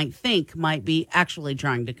one might think might be actually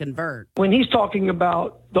trying to convert. When he's talking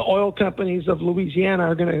about the oil companies of Louisiana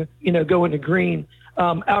are going to, go into green,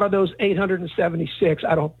 out of those 876,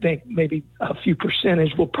 I don't think maybe a few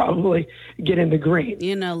percentage will probably get into green.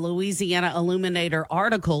 In a Louisiana Illuminator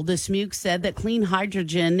article, Dismukes said that clean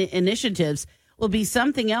hydrogen initiatives will be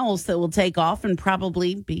something else that will take off and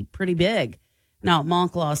probably be pretty big. Now,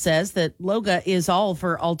 Monclaw says that LOGA is all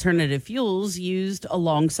for alternative fuels used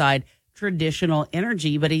alongside traditional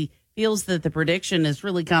energy, but he feels that the prediction is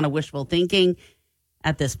really kind of wishful thinking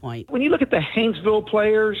at this point. When you look at the Haynesville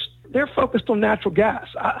players, they're focused on natural gas.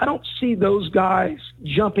 I don't see those guys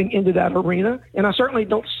jumping into that arena, and I certainly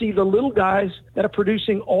don't see the little guys that are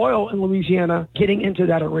producing oil in Louisiana getting into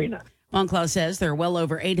that arena. Monclaw says there are well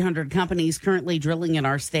over 800 companies currently drilling in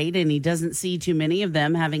our state, and he doesn't see too many of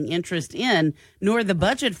them having interest in, nor the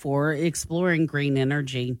budget for, exploring green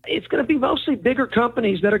energy. It's going to be mostly bigger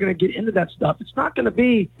companies that are going to get into that stuff. It's not going to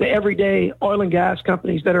be the everyday oil and gas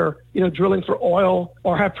companies that are, drilling for oil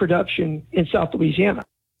or have production in South Louisiana.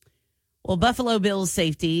 Well, Buffalo Bills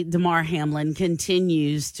safety Damar Hamlin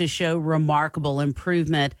continues to show remarkable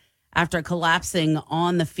improvement after collapsing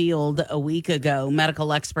on the field a week ago.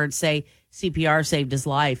 Medical experts say CPR saved his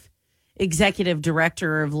life. Executive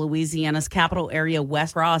Director of Louisiana's Capital Area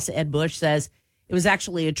West Cross, Ed Bush, says it was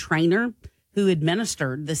actually a trainer who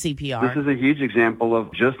administered the CPR. This is a huge example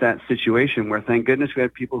of just that situation where, thank goodness, we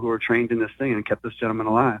had people who were trained in this thing and kept this gentleman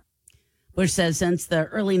alive. Bush says since the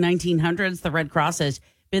early 1900s, the Red Cross has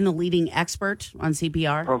been the leading expert on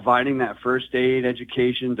CPR. Providing that first aid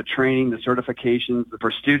education, the training, the certifications for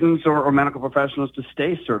students or medical professionals to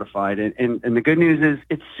stay certified. And the good news is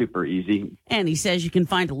it's super easy. And he says you can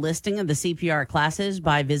find a listing of the CPR classes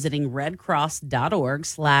by visiting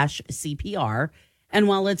redcross.org/CPR. And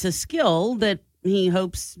while it's a skill that he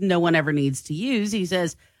hopes no one ever needs to use, he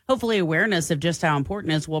says hopefully awareness of just how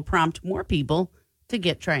important it is will prompt more people to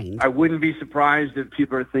get trained. I wouldn't be surprised if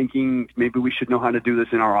people are thinking maybe we should know how to do this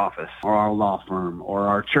in our office or our law firm or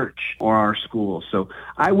our church or our school. So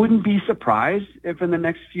I wouldn't be surprised if in the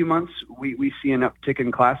next few months we see an uptick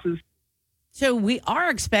in classes. So we are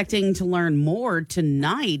expecting to learn more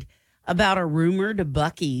tonight about a rumored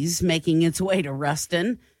Buc-ee's making its way to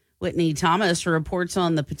Ruston. Whitney Thomas reports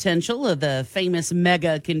on the potential of the famous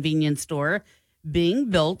mega convenience store being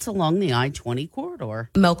built along the I-20 corridor.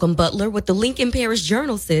 Malcolm Butler with the Lincoln Parish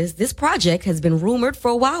Journal says this project has been rumored for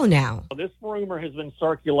a while now. This rumor has been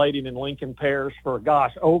circulating in Lincoln Parish for,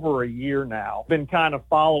 over a year now. Been kind of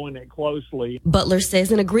following it closely. Butler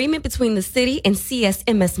says an agreement between the city and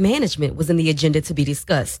CSMS management was in the agenda to be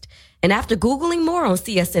discussed. And after Googling more on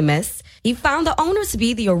CSMS, he found the owner to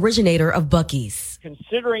be the originator of Buc-ee's.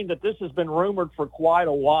 Considering that this has been rumored for quite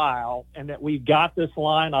a while and that we've got this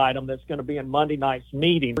line item that's going to be in Monday night's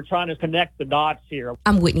meeting, we're trying to connect the dots here.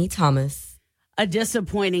 I'm Whitney Thomas. A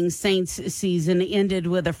disappointing Saints season ended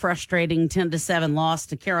with a frustrating 10-7 loss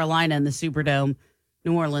to Carolina in the Superdome.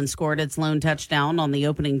 New Orleans scored its lone touchdown on the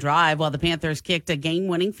opening drive while the Panthers kicked a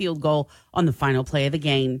game-winning field goal on the final play of the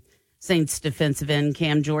game. Saints defensive end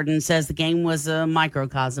Cam Jordan says the game was a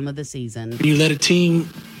microcosm of the season. You let a team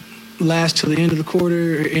last till the end of the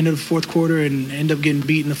quarter, end of the fourth quarter, and end up getting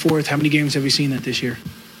beat in the fourth. How many games have we seen that this year?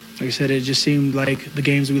 Like I said, it just seemed like the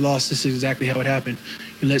games we lost, this is exactly how it happened.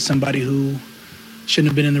 You let somebody who shouldn't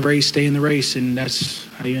have been in the race stay in the race, and that's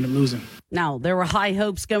how you end up losing. Now, there were high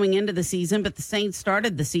hopes going into the season, but the Saints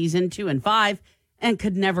started the season 2-5 and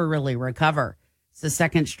could never really recover. It's the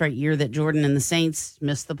second straight year that Jordan and the Saints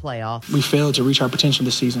missed the playoffs. We failed to reach our potential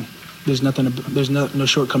this season. There's no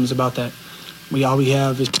shortcomings about that. All we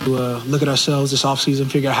have is to look at ourselves this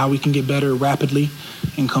offseason, figure out how we can get better rapidly,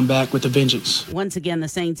 and come back with a vengeance. Once again, the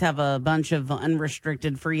Saints have a bunch of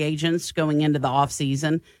unrestricted free agents going into the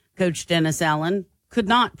offseason. Coach Dennis Allen could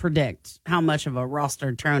not predict how much of a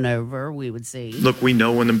roster turnover we would see. Look, we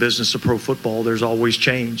know in the business of pro football, there's always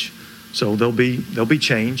change. So there'll be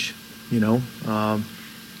change, to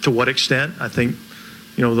what extent? I think,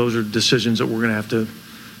 those are decisions that we're going to have to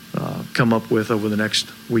come up with over the next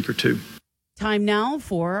week or two. Time now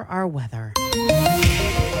for our weather.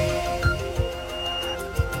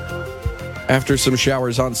 After some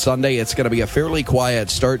showers on Sunday, it's going to be a fairly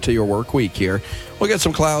quiet start to your work week here. We'll get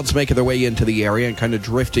some clouds making their way into the area and kind of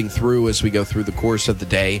drifting through as we go through the course of the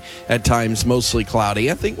day. At times, mostly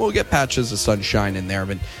cloudy. I think we'll get patches of sunshine in there,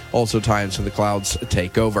 but also times when the clouds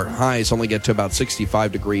take over. Highs only get to about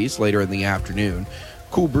 65 degrees later in the afternoon.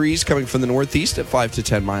 Cool breeze coming from the northeast at 5 to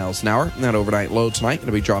 10 miles an hour. And that overnight low tonight going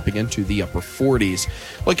to be dropping into the upper 40s.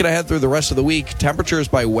 Looking ahead through the rest of the week, temperatures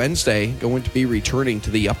by Wednesday going to be returning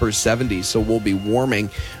to the upper 70s. So we'll be warming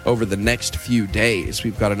over the next few days.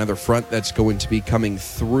 We've got another front that's going to be coming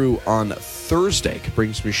through on Thursday. Could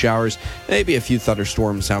bring some showers, maybe a few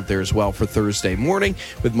thunderstorms out there as well for Thursday morning,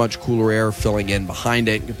 with much cooler air filling in behind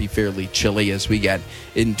it. It could be fairly chilly as we get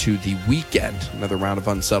into the weekend. Another round of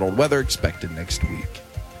unsettled weather expected next week.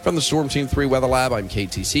 From the Storm Team 3 Weather Lab, I'm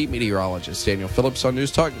KTC meteorologist Daniel Phillips on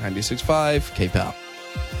News Talk 96.5 KPEL.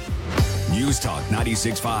 News Talk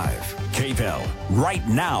 96.5 KPEL. Right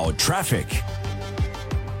now, traffic.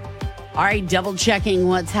 All right, double checking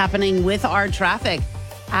what's happening with our traffic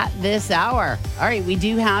at this hour. All right, we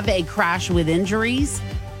do have a crash with injuries.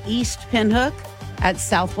 East Pinhook at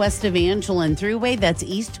Southwest Evangeline Thruway. That's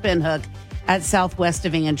East Pinhook at Southwest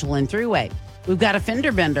Evangeline Thruway. We've got a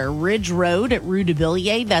fender bender, Ridge Road at Rue de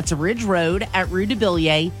Billier. That's Ridge Road at Rue de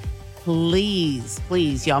Billier. Please,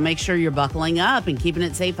 y'all make sure you're buckling up and keeping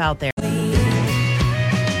it safe out there.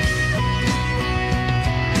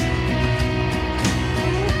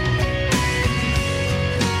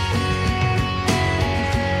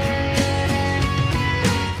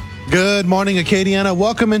 Good morning, Acadiana.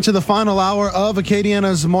 Welcome into the final hour of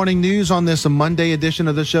Acadiana's Morning News on this Monday edition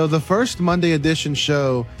of the show, the first Monday edition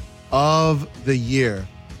show of the year.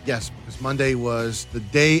 Yes, because Monday was the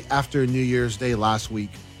day after New Year's Day last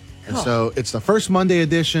week. And so it's the first Monday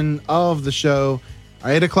edition of the show.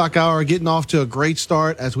 Our 8 o'clock hour getting off to a great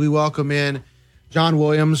start as we welcome in John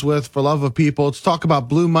Williams with For Love of People to talk about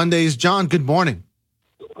Blue Mondays. John, good morning.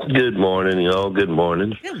 Good morning, y'all. Good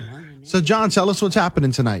morning. So, John, tell us what's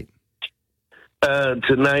happening tonight.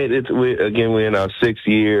 Tonight, we're in our 6th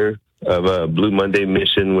year of Blue Monday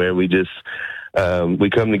Mission, where we just we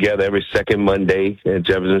come together every second Monday at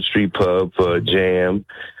Jefferson Street Pub for a jam,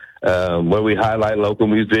 where we highlight local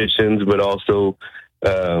musicians, but also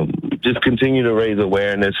just continue to raise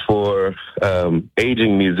awareness for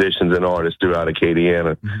aging musicians and artists throughout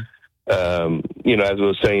Acadiana. As I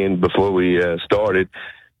was saying before we started,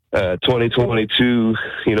 2022,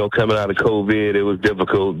 coming out of COVID, it was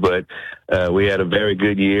difficult, but we had a very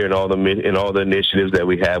good year in all the initiatives that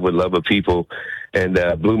we have with Love of People. And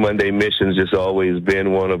Blue Monday Mission's just always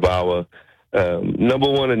been one of our number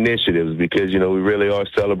one initiatives, because, we really are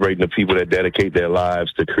celebrating the people that dedicate their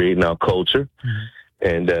lives to creating our culture.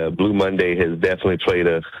 And Blue Monday has definitely played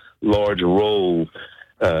a large role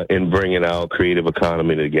in bringing our creative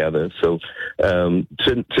economy together. So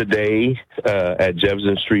today at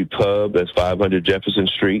Jefferson Street Pub, that's 500 Jefferson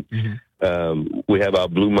Street, we have our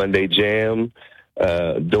Blue Monday Jam.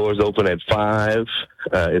 Doors open at 5.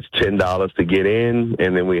 It's $10 to get in,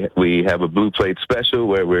 and then we have a Blue Plate special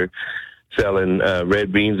where we're selling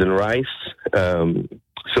red beans and rice. So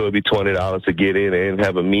it'd be $20 to get in and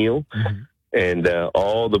have a meal. And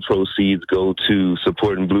all the proceeds go to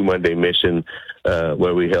supporting Blue Monday Mission,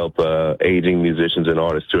 where we help aging musicians and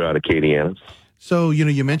artists throughout Acadiana. So,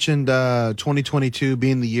 you mentioned 2022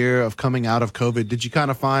 being the year of coming out of COVID. Did you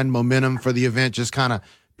kind of find momentum for the event just kind of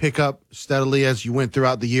pick up steadily as you went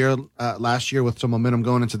throughout the year last year, with some momentum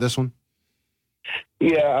going into this one?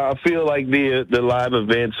 Yeah, I feel like the live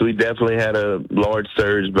events, we definitely had a large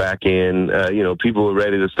surge back in. People were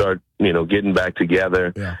ready to start, getting back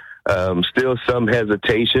together. Yeah. Still some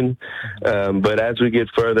hesitation, but as we get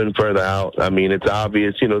further and further out, it's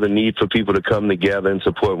obvious, the need for people to come together and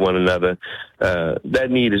support one another. That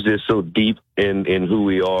need is just so deep in who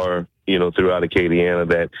we are, throughout Acadiana,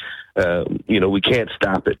 that, we can't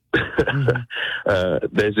stop it.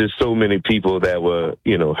 There's just so many people that were,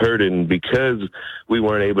 hurting because we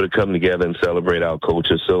weren't able to come together and celebrate our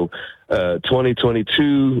culture. So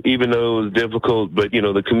 2022, even though it was difficult, but,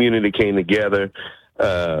 the community came together.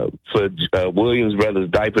 For Williams Brothers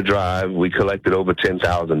Diaper Drive, we collected over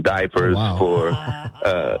 10,000 diapers for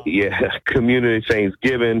community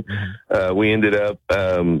Thanksgiving. We ended up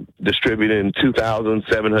distributing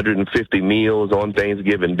 2,750 meals on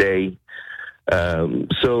Thanksgiving Day.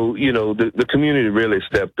 So, the community really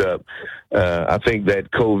stepped up. I think that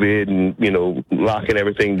COVID and, locking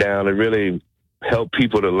everything down, it really helped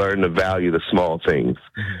people to learn to value the small things.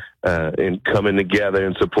 And coming together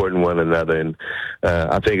and supporting one another. And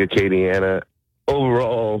I think Acadiana,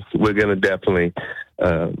 overall, we're going to definitely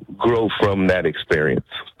grow from that experience.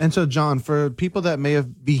 And so, John, for people that may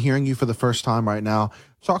be hearing you for the first time right now,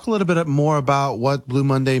 talk a little bit more about what Blue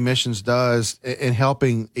Monday Missions does in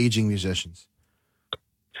helping aging musicians.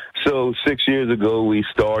 So 6 years ago, we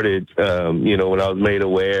started, when I was made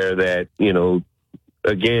aware that,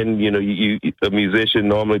 again, a musician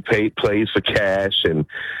normally plays for cash and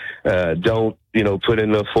don't, put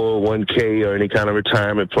in a 401k or any kind of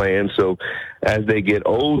retirement plan. So as they get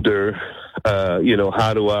older,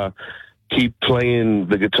 how do I keep playing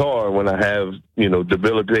the guitar when I have,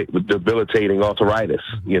 debilitating arthritis,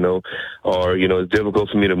 or, it's difficult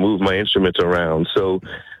for me to move my instruments around. So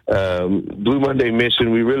Blue Monday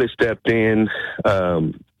Mission, we really stepped in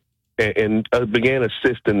and began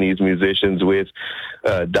assisting these musicians with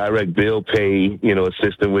direct bill pay,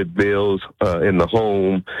 assisting with bills in the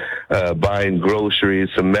home, buying groceries,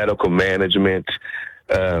 some medical management.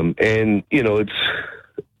 And, it's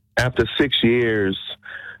after 6 years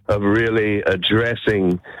of really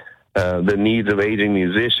addressing the needs of aging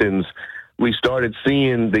musicians, we started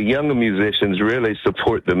seeing the younger musicians really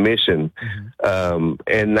support the mission.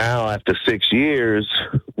 And now after 6 years,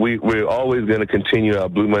 we're always going to continue our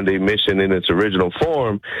Blue Monday Mission in its original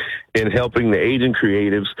form in helping the aging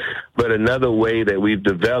creatives. But another way that we've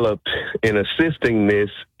developed in assisting this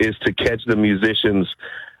is to catch the musicians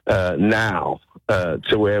now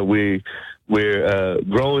to where we're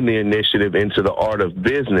growing the initiative into the art of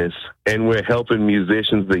business, and we're helping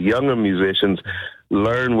musicians, the younger musicians,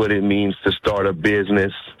 learn what it means to start a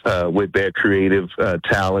business with their creative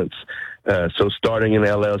talents. So starting an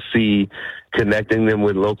LLC, connecting them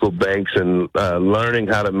with local banks, and learning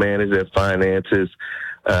how to manage their finances.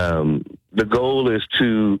 The goal is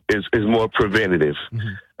more preventative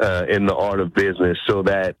in the art of business, so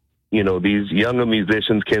that these younger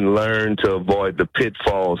musicians can learn to avoid the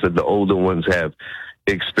pitfalls that the older ones have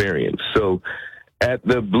experienced. So at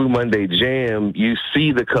the Blue Monday Jam, you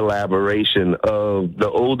see the collaboration of the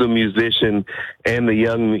older musician and the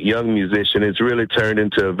young musician. It's really turned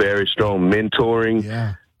into a very strong mentoring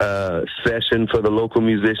session for the local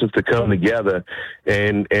musicians to come together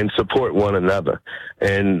and support one another.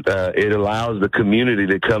 And it allows the community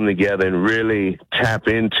to come together and really tap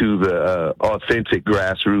into the authentic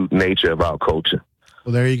grassroots nature of our culture.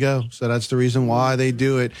 Well, there you go. So that's the reason why they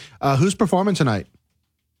do it. Who's performing tonight?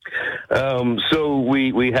 So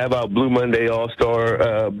we have our Blue Monday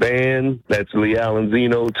All-Star band. That's Lee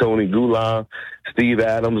Alanzino, Tony Goulart, Steve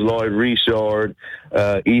Adams, Lloyd Richard,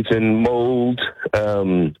 Ethan Mold.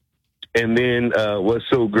 And then what's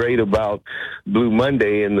so great about Blue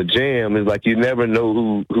Monday and the Jam is, like, you never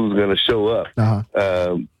know who's going to show up.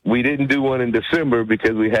 Uh-huh. We didn't do one in December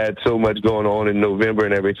because we had so much going on in November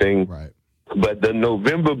and everything. Right. But the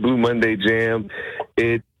November Blue Monday Jam,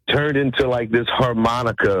 it turned into like this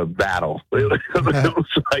harmonica battle. It was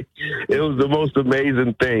the most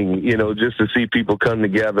amazing thing, just to see people come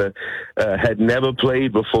together. Had never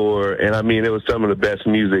played before, and I mean, it was some of the best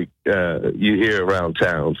music you hear around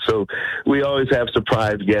town. So we always have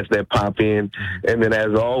surprise guests that pop in, and then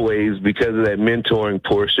as always, because of that mentoring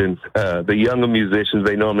portion, the younger musicians,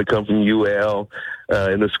 they normally come from UL.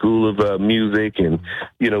 In the School of Music, and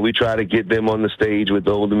we try to get them on the stage with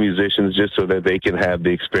the older musicians just so that they can have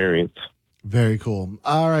the experience. Very cool.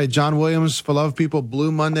 All right, John Williams, for Love People,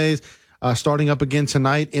 Blue Mondays, starting up again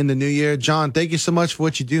tonight in the new year. John, thank you so much for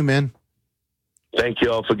what you do, man. Thank you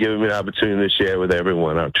all for giving me the opportunity to share with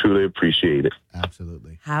everyone. I truly appreciate it.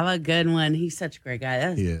 Absolutely. Have a good one. He's such a great guy.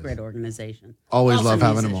 That's a great organization. Always Also love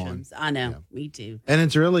having musicians. him on. I know. Yeah. Me too. And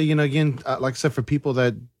it's really, again, like I said, for people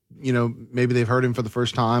that, maybe they've heard him for the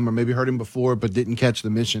first time or maybe heard him before but didn't catch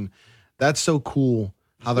the mission. That's so cool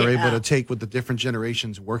how they're able to take with the different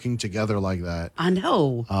generations working together like that. I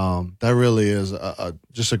know. That really is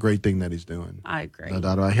just a great thing that he's doing. I agree. No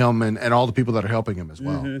doubt about him and all the people that are helping him as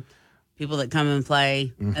well. Mm-hmm. People that come and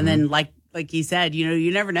play. Mm-hmm. And then, like he said,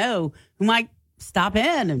 you never know who might stop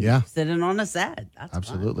in and sit in on a set. That's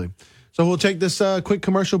absolutely fun. So we'll take this quick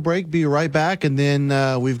commercial break, be right back, and then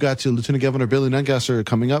we've got Lieutenant Governor Billy Nungesser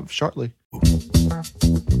coming up shortly. All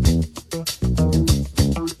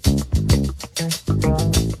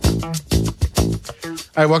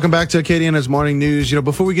right, welcome back to Acadiana's Morning News.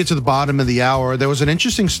 Before we get to the bottom of the hour, there was an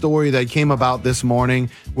interesting story that came about this morning.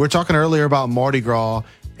 We were talking earlier about Mardi Gras,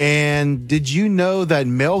 and did you know that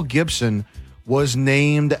Mel Gibson was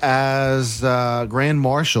named as Grand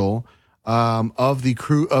Marshal of the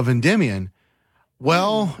crew of Endymion?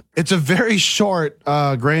 Well, it's a very short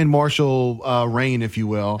Grand Marshal reign, if you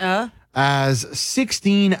will, as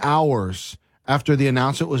 16 hours after the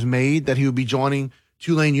announcement was made that he would be joining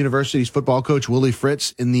Tulane University's football coach Willie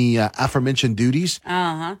Fritz in the aforementioned duties.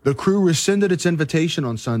 The crew rescinded its invitation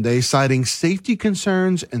on Sunday, citing safety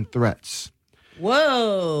concerns and threats.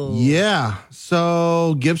 Whoa. Yeah.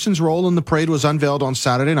 So Gibson's role in the parade was unveiled on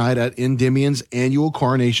Saturday night at Endymion's annual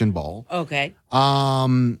coronation ball. Okay.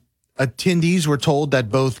 Attendees were told that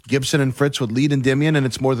both Gibson and Fritz would lead Endymion and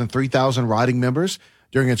its more than 3,000 riding members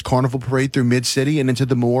during its carnival parade through Mid-City and into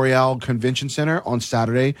the Memorial Convention Center on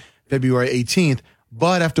Saturday, February 18th.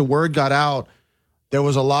 But after word got out, there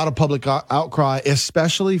was a lot of public outcry,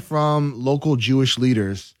 especially from local Jewish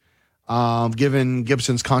leaders, given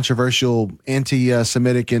Gibson's controversial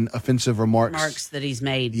anti-Semitic and offensive remarks that he's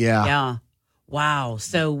made. Yeah. Wow.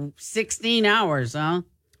 So 16 hours, huh?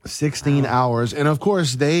 16 hours. And of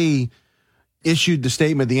course, they issued the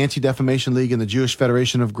statement, the Anti-Defamation League and the Jewish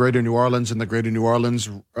Federation of Greater New Orleans and the Greater New Orleans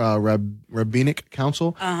Rabbinic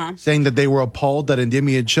Council, saying that they were appalled that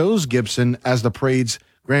Endymion chose Gibson as the parade's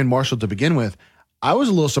Grand Marshal to begin with. I was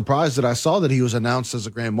a little surprised that I saw that he was announced as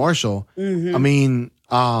a Grand Marshal. I mean,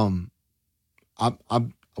 what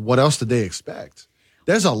else did they expect?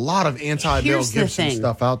 There's a lot of anti-Mel Gibson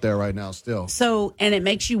stuff out there right now still. So, and it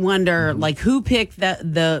makes you wonder, like, who picked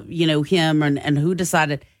him and who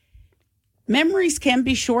decided. Memories can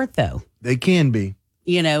be short, though. They can be.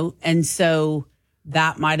 And so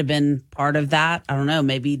that might have been part of that. I don't know,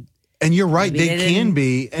 maybe. And you're right, they can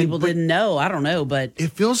be. People didn't know. I don't know, but.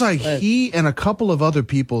 It feels like he and a couple of other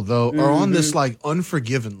people, though, are on this, like,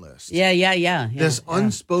 unforgiven list. Yeah. This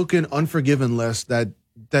unspoken, unforgiven list that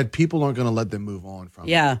people aren't going to let them move on from.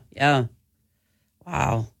 Yeah.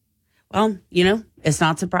 Wow. Well, it's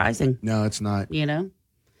not surprising. No, it's not.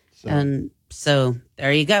 And so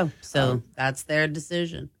there you go. So that's their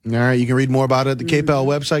decision. All right. You can read more about it at the KPEL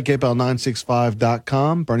website,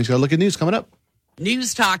 kpel965.com. Bernie's got a look at news coming up.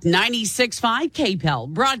 News Talk 96.5 KPEL,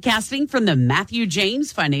 broadcasting from the Matthew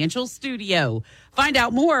James Financial Studio. Find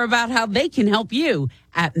out more about how they can help you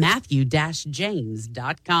at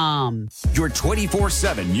matthew-james.com. Your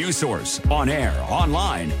 24/7 news source, on air,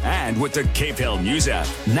 online, and with the KPEL News app.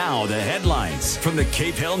 Now the headlines from the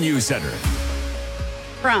KPEL News Center.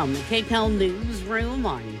 From the KPEL Newsroom,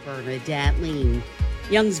 I'm Bernadette Lean.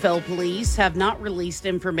 Youngsville police have not released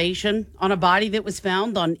information on a body that was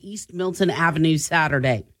found on East Milton Avenue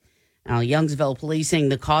Saturday. Now, Youngsville police saying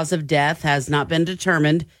the cause of death has not been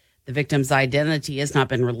determined. The victim's identity has not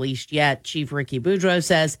been released yet. Chief Ricky Boudreaux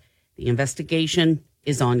says the investigation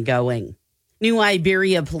is ongoing. New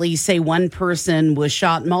Iberia police say one person was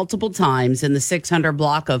shot multiple times in the 600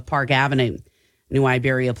 block of Park Avenue. New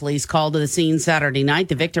Iberia police called to the scene Saturday night.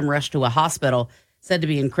 The victim rushed to a hospital, said to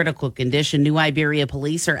be in critical condition. New Iberia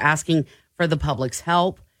police are asking for the public's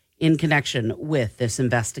help in connection with this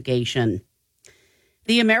investigation.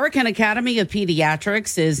 The American Academy of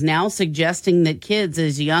Pediatrics is now suggesting that kids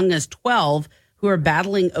as young as 12 who are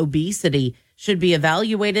battling obesity should be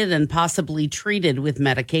evaluated and possibly treated with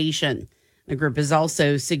medication. The group is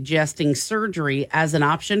also suggesting surgery as an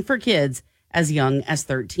option for kids as young as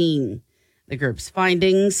 13. The group's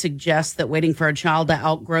findings suggest that waiting for a child to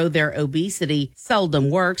outgrow their obesity seldom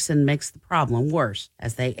works and makes the problem worse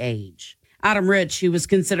as they age. Adam Rich, who was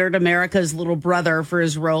considered America's little brother for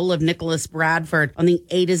his role of Nicholas Bradford on the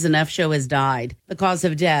A to Enough show, has died. The cause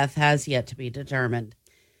of death has yet to be determined.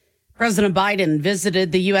 President Biden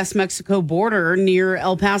visited the U.S.-Mexico border near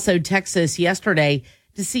El Paso, Texas yesterday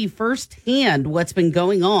to see firsthand what's been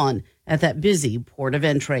going on at that busy port of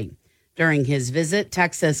entry. During his visit,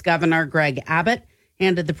 Texas Governor Greg Abbott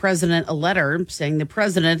handed the president a letter saying the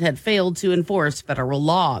president had failed to enforce federal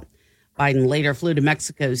law. Biden later flew to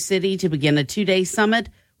Mexico City to begin a 2-day summit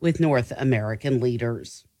with North American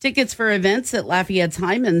leaders. Tickets for events at Lafayette's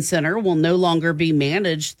Hyman Center will no longer be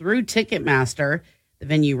managed through Ticketmaster. The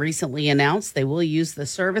venue recently announced they will use the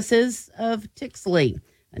services of Tixley,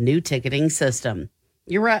 a new ticketing system.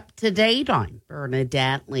 You're up to date. I'm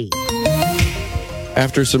Bernadette Lee.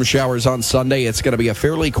 After some showers on Sunday, it's going to be a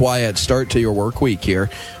fairly quiet start to your work week here.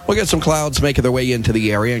 We'll get some clouds making their way into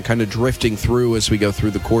the area and kind of drifting through as we go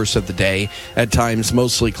through the course of the day. At times,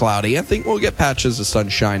 mostly cloudy. I think we'll get patches of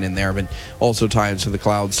sunshine in there, but also times when the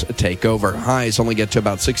clouds take over. Highs only get to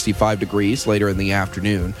about 65 degrees later in the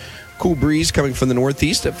afternoon. Cool breeze coming from the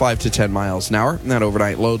northeast at 5 to 10 miles an hour. And that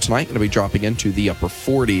overnight low tonight going to be dropping into the upper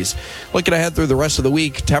 40s. Looking ahead through the rest of the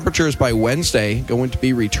week, temperatures by Wednesday going to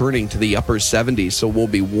be returning to the upper 70s, so we'll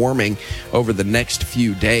be warming over the next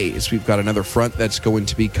few days. We've got another front that's going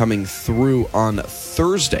to be coming through on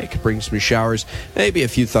Thursday. Could bring some showers, maybe a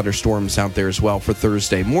few thunderstorms out there as well for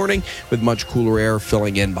Thursday morning, with much cooler air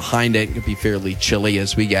filling in behind it. It could be fairly chilly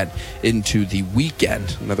as we get into the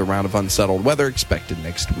weekend. Another round of unsettled weather expected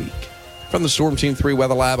next week. From the Storm Team 3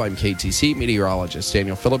 Weather Lab, I'm KTC meteorologist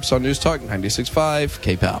Daniel Phillips on News Talk 96.5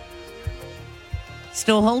 KPEL.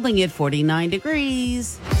 Still holding at 49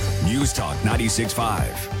 degrees. News Talk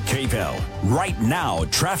 96.5 KPEL. Right now,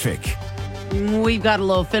 traffic. We've got a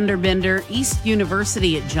little fender bender. East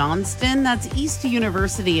University at Johnston. That's East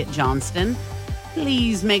University at Johnston.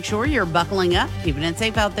 Please make sure you're buckling up, keeping it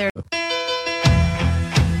safe out there.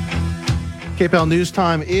 KPEL News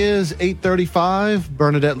Time is 8:35.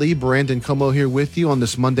 Bernadette Lee, Brandon Como here with you on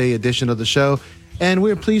this Monday edition of the show. And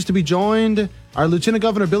we're pleased to be joined. Our Lieutenant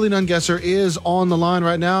Governor Billy Nungesser is on the line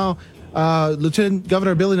right now. Lieutenant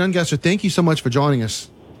Governor Billy Nungesser, thank you so much for joining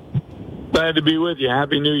us. Glad to be with you.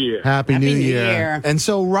 Happy New Year. Happy New Year. And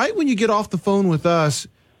so right when you get off the phone with us,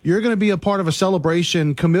 you're going to be a part of a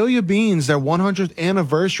celebration, Camellia Beans, their 100th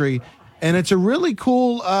anniversary. And it's a really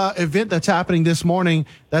cool event that's happening this morning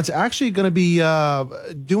that's actually going to be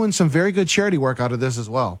doing some very good charity work out of this as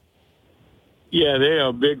well. Yeah, they are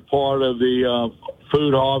a big part of the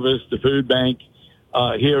food harvest, the food bank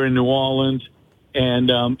here in New Orleans.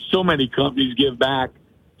 And so many companies give back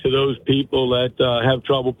to those people that have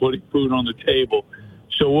trouble putting food on the table.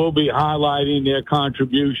 So we'll be highlighting their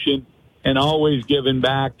contribution and always giving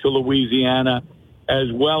back to Louisiana,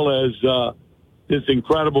 as well as this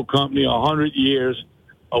incredible company, 100 years,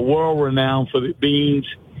 a world-renowned for the beans,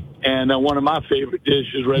 and one of my favorite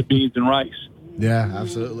dishes, red beans and rice. Yeah,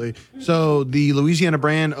 absolutely. So the Louisiana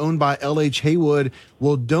brand owned by L.H. Haywood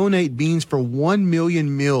will donate beans for 1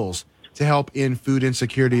 million meals to help in food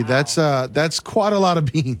insecurity. Wow. That's quite a lot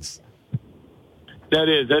of beans. That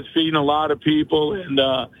is. That's feeding a lot of people, and,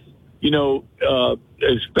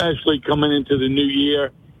 especially coming into the new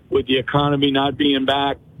year with the economy not being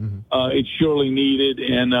back, it's surely needed,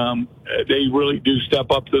 and they really do step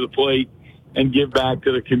up to the plate and give back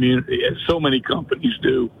to the community, as so many companies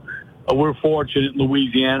do. We're fortunate in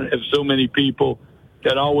Louisiana to have so many people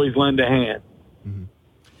that always lend a hand.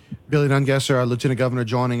 Billy Nungesser, our Lieutenant Governor,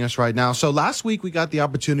 joining us right now. So last week we got the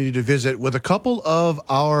opportunity to visit with a couple of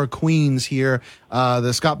our queens here,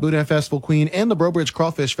 the Scott Boudin Festival Queen and the Breaux Bridge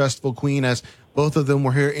Crawfish Festival Queen, as both of them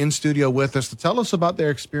were here in studio with us to tell us about their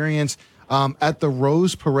experience at the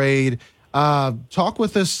Rose Parade. Talk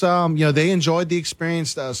with us. They enjoyed the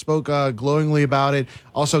experience, spoke glowingly about it.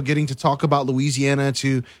 Also getting to talk about Louisiana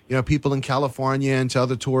to, people in California and to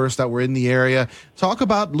other tourists that were in the area. Talk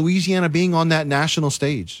about Louisiana being on that national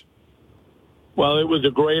stage. Well, it was a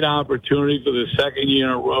great opportunity for the second year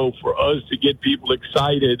in a row for us to get people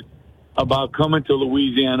excited about coming to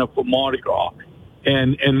Louisiana for Mardi Gras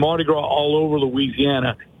and Mardi Gras all over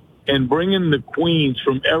Louisiana, and bringing the queens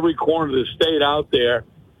from every corner of the state out there.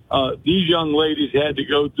 These young ladies had to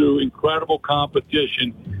go through incredible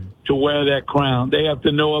competition to wear that crown. They have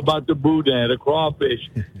to know about the boudin, the crawfish,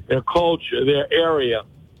 their culture, their area.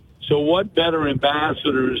 So what better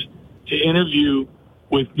ambassadors to interview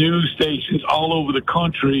with news stations all over the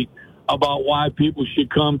country about why people should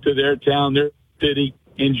come to their town, their city,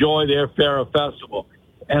 enjoy their Farrah Festival.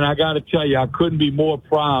 And I got to tell you, I couldn't be more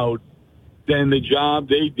proud than the job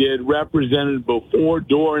they did represented before,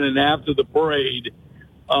 during, and after the parade,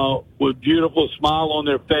 with beautiful smile on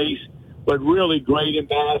their face, but really great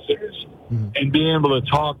ambassadors, and being able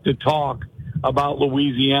to talk about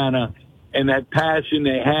Louisiana and that passion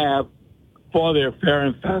they have for their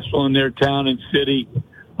Farrah Festival in their town and city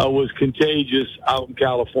was contagious out in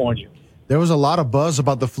California. There was a lot of buzz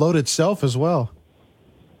about the float itself as well.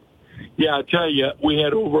 Yeah, I tell you, we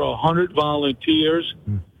had over 100 volunteers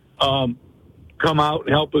come out and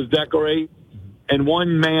help us decorate. And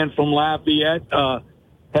one man from Lafayette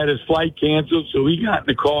had his flight canceled, so he got in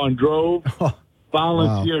the car and drove.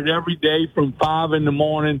 Volunteered every day from 5 in the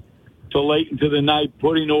morning till late into the night,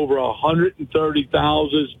 putting over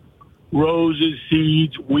 130,000 roses,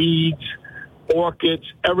 seeds, weeds, orchids,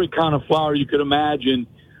 every kind of flower you could imagine.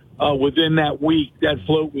 Within that week, that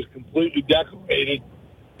float was completely decorated.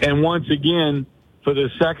 And once again, for the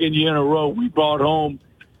second year in a row, we brought home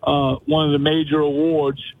one of the major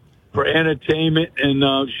awards for entertainment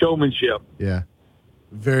and showmanship. Yeah.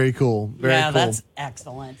 Very cool. Very cool. That's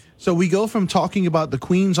excellent. So we go from talking about the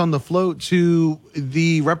queens on the float to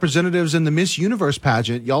the representatives in the Miss Universe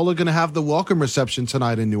pageant. Y'all are going to have the welcome reception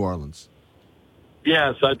tonight in New Orleans.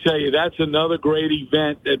 Yes, I tell you, that's another great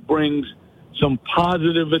event that brings some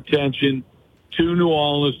positive attention to New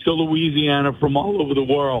Orleans, to Louisiana from all over the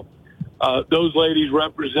world. Those ladies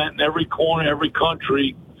represent every corner, every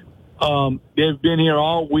country. They've been here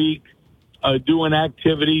all week doing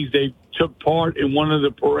activities. They took part in one of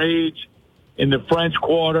the parades in the French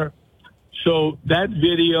Quarter. So that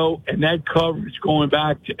video and that coverage going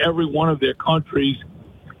back to every one of their countries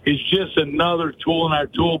is just another tool in our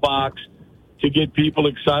toolbox to get people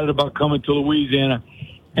excited about coming to Louisiana.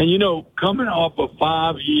 And, coming off of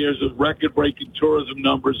 5 years of record-breaking tourism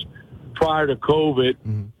numbers prior to COVID,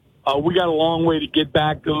 we got a long way to get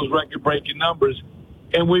back to those record-breaking numbers.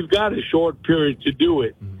 And we've got a short period to do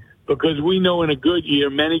it because we know in a good year,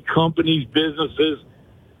 many companies, businesses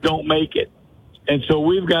don't make it. And so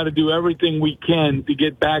we've got to do everything we can to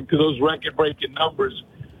get back to those record-breaking numbers.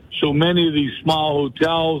 So many of these small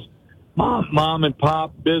hotels, mom and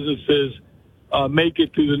pop businesses make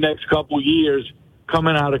it through the next couple of years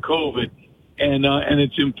coming out of COVID. And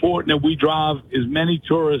it's important that we drive as many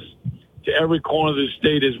tourists to every corner of the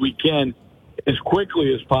state as we can as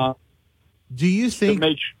quickly as possible. Do you think...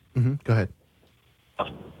 Go ahead.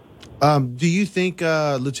 Do you think,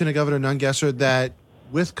 Lieutenant Governor Nungesser, that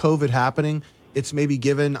with COVID happening, it's maybe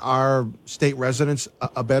given our state residents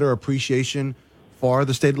a better appreciation for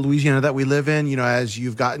the state of Louisiana that we live in, as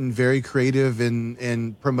you've gotten very creative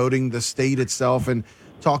in promoting the state itself and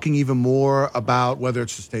talking even more about whether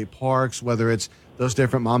it's the state parks, whether it's those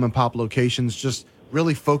different mom and pop locations, just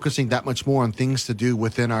really focusing that much more on things to do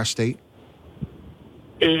within our state?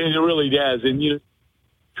 It really does. And,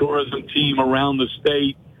 tourism team around the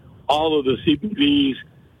state, all of the CPVs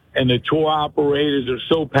and the tour operators are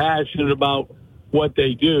so passionate about what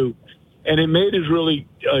they do. And it made us really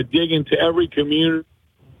dig into every community,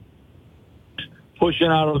 pushing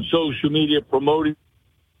out on social media, promoting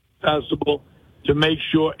the festival to make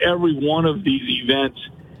sure every one of these events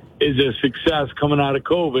is a success coming out of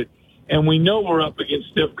COVID. And we know we're up against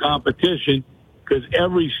stiff competition because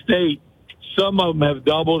every state, some of them have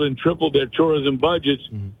doubled and tripled their tourism budgets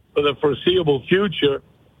for the foreseeable future,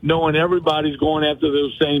 knowing everybody's going after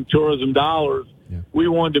those same tourism dollars. Yeah. We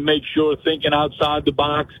wanted to make sure, thinking outside the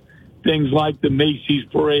box, things like the Macy's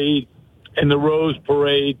Parade and the Rose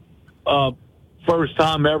Parade, first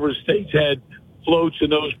time ever states had floats in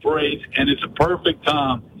those parades, and it's a perfect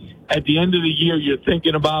time at the end of the year, you're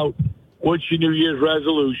thinking about what's your New Year's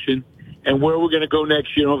resolution and where we're going to go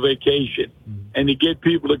next year on vacation. And to get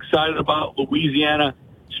people excited about Louisiana,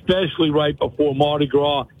 especially right before Mardi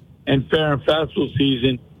Gras and Fair and Festival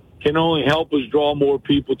season, can only help us draw more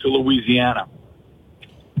people to Louisiana.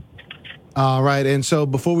 All right. And so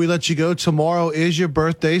before we let you go, tomorrow is your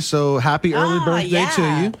birthday. So happy early birthday to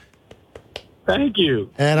you. Thank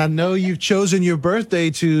you. And I know you've chosen your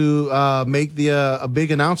birthday to make a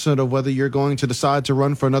big announcement of whether you're going to decide to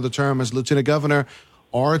run for another term as lieutenant governor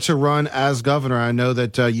or to run as governor. I know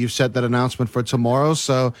that you've set that announcement for tomorrow.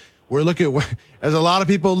 So we're there's a lot of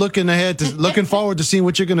people looking forward to seeing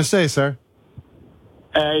what you're going to say, sir.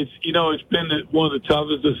 It's been one of the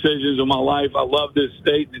toughest decisions of my life. I love this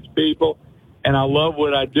state and its people, and I love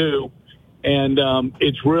what I do. And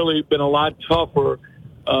it's really been a lot tougher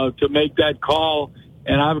to make that call.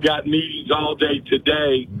 And I've got meetings all day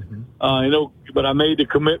today. But I made the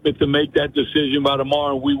commitment to make that decision by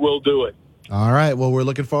tomorrow, and we will do it. All right. Well, we're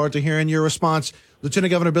looking forward to hearing your response.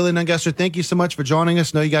 Lieutenant Governor Billy Nungesser, thank you so much for joining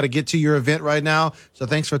us. I know you got to get to your event right now, so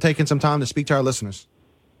thanks for taking some time to speak to our listeners.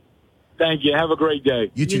 Thank you. Have a great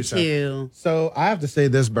day. You too, sir. So I have to say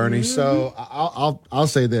this, Bernie. So I'll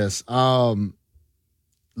say this. Lieutenant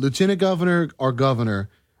Governor or Governor,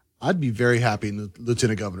 I'd be very happy in the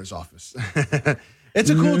Lieutenant Governor's office. It's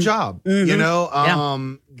a cool job, you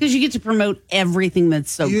know. Because you get to promote everything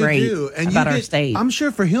that's so great about our state. I'm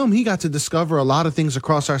sure for him, he got to discover a lot of things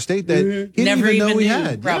across our state that he didn't even know we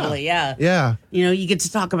had. Probably, yeah. You know, you get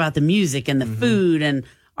to talk about the music and the food and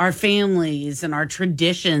our families and our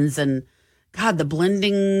traditions and, God, the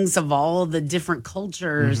blendings of all the different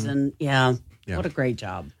cultures. And, what a great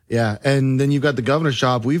job. Yeah, and then you've got the governor's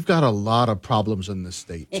job. We've got a lot of problems in this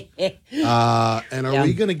state. And are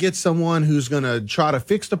we going to get someone who's going to try to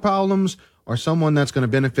fix the problems or someone that's going to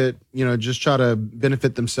benefit, just try to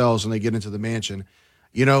benefit themselves when they get into the mansion?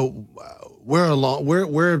 You know, we're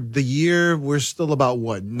still about,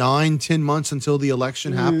 9-10 months until the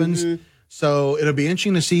election happens. So it'll be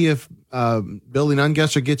interesting to see if Billy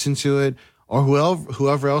Nungesser gets into it or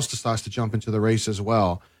whoever else decides to jump into the race as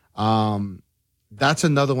well. That's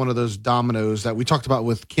another one of those dominoes that we talked about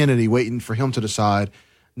with Kennedy, waiting for him to decide.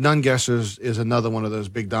 Nungesser is another one of those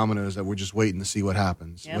big dominoes that we're just waiting to see what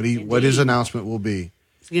happens, what his announcement will be.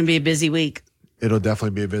 It's going to be a busy week. It'll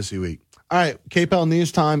definitely be a busy week. All right, KPEL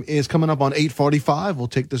News Time is coming up on 8:45. We'll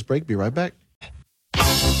take this break. Be right back.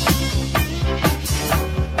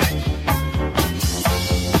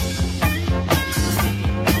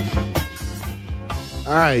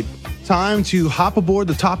 All right, time to hop aboard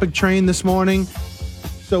the topic train this morning.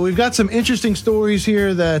 So we've got some interesting stories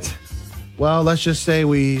here that, well, let's just say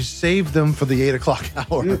we saved them for the 8 o'clock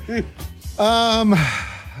hour. All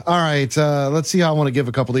right, let's see how I want to give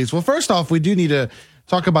a couple of these. Well, first off, we do need to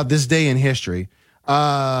talk about this day in history.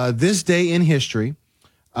 This day in history,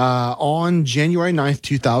 on January 9th,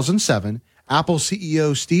 2007, Apple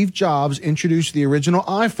CEO Steve Jobs introduced the original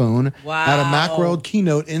iPhone at a Macworld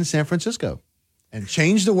keynote in San Francisco and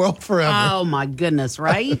changed the world forever. Oh, my goodness,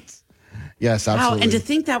 right? Yes, absolutely. Wow, and to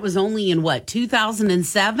think that was only in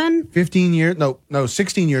 2007? 15 years? No,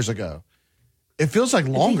 16 years ago. It feels like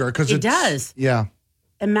longer because it does. Yeah.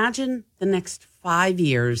 Imagine the next 5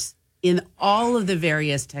 years in all of the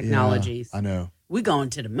various technologies. Yeah, I know. We're going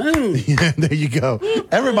to the moon. Yeah, there you go.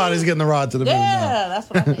 Everybody's getting the rod to the moon now. Yeah, that's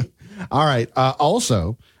what I think. All right.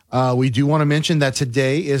 Also, we do want to mention that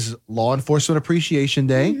today is Law Enforcement Appreciation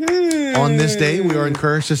Day. On this day, we are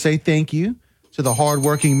encouraged to say thank you to the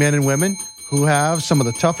hardworking men and women who have some of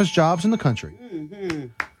the toughest jobs in the country.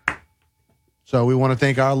 So we want to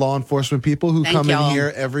thank our law enforcement people who come in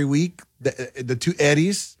here every week, the two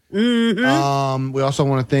Eddies. We also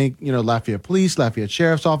want to thank, Lafayette Police, Lafayette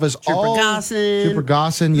Sheriff's Office, Trooper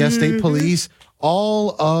Gossin, yes, State Police,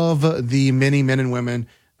 all of the many men and women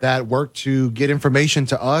that work to get information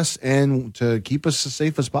to us and to keep us as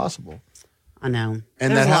safe as possible. I know.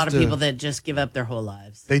 And there's a lot of people that just give up their whole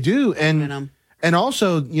lives. They do. And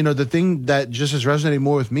also, the thing that just is resonating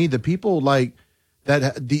more with me, the people like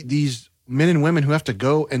that, these men and women who have to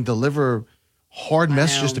go and deliver hard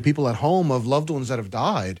messages to people at home of loved ones that have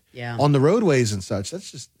died on the roadways and such.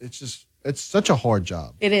 It's such a hard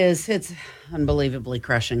job. It is. It's unbelievably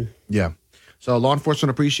crushing. Yeah. So Law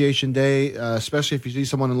Enforcement Appreciation Day, especially if you see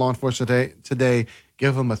someone in law enforcement today,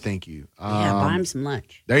 give them a thank you. Buy them some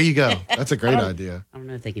lunch. There you go. That's a great idea. I don't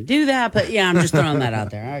know if they can do that, but I'm just throwing that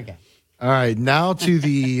out there. Okay. All right. Now to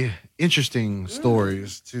the interesting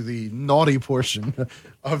stories, to the naughty portion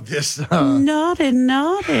of this. Naughty.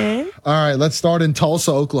 All right. Let's start in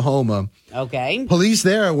Tulsa, Oklahoma. Okay. Police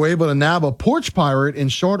there were able to nab a porch pirate in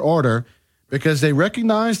short order because they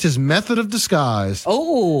recognized his method of disguise.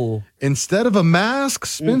 Oh. Instead of a mask,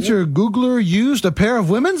 Spencer Googler used a pair of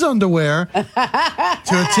women's underwear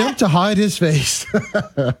to attempt to hide his face.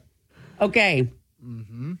 Okay.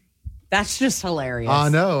 That's just hilarious. I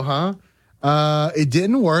know, huh? It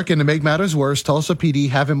didn't work, and to make matters worse, Tulsa PD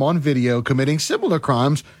have him on video committing similar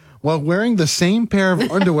crimes while wearing the same pair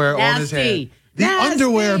of underwear on his head. The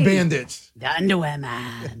underwear bandits. The underwear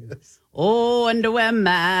man. Oh, underwear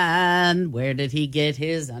man. Where did he get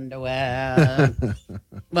his underwear?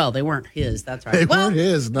 Well, they weren't his. That's right. They weren't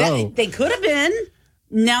his, no. They could have been.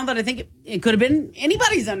 Now that I think it could have been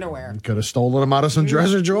anybody's underwear. Could have stolen them out of some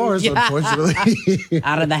dresser drawers, unfortunately.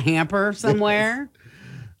 Out of the hamper somewhere.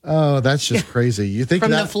 Oh, that's just crazy. You think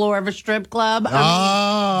From that... the floor of a strip club?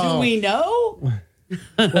 I mean, do we know?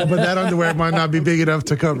 Well, but that underwear might not be big enough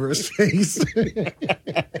to cover his face.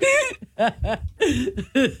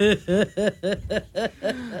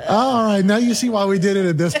 All right, now you see why we did it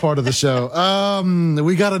in this part of the show.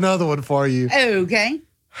 We got another one for you. Okay.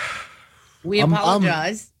 We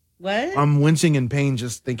apologize. What? I'm wincing in pain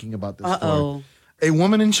just thinking about this story. Uh-oh. A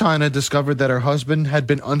woman in China discovered that her husband had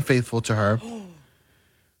been unfaithful to her.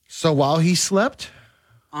 So while he slept,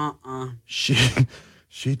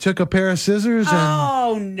 she took a pair of scissors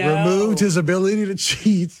and removed his ability to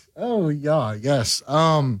cheat. Oh, yeah, yes.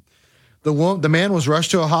 The man was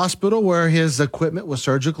rushed to a hospital where his equipment was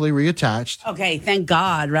surgically reattached. Okay, thank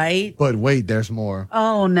God, right? But wait, there's more.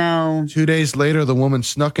 Oh, no. 2 days later, the woman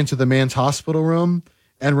snuck into the man's hospital room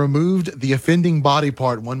and removed the offending body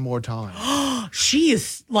part one more time. She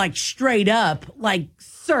is like straight up, like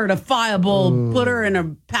certifiable. Ooh. Put her in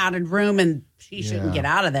a padded room and she shouldn't get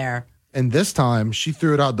out of there. And this time, she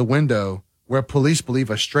threw it out the window where police believe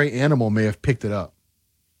a stray animal may have picked it up.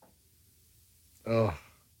 Ugh.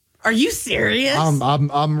 Are you serious?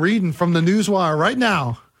 I'm reading from the Newswire right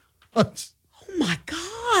now. Oh my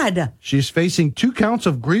God. She's facing 2 counts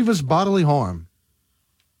of grievous bodily harm.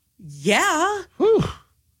 Yeah. Whew.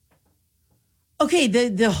 Okay,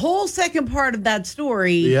 the whole second part of that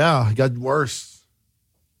story. Yeah, it got worse.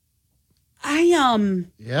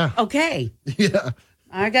 Yeah. Okay. Yeah.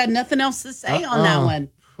 I got nothing else to say on that one.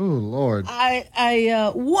 Oh, Lord.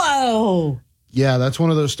 Whoa. Yeah, that's one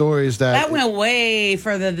of those stories That went way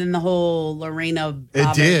further than the whole Lorena Bobbitt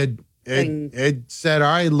It did. thing. It said,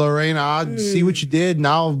 all right, Lorena, I see what you did, and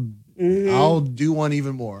I'll do one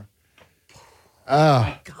even more.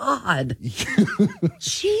 God.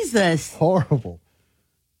 Jesus. Horrible.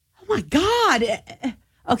 Oh, my God.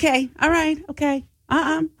 Okay. All right. Okay.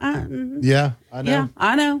 Yeah, I know. Yeah,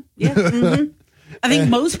 I know. Yeah. I think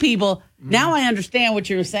most people, now I understand what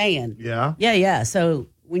you were saying. Yeah. Yeah. So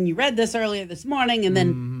when you read this earlier this morning and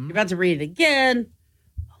then you're about to read it again.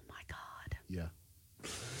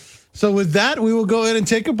 So with that, we will go ahead and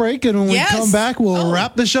take a break, and when we come back, we'll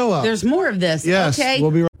wrap the show up. There's more of this. Yes, Okay. we'll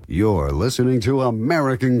be right. You're listening to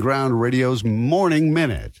American Ground Radio's Morning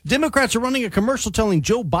Minute. Democrats are running a commercial telling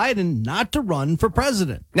Joe Biden not to run for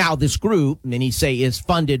president. Now, this group, many say is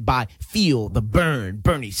funded by Feel the Burn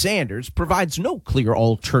Bernie Sanders, provides no clear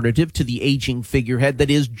alternative to the aging figurehead that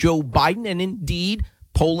is Joe Biden, and indeed,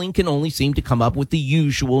 polling can only seem to come up with the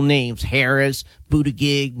usual names: Harris,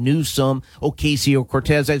 Buttigieg, Newsom,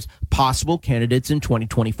 Ocasio-Cortez as possible candidates in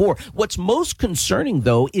 2024. What's most concerning,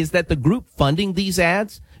 though, is that the group funding these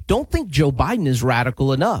ads don't think Joe Biden is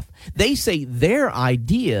radical enough. They say their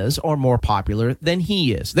ideas are more popular than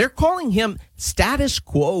he is. They're calling him Status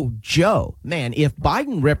Quo Joe. Man, if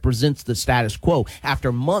Biden represents the status quo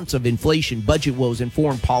after months of inflation, budget woes, and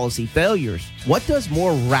foreign policy failures, what does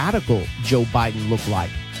more radical Joe Biden look like?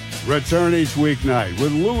 Return each weeknight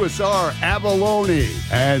with Louis R. Avalone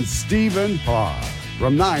and Stephen Parr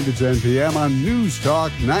from 9 to 10 p.m. on News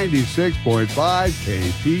Talk 96.5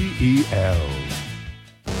 KPEL.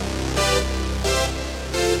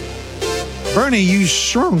 Bernie, you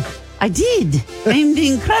shrunk. I did. I'm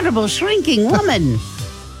the incredible shrinking woman.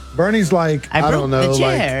 Bernie's like, I don't know, the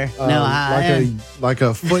chair. like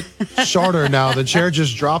a foot shorter now. The chair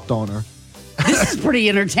just dropped on her. This is pretty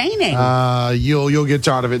entertaining. You'll get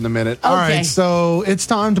tired of it in a minute. All right, so it's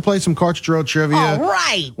time to play some Cartridge World trivia. All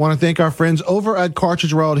right. Want to thank our friends over at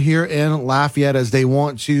Cartridge World here in Lafayette as they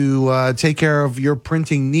want to take care of your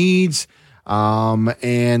printing needs.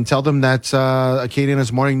 And tell them that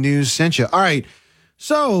Acadiana's Morning News sent you. All right,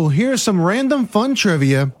 so here's some random fun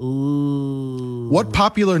trivia. Ooh. What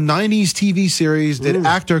popular 90s TV series did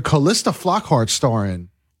actor Callista Flockhart star in?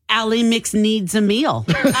 Allie Mix needs a meal.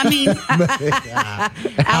 I mean,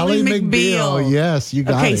 Allie McBeal. Yes, you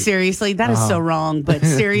got it. Okay, seriously, that is so wrong. But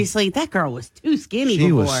seriously, that girl was too skinny she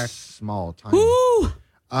before. Was small, tiny. Woo!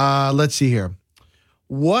 Let's see here.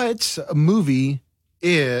 What movie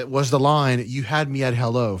was the line "You had me at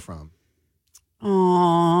hello" from?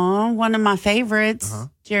 Oh, one of my favorites,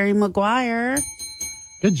 Jerry Maguire.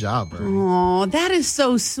 Good job, Bernie. Oh, that is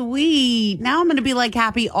so sweet. Now I'm going to be like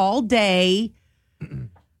happy all day.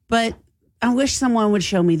 But I wish someone would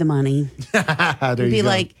show me the money. There Be you go.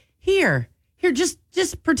 like, here,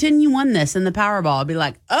 just pretend you won this in the Powerball. I'd be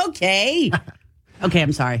like, okay. Okay,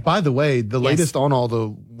 I'm sorry. By the way, the latest on all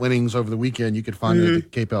the winnings over the weekend, you could find it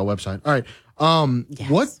at the KPL website. All right.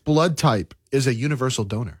 What blood type is a universal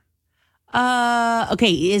donor?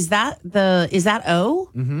 Okay, is that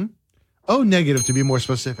O? Mm-hmm. O negative to be more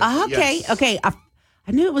specific. Okay, Yes. okay.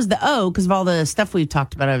 I knew it was the O because of all the stuff we've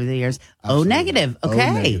talked about over the years. O negative. Okay.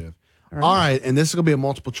 O negative. All right, and this is going to be a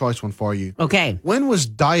multiple choice one for you. Okay. When was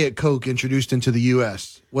Diet Coke introduced into the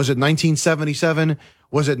U.S.? Was it 1977?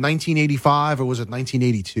 Was it 1985? Or was it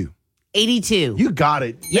 1982? 82. You got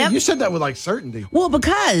it. Yep. You said that with like certainty. Well,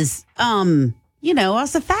 because, I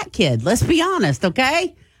was a fat kid. Let's be honest,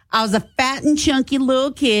 okay? I was a fat and chunky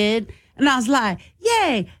little kid, and I was like,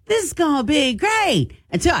 yay, this is going to be great,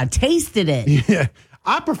 until I tasted it. Yeah.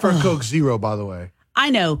 I prefer Coke Zero, by the way. I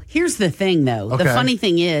know. Here's the thing, though. Okay. The funny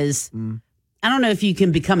thing is, I don't know if you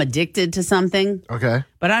can become addicted to something, Okay.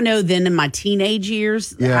 but I know then in my teenage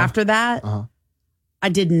years, after that, I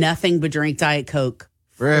did nothing but drink Diet Coke.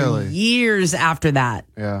 For Really? years after that.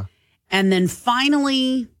 Yeah. And then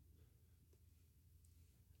finally,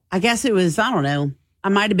 I guess it was, I don't know, I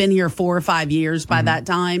might have been here 4 or 5 years by that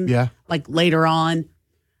time. Yeah. Like later on.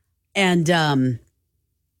 And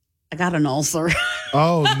I got an ulcer.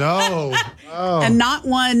 Oh, no. Oh. And not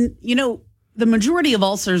one, the majority of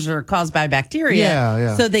ulcers are caused by bacteria.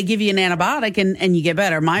 Yeah. So they give you an antibiotic and you get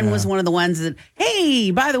better. Mine was one of the ones that,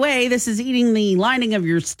 hey, by the way, this is eating the lining of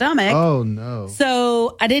your stomach. Oh, no.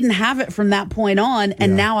 So I didn't have it from that point on.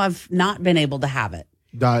 And now I've not been able to have it.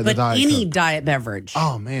 The But Diet any Coke. diet beverage,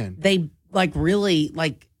 Oh, man. they really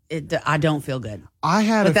it. I don't feel good. I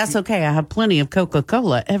had But that's okay. I have plenty of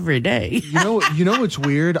Coca-Cola every day. You know what's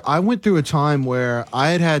weird? I went through a time where I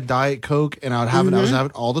had Diet Coke and I was having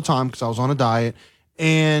it all the time because I was on a diet,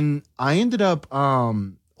 and I ended up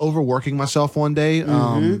overworking myself one day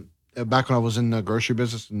back when I was in the grocery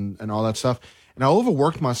business and all that stuff, and I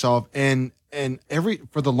overworked myself and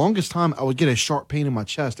for the longest time I would get a sharp pain in my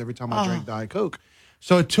chest every time I drank Diet Coke.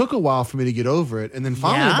 So it took a while for me to get over it. And then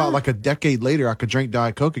finally, about like a decade later, I could drink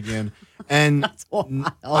Diet Coke again. And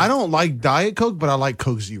I don't like Diet Coke, but I like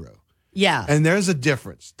Coke Zero. Yeah. And there's a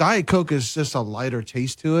difference. Diet Coke is just a lighter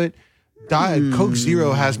taste to it. Diet Coke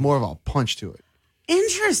Zero has more of a punch to it.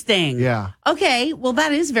 Interesting. Yeah. Okay. Well,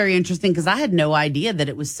 that is very interesting because I had no idea that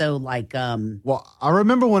it was so like. Well, I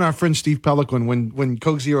remember when our friend Steve Pelican, when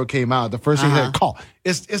Coke Zero came out, the first thing he said, "Call."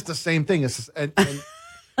 It's the same thing. And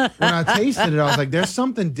when I tasted it, I was like, "There's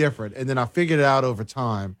something different," and then I figured it out over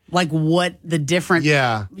time. Like what the different?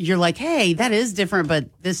 Yeah. You're like, hey, that is different, but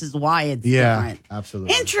this is why it's different.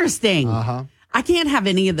 Absolutely. Interesting. I can't have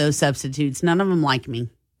any of those substitutes. None of them like me.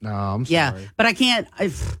 No, I'm sorry. Yeah, but I can't.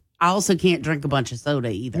 I also can't drink a bunch of soda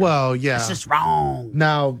either. Well, yeah, it's just wrong.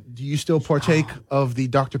 Now, do you still partake of the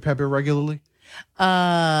Dr. Pepper regularly?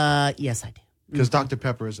 Yes, I do. Because Dr.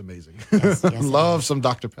 Pepper is amazing. Yes, Love some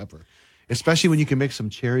Dr. Pepper, especially when you can mix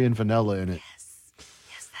some cherry and vanilla in it.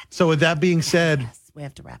 Yes. So, with that being said, we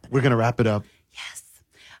have to wrap it. We're going to wrap it up.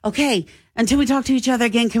 Okay. Until we talk to each other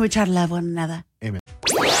again, can we try to love one another? Amen.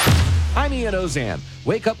 I'm Ian Ozan.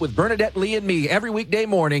 Wake up with Bernadette Lee and me every weekday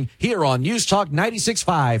morning here on News Talk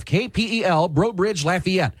 96.5 KPEL, Breaux Bridge,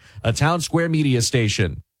 Lafayette, a Town Square media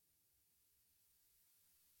station.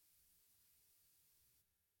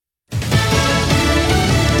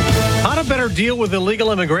 How to better deal with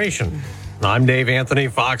illegal immigration. I'm Dave Anthony,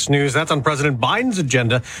 Fox News. That's on President Biden's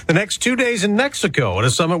agenda the next 2 days in Mexico at a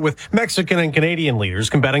summit with Mexican and Canadian leaders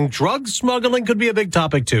combating drug smuggling could be a big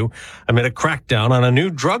topic, too, amid a crackdown on a new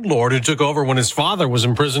drug lord who took over when his father was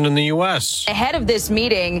imprisoned in the U.S. Ahead of this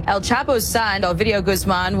meeting, El Chapo's son, Ovidio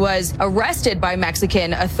Guzman, was arrested by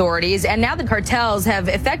Mexican authorities, and now the cartels have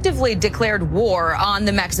effectively declared war on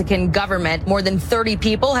the Mexican government. More than 30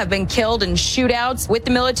 people have been killed in shootouts with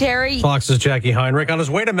the military. Fox's Jackie Heinrich. On his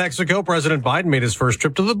way to Mexico, President Biden made his first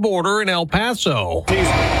trip to the border in El Paso. He's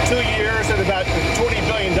 2 years and about $20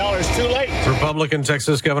 billion too late. Republican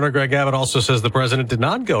Texas Governor Greg Abbott also says the president did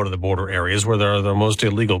not go to the border areas where there are the most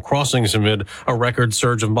illegal crossings amid a record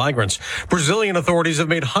surge of migrants. Brazilian authorities have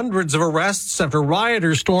made hundreds of arrests after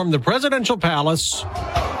rioters stormed the presidential palace.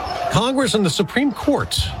 Congress and the Supreme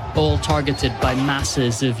Court all targeted by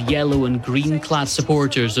masses of yellow and green-clad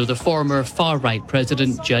supporters of the former far-right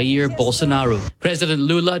President Jair Bolsonaro. President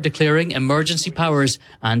Lula declaring emergency powers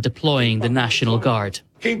and deploying the National Guard.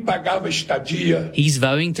 He's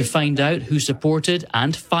vowing to find out who supported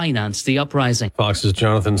and financed the uprising. Fox's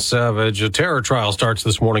Jonathan Savage. A terror trial starts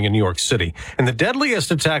this morning in New York City. In the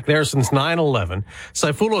deadliest attack there since 9/11,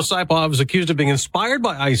 Sayfullo Saipov is accused of being inspired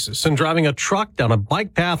by ISIS and driving a truck down a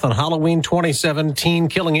bike path on Halloween 2017,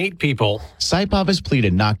 killing 8 people. Saipov has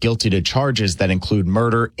pleaded not guilty to charges that include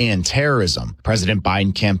murder and terrorism. President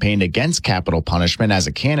Biden campaigned against capital punishment as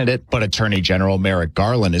a candidate, but Attorney General Merrick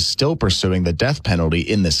Garland is still pursuing the death penalty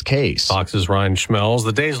in this case. Fox's Ryan Schmelz.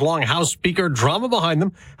 The days-long House Speaker drama behind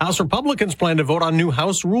them. House Republicans plan to vote on new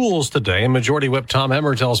House rules today, and Majority Whip Tom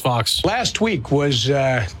Emmer tells Fox. Last week was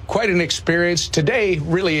quite an experience. Today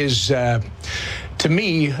really is, to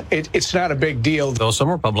me, it's not a big deal. Though some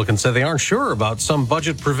Republicans say they aren't sure about some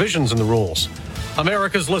budget provisions in the rules.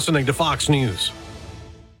 America's listening to Fox News.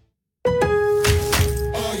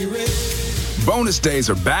 Bonus days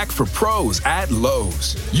are back for pros at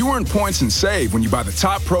Lowe's. You earn points and save when you buy the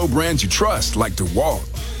top pro brands you trust, like DeWalt.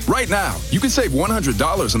 Right now, you can save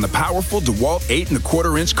 $100 on the powerful DeWalt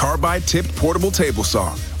 8¼ carbide tipped portable table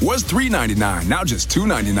saw. Was $399, now just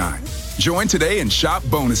 $299. Join today and shop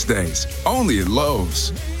bonus days, only at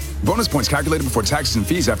Lowe's. Bonus points calculated before taxes and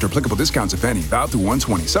fees after applicable discounts, if any. Valid through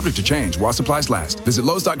 1/20. Subject to change while supplies last. Visit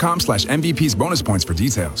Lowes.com/MVPs bonus points for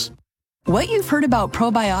details. What you've heard about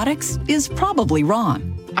probiotics is probably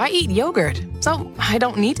wrong. I eat yogurt, so I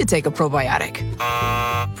don't need to take a probiotic.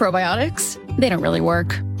 Probiotics? They don't really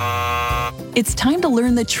work. It's time to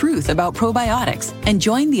learn the truth about probiotics and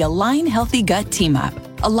join the Align Healthy Gut Team Up.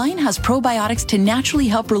 Align has probiotics to naturally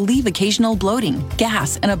help relieve occasional bloating,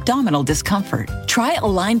 gas, and abdominal discomfort. Try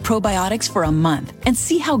Align probiotics for a month and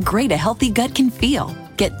see how great a healthy gut can feel.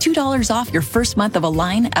 Get $2 off your first month of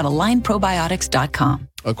Align at AlignProbiotics.com.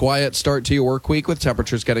 A quiet start to your work week with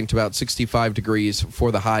temperatures getting to about 65 degrees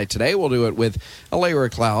for the high today. We'll do it with a layer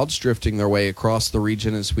of clouds drifting their way across the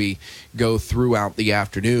region as we go throughout the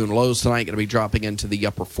afternoon. Lows tonight going to be dropping into the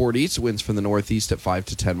upper 40s. Winds from the northeast at 5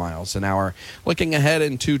 to 10 miles an hour. Looking ahead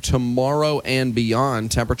into tomorrow and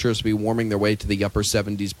beyond, temperatures will be warming their way to the upper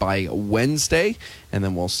 70s by Wednesday, and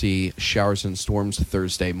then we'll see showers and storms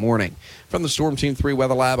Thursday morning. From the Storm Team 3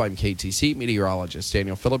 Weather Lab, I'm KTC meteorologist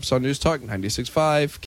Daniel Phillips on News Talk 96.5.